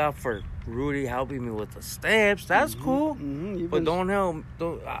 I thank God for Rudy helping me with the steps. That's cool. But don't help.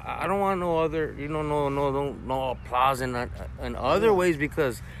 I don't want no other. No applause in other ways,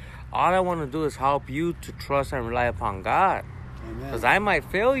 because all I want to do is help you to trust and rely upon God. Because I might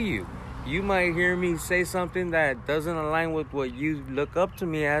fail you. You might hear me say something that doesn't align with what you look up to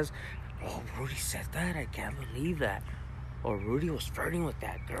me as. Oh, Rudy said that. I can't believe that. Or Rudy was flirting with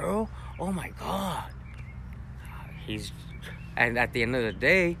that girl. Oh my God. And at the end of the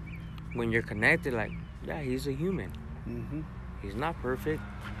day, when you're connected, like, yeah, he's a human. He's not perfect.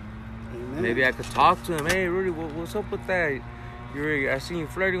 Amen. Maybe I could talk to him. Hey, Rudy, what's up with that? I seen you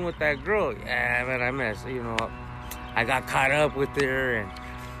flirting with that girl. Yeah, man, I messed. I got caught up with her, and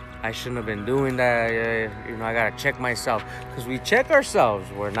I shouldn't have been doing that. I gotta check myself, because we check ourselves.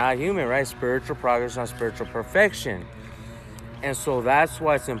 We're not human, right? Spiritual progress, not spiritual perfection. And so that's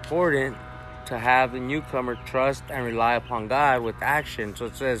why it's important to have the newcomer trust and rely upon God with action. So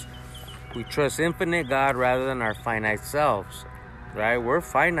it says we trust infinite God rather than our finite selves, right? We're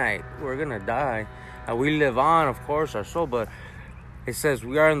finite. We're going to die. And we live on, of course, our soul. But it says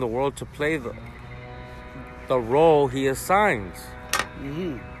we are in the world to play the role he assigns.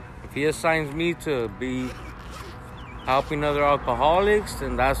 If he assigns me to be helping other alcoholics,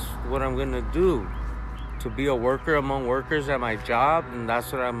 then that's what I'm going to do. To be a worker among workers at my job, and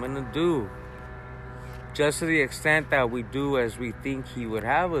that's what I'm going to do. Just to the extent that we do as we think he would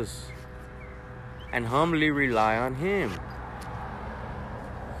have us, and humbly rely on him.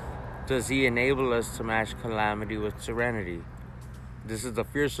 Does he enable us to match calamity with serenity? This is the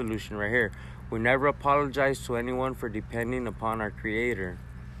fear solution right here. We never apologize to anyone for depending upon our Creator.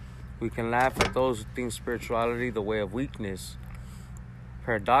 We can laugh at those who think spirituality the way of weakness.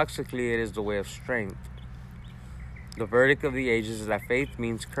 Paradoxically, it is the way of strength. The verdict of the ages is that faith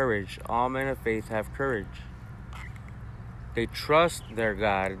means courage. All men of faith have courage. They trust their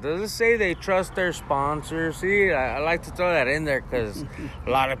God. It doesn't say they trust their sponsor. See, I like to throw that in there because a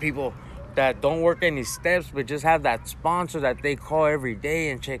lot of people that don't work any steps but just have that sponsor that they call every day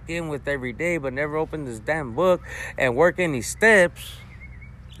and check in with every day but never open this damn book and work any steps.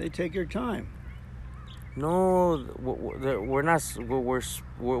 They take your time. No, we're not.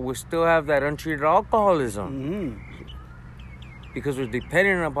 We still have that untreated alcoholism because we're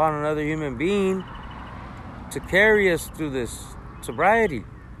dependent upon another human being to carry us through this sobriety.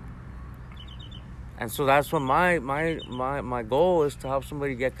 And so that's what my goal is, to help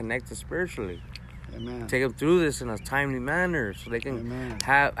somebody get connected spiritually. Amen. Take them through this in a timely manner so they can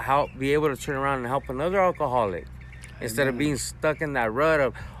be able to turn around and help another alcoholic. Instead of being stuck in that rut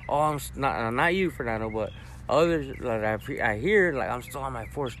of, I'm not you, Fernando, but others that I hear, like, I'm still on my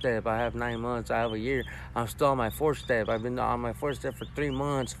 4th step. I have 9 months. I have a year. I'm still on my 4th step. I've been on my 4th step for 3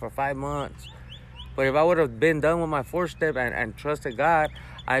 months, for 5 months. But if I would have been done with my 4th step and trusted God,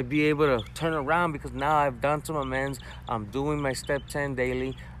 I'd be able to turn around because now I've done some amends. I'm doing my step 10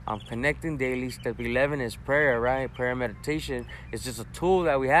 daily. I'm connecting daily. Step 11 is prayer, right? Prayer and meditation. It's just a tool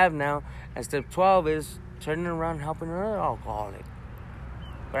that we have now. And step 12 is turning around and helping another alcoholic.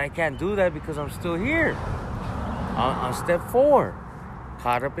 But I can't do that because I'm still here. On step 4,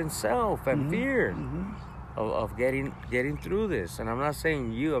 caught up in self and fear of getting through this. And I'm not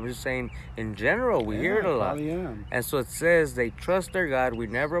saying you, I'm just saying in general, we hear it a lot. And so it says they trust their God. We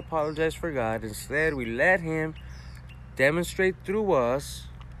never apologize for God. Instead, we let Him demonstrate through us.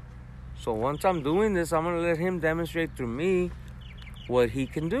 So once I'm doing this, I'm going to let Him demonstrate through me what He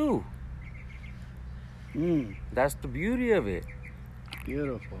can do. That's the beauty of it.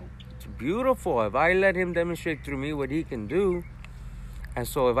 Beautiful. It's beautiful. If I let Him demonstrate through me what He can do, and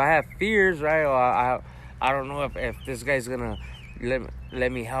so if I have fears, right, or I don't know if this guy's gonna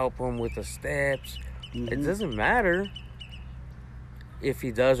let me help him with the steps. It doesn't matter if he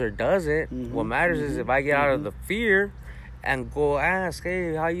does or doesn't. What matters is if I get out of the fear and go ask,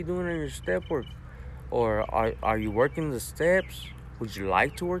 hey, how you doing on your step work? Or are you working the steps? Would you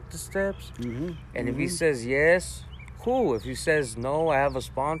like to work the steps? And if he says yes, cool. If he says no, I have a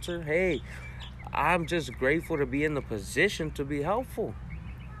sponsor, hey, I'm just grateful to be in the position to be helpful.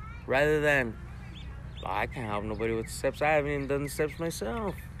 Rather than, I can't help nobody with the steps. I haven't even done the steps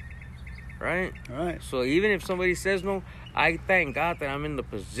myself. Right? Right. So even if somebody says no, I thank God that I'm in the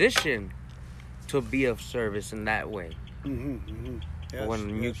position to be of service in that way. Yes,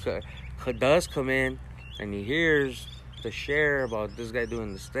 When you does come in and he hears the share about this guy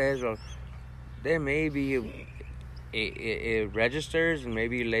doing the steps, or then maybe it registers, and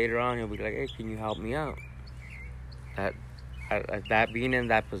maybe later on he'll be like, hey, can you help me out? That being in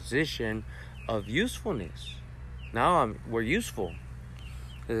that position of usefulness. Now we're useful.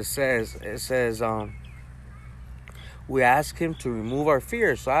 It says we ask Him to remove our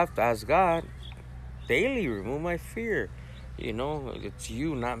fear. So I have to ask God daily, remove my fear. You know, it's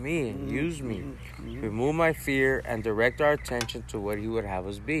you, not me. Use me. Remove my fear and direct our attention to what He would have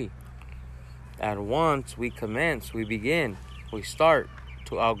us be. And once we commence, we begin, we start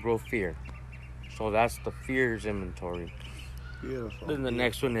to outgrow fear. So that's the fears inventory. Beautiful. Then the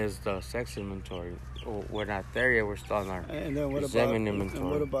next one is the sex inventory. Oh, we're not there yet. We're still on our resentment inventory.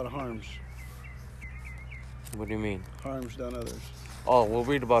 And what about harms? What do you mean? Harms done others. Oh, we'll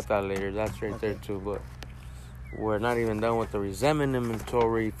read about that later. That's right there too. But we're not even done with the resentment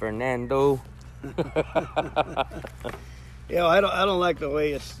inventory, Fernando. Yeah, I don't like the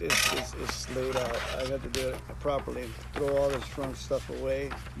way it's laid out. I got to do it properly. Throw all this drunk stuff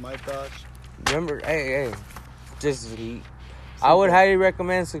away. My thoughts. Remember, hey, I would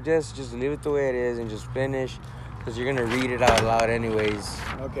highly suggest just leave it the way it is and just finish, because you're gonna read it out loud anyways.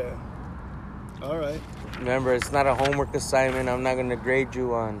 Okay. All right. Remember, it's not a homework assignment. I'm not gonna grade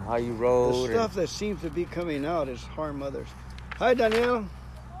you on how you wrote. The stuff that seems to be coming out is harm others. Hi, Danielle.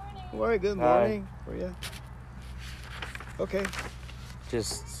 How are you? Good morning. For you. Okay.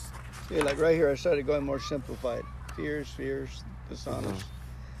 Just. Yeah, like right here, I started going more simplified. Fears, dishonest.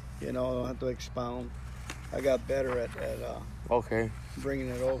 You know, I don't have to expound. I got better at bringing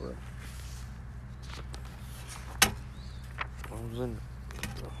it over.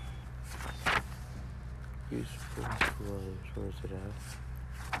 Useful to others. Where is it at?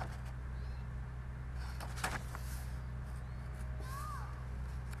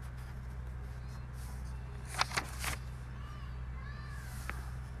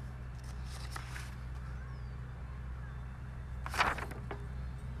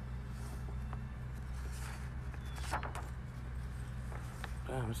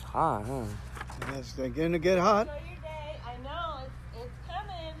 Damn, it's hot, huh? It's going to get hot. Enjoy your day. I know it's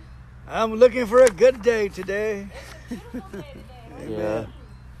coming. I'm looking for a good day today. It's a beautiful day today. Yeah.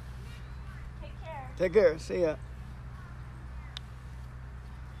 Take care. Take care. See ya.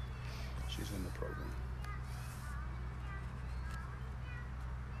 She's in the program.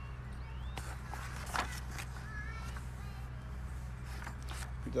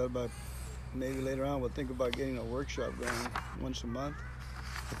 We thought about maybe later on we'll think about getting a workshop going once a month.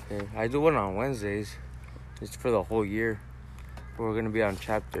 Okay. I do one on Wednesdays. It's for the whole year. We're gonna be on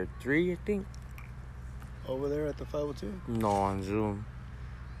chapter 3, I think. Over there at the 502? No, on Zoom.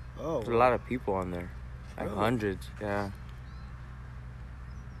 Oh. There's a lot of people on there. Like Really? hundreds, yeah.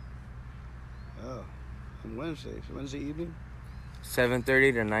 Oh. On Wednesdays. Wednesday evening?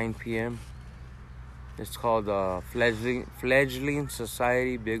 7:30 to 9 p.m. It's called Fledgling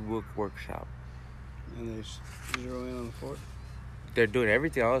Society Big Book Workshop. And they zero in on the 4th? They're doing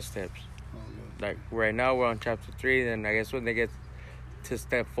everything, all the steps. Oh, good. Like right now we're on chapter 3, then I guess when they get to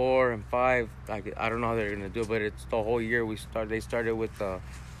step 4 and 5, I don't know how they're gonna do it, but it's the whole year. They started with the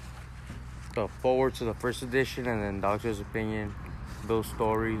forward to the first edition, and then Doctor's Opinion, Bill's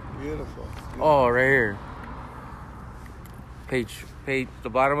story. Beautiful. Oh, right here. Page, the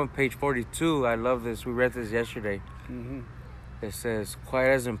bottom of page 42. I love this. We read this yesterday. Mm-hmm. It says, quite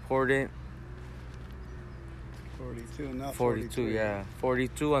as important. 42, not 42, 43. yeah.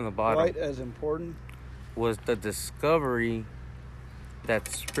 42 on the bottom. Quite as important. Was the discovery that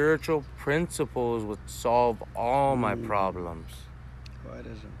spiritual principles would solve all my problems. Quite as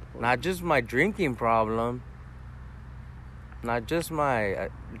important. Not just my drinking problem. Not just my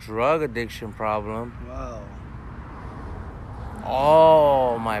drug addiction problem. Wow.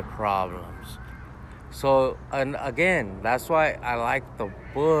 All my problems. So, and again, that's why I like the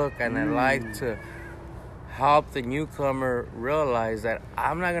book, and I like to help the newcomer realize that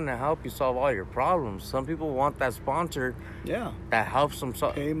I'm not going to help you solve all your problems. Some people want that sponsor Yeah. that helps them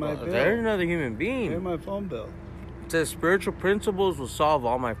solve. Pay my bill. They're another human being. Pay my phone bill. It says spiritual principles will solve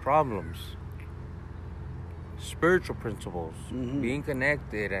all my problems. Spiritual principles, being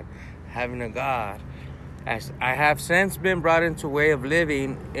connected and having a God. As I have since been brought into a way of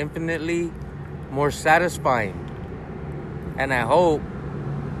living infinitely more satisfying. And I hope,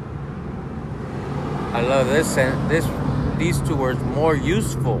 I love these two words, more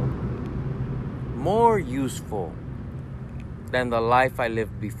useful than the life I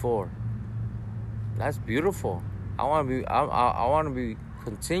lived before. That's beautiful. I want to be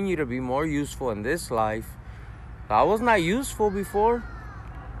continue to be more useful in this life. I was not useful before.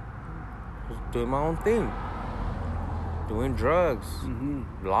 I was doing my own thing, doing drugs,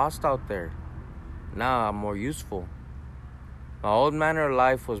 lost out there. Now I'm more useful. My old manner of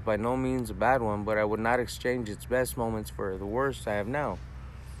life was by no means a bad one, but I would not exchange its best moments for the worst I have now.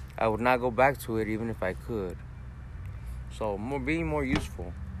 I would not go back to it even if I could. So being more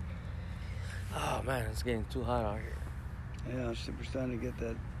useful. Oh man, it's getting too hot out here. Yeah, we're starting to get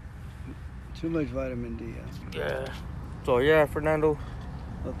that too much vitamin D. Yeah. So yeah, Fernando.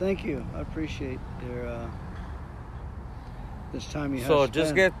 Well, thank you. I appreciate your this time you have. So spent.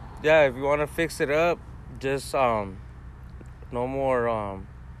 just if you want to fix it up, just no more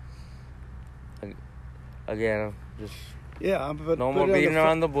again, just Yeah, I'm put, no put more it on beating the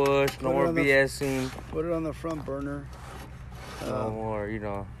around the bush, no put it more on the- BSing, Put it on the front burner. no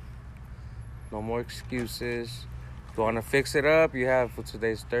more, no more excuses. If you want to fix it up, you have for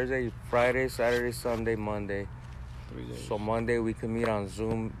today's Thursday, Friday, Saturday, Sunday, Monday. 3 days. So Monday we can meet on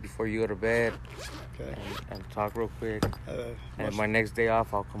Zoom before you go to bed Okay. and talk real quick. And Must- my next day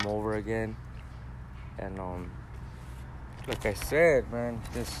off, I'll come over again. And like I said, man,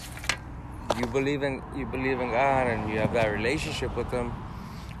 just you believe in God and you have that relationship with Him.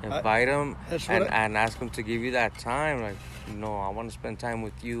 Invite Him that's what and ask Him to give you that time. Like, I want to spend time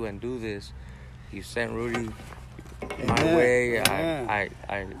with you and do this. You sent Rudy my Amen. way. Amen.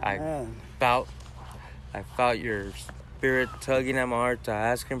 I Man. felt your spirit tugging at my heart to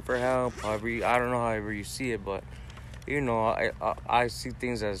ask Him for help. I don't know however you see it, but I see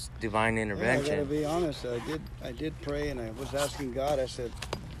things as divine Yeah, I gotta intervention. be honest. I did pray, and I was asking God. I said,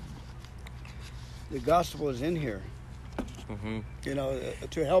 the gospel is in here.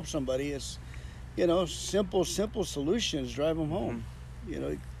 To help somebody, it's simple solutions drive them home.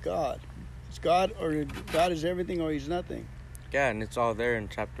 God, it's God, or God is everything, or He's nothing. Yeah, and it's all there in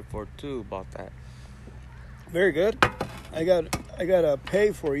chapter 4 too about that. Very good. I gotta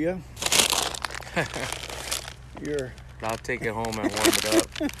pay for you. I'll take it home and warm it up.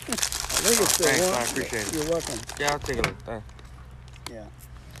 I think it's Thanks, one. I appreciate it. You're welcome. Yeah, I'll take a look. Yeah.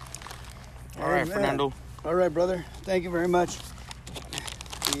 All right, Amen. Fernando. All right, brother. Thank you very much.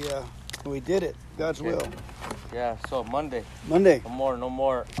 We did it. God's Okay. will. Yeah, so Monday. Monday. No more, no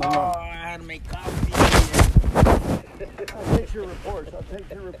more. No more. Oh, I had to make coffee. I'll take your reports. I'll take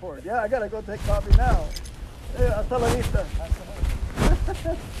your report. Yeah, I gotta go take coffee now. Hey, hasta la vista.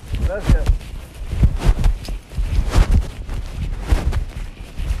 Gracias.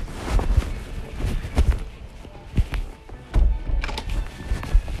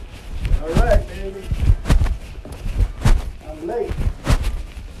 All right, baby. I'm late.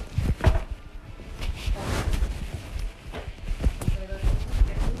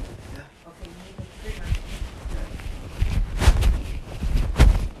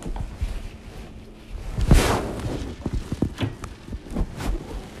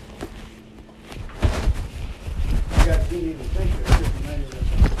 You guys didn't even think of it. Just reminded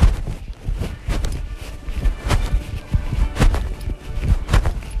us.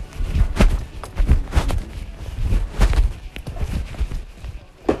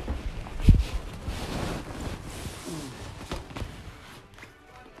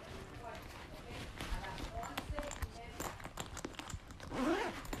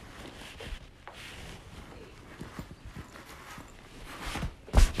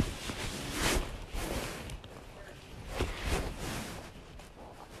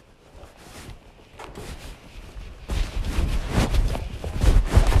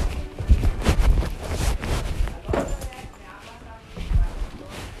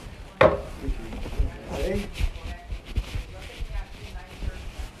 Hey.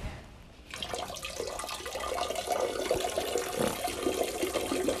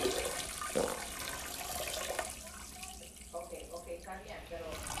 Ok, está bien, pero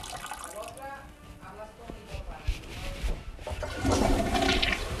a la otra hablas conmigo para...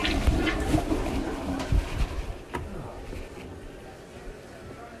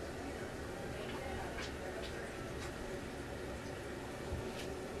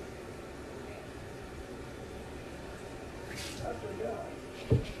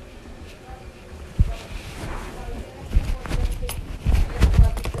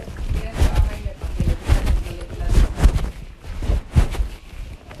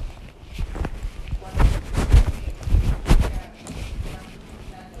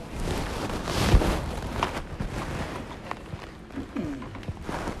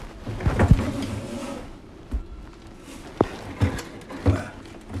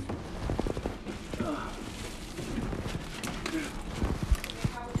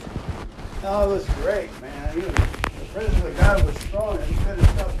 Oh, it was great, man. The presence of God was strong, and he couldn't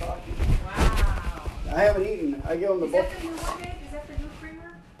stop talking. Wow. I haven't eaten. I gave him the Is book. that the new one, Dave? Is that the new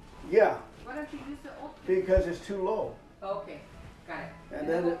creamer? Yeah, Why don't you use the old? because it's too low. Okay, got it. And And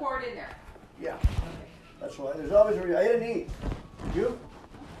then then we'll it- pour it in there. Yeah, Okay. that's why. There's always a reason. I didn't eat. You?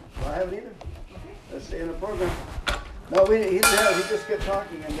 Well, I haven't either. Okay. Let's stay in the program. No, he didn't have. He just kept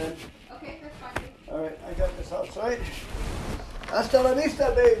talking, and then. Okay, that's fine, Dave. All right, I got this outside. Hasta la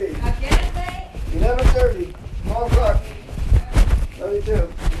vista, baby. Again, Dave? 11:30. 12 o'clock. Love you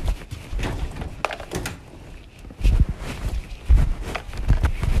too.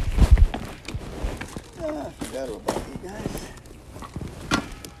 Ah, I forgot about you guys.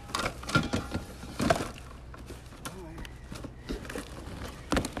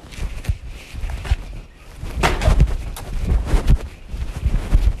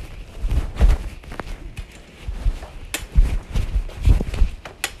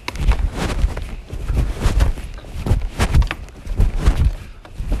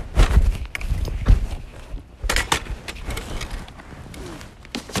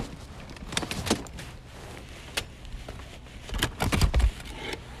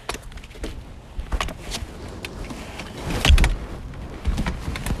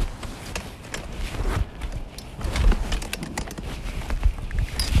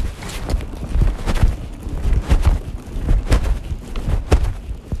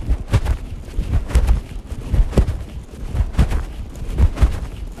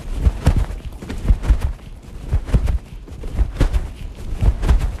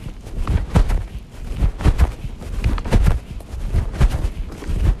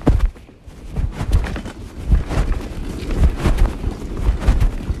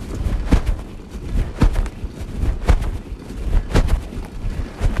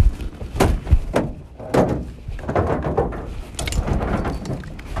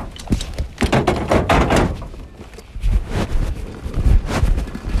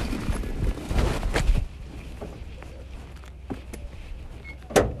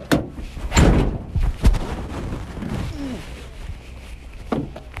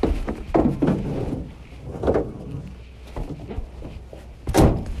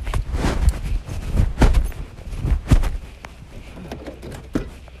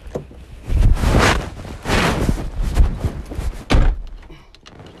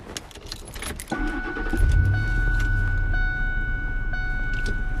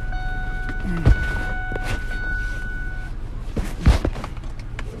 Mm.